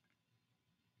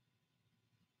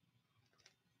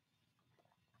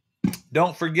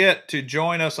 Don't forget to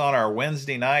join us on our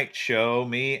Wednesday night show.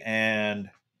 Me and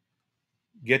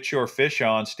Get Your Fish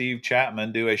On, Steve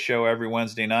Chapman, do a show every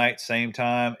Wednesday night, same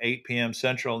time, 8 p.m.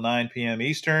 Central, 9 p.m.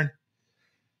 Eastern.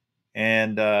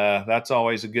 And that's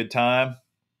always a good time.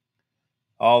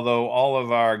 Although all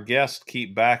of our guests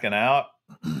keep backing out.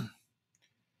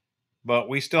 But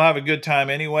we still have a good time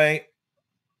anyway.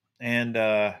 And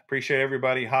appreciate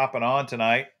everybody hopping on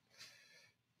tonight.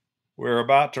 We're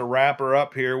about to wrap her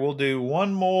up here. We'll do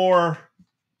one more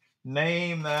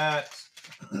name that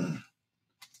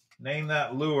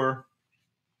lure.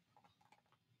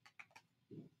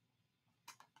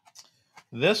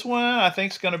 This one I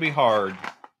think is going to be hard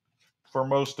for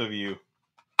most of you.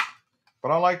 But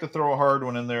I like to throw a hard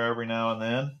one in there every now and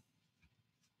then.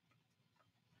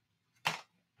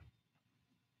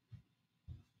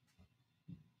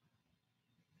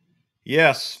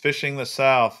 Yes, Fishing the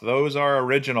South. Those are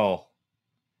original.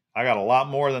 I got a lot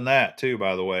more than that too,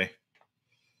 by the way.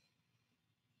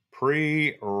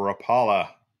 Pre-Rapala.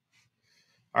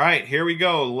 All right, here we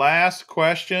go. Last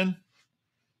question.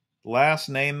 Last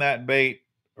name that bait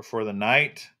for the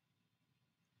night.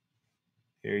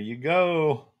 Here you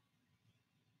go.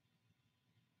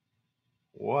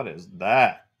 What is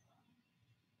that?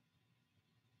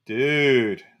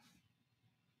 Dude.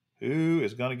 Who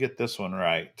is going to get this one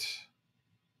right?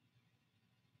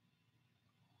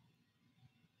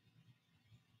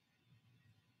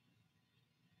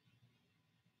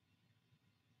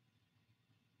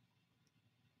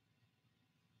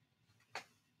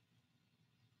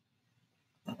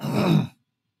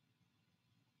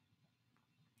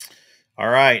 All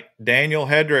right, Daniel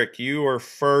Hedrick, you were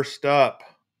first up.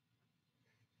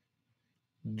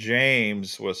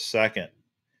 James was second.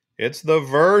 It's the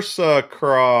Versa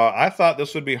Craw. I thought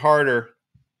this would be harder.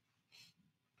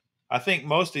 I think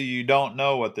most of you don't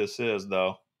know what this is,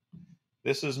 though.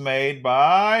 This is made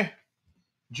by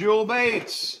Jewel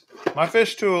Baits, my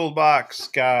fish toolbox,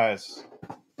 guys.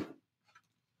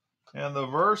 And the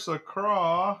Versa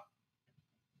Craw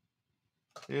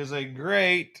is a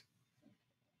great,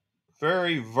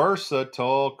 very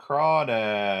versatile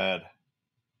crawdad.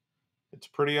 It's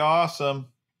pretty awesome.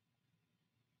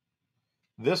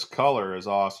 This color is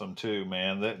awesome too,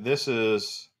 man. This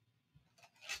is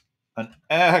an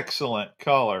excellent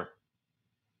color.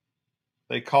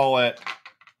 They call it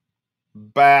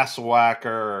Bass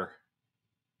Whacker.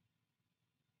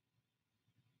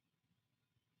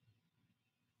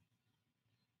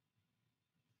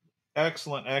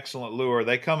 Excellent, excellent lure.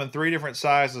 They come in 3 different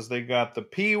sizes. They've got the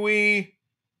Pee-wee,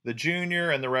 the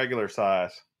junior, and the regular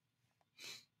size.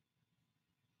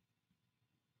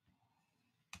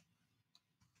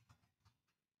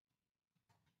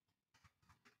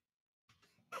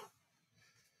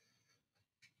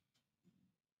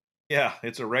 Yeah,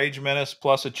 it's a Rage Menace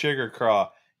plus a Chigger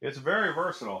Craw. It's very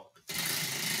versatile.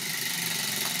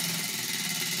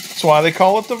 That's why they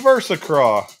call it the Versa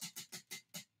Craw.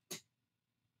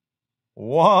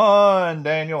 1,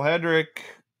 Daniel Hedrick.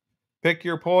 Pick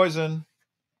your poison.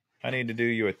 I need to do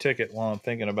you a ticket while I'm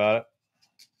thinking about it.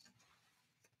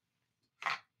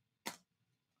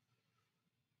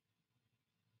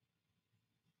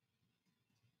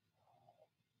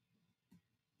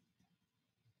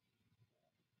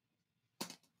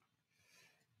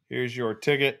 Here's your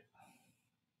ticket,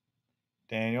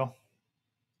 Daniel.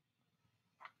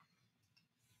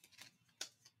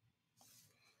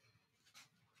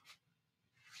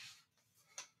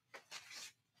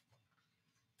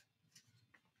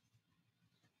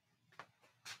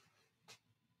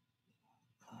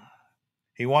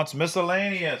 He wants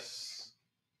miscellaneous.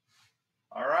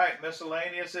 All right,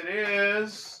 miscellaneous it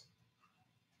is.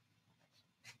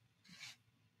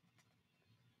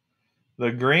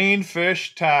 The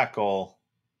Greenfish Tackle.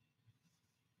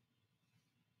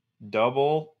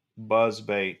 Double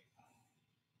buzzbait.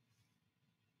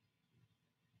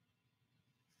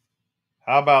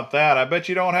 How about that? I bet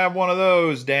you don't have one of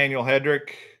those, Daniel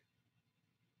Hedrick.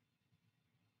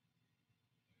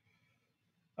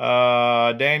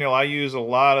 Daniel, I use a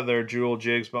lot of their jewel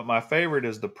jigs, but my favorite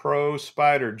is the Pro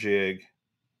Spider Jig.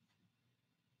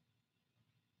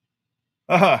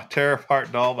 Tear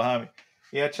apart doll behind me.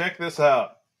 Yeah, check this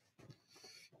out.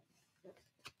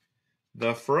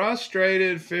 The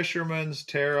Frustrated Fisherman's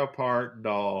Tear Apart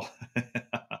Doll.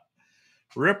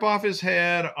 Rip off his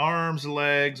head, arms,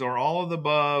 legs, or all of the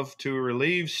above to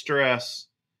relieve stress.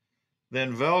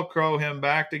 Then Velcro him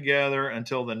back together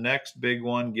until the next big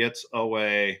one gets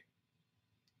away.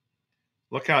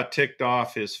 Look how ticked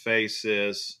off his face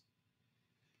is.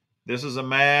 This is a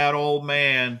mad old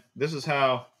man. This is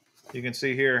how you can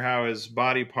see here how his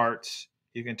body parts,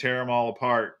 you can tear them all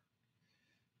apart.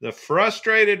 The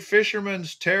Frustrated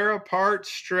Fisherman's Tear Apart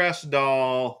Stress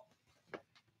Doll.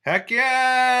 Heck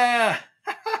yeah!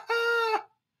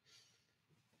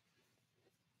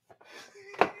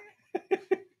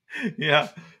 Yeah,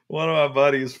 one of my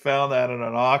buddies found that in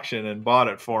an auction and bought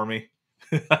it for me.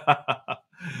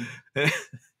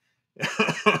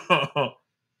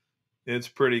 It's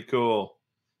pretty cool.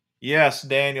 Yes,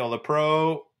 Daniel, the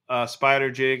Pro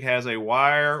Spider Jig has a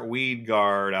wire weed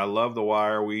guard. I love the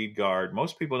wire weed guard.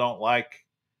 Most people don't like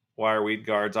wire weed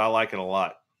guards. I like it a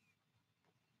lot.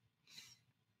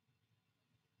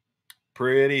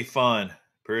 Pretty fun.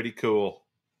 Pretty cool.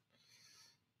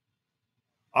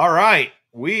 All right.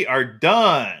 We are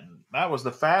done. That was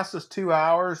the fastest 2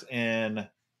 hours in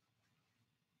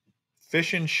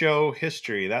fishing show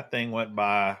history. That thing went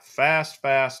by fast,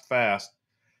 fast, fast.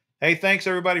 Hey, thanks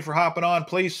everybody for hopping on.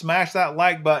 Please smash that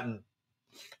like button.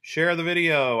 Share the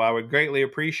video. I would greatly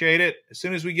appreciate it. As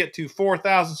soon as we get to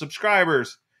 4,000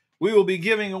 subscribers, we will be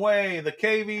giving away the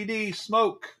KVD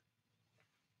Smoke.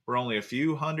 We're only a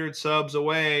few hundred subs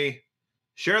away.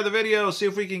 Share the video. See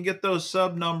if we can get those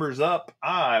sub numbers up.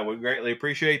 I would greatly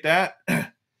appreciate that.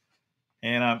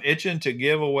 And I'm itching to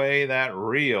give away that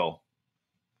reel.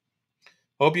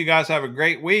 Hope you guys have a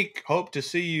great week. Hope to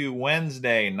see you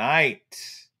Wednesday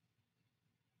night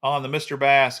on the Mr.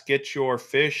 Bass Get Your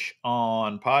Fish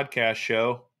On podcast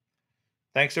show.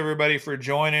 Thanks everybody for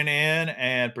joining in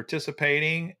and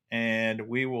participating, and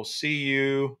we will see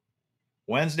you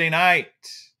Wednesday night.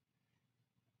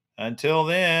 Until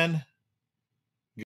then,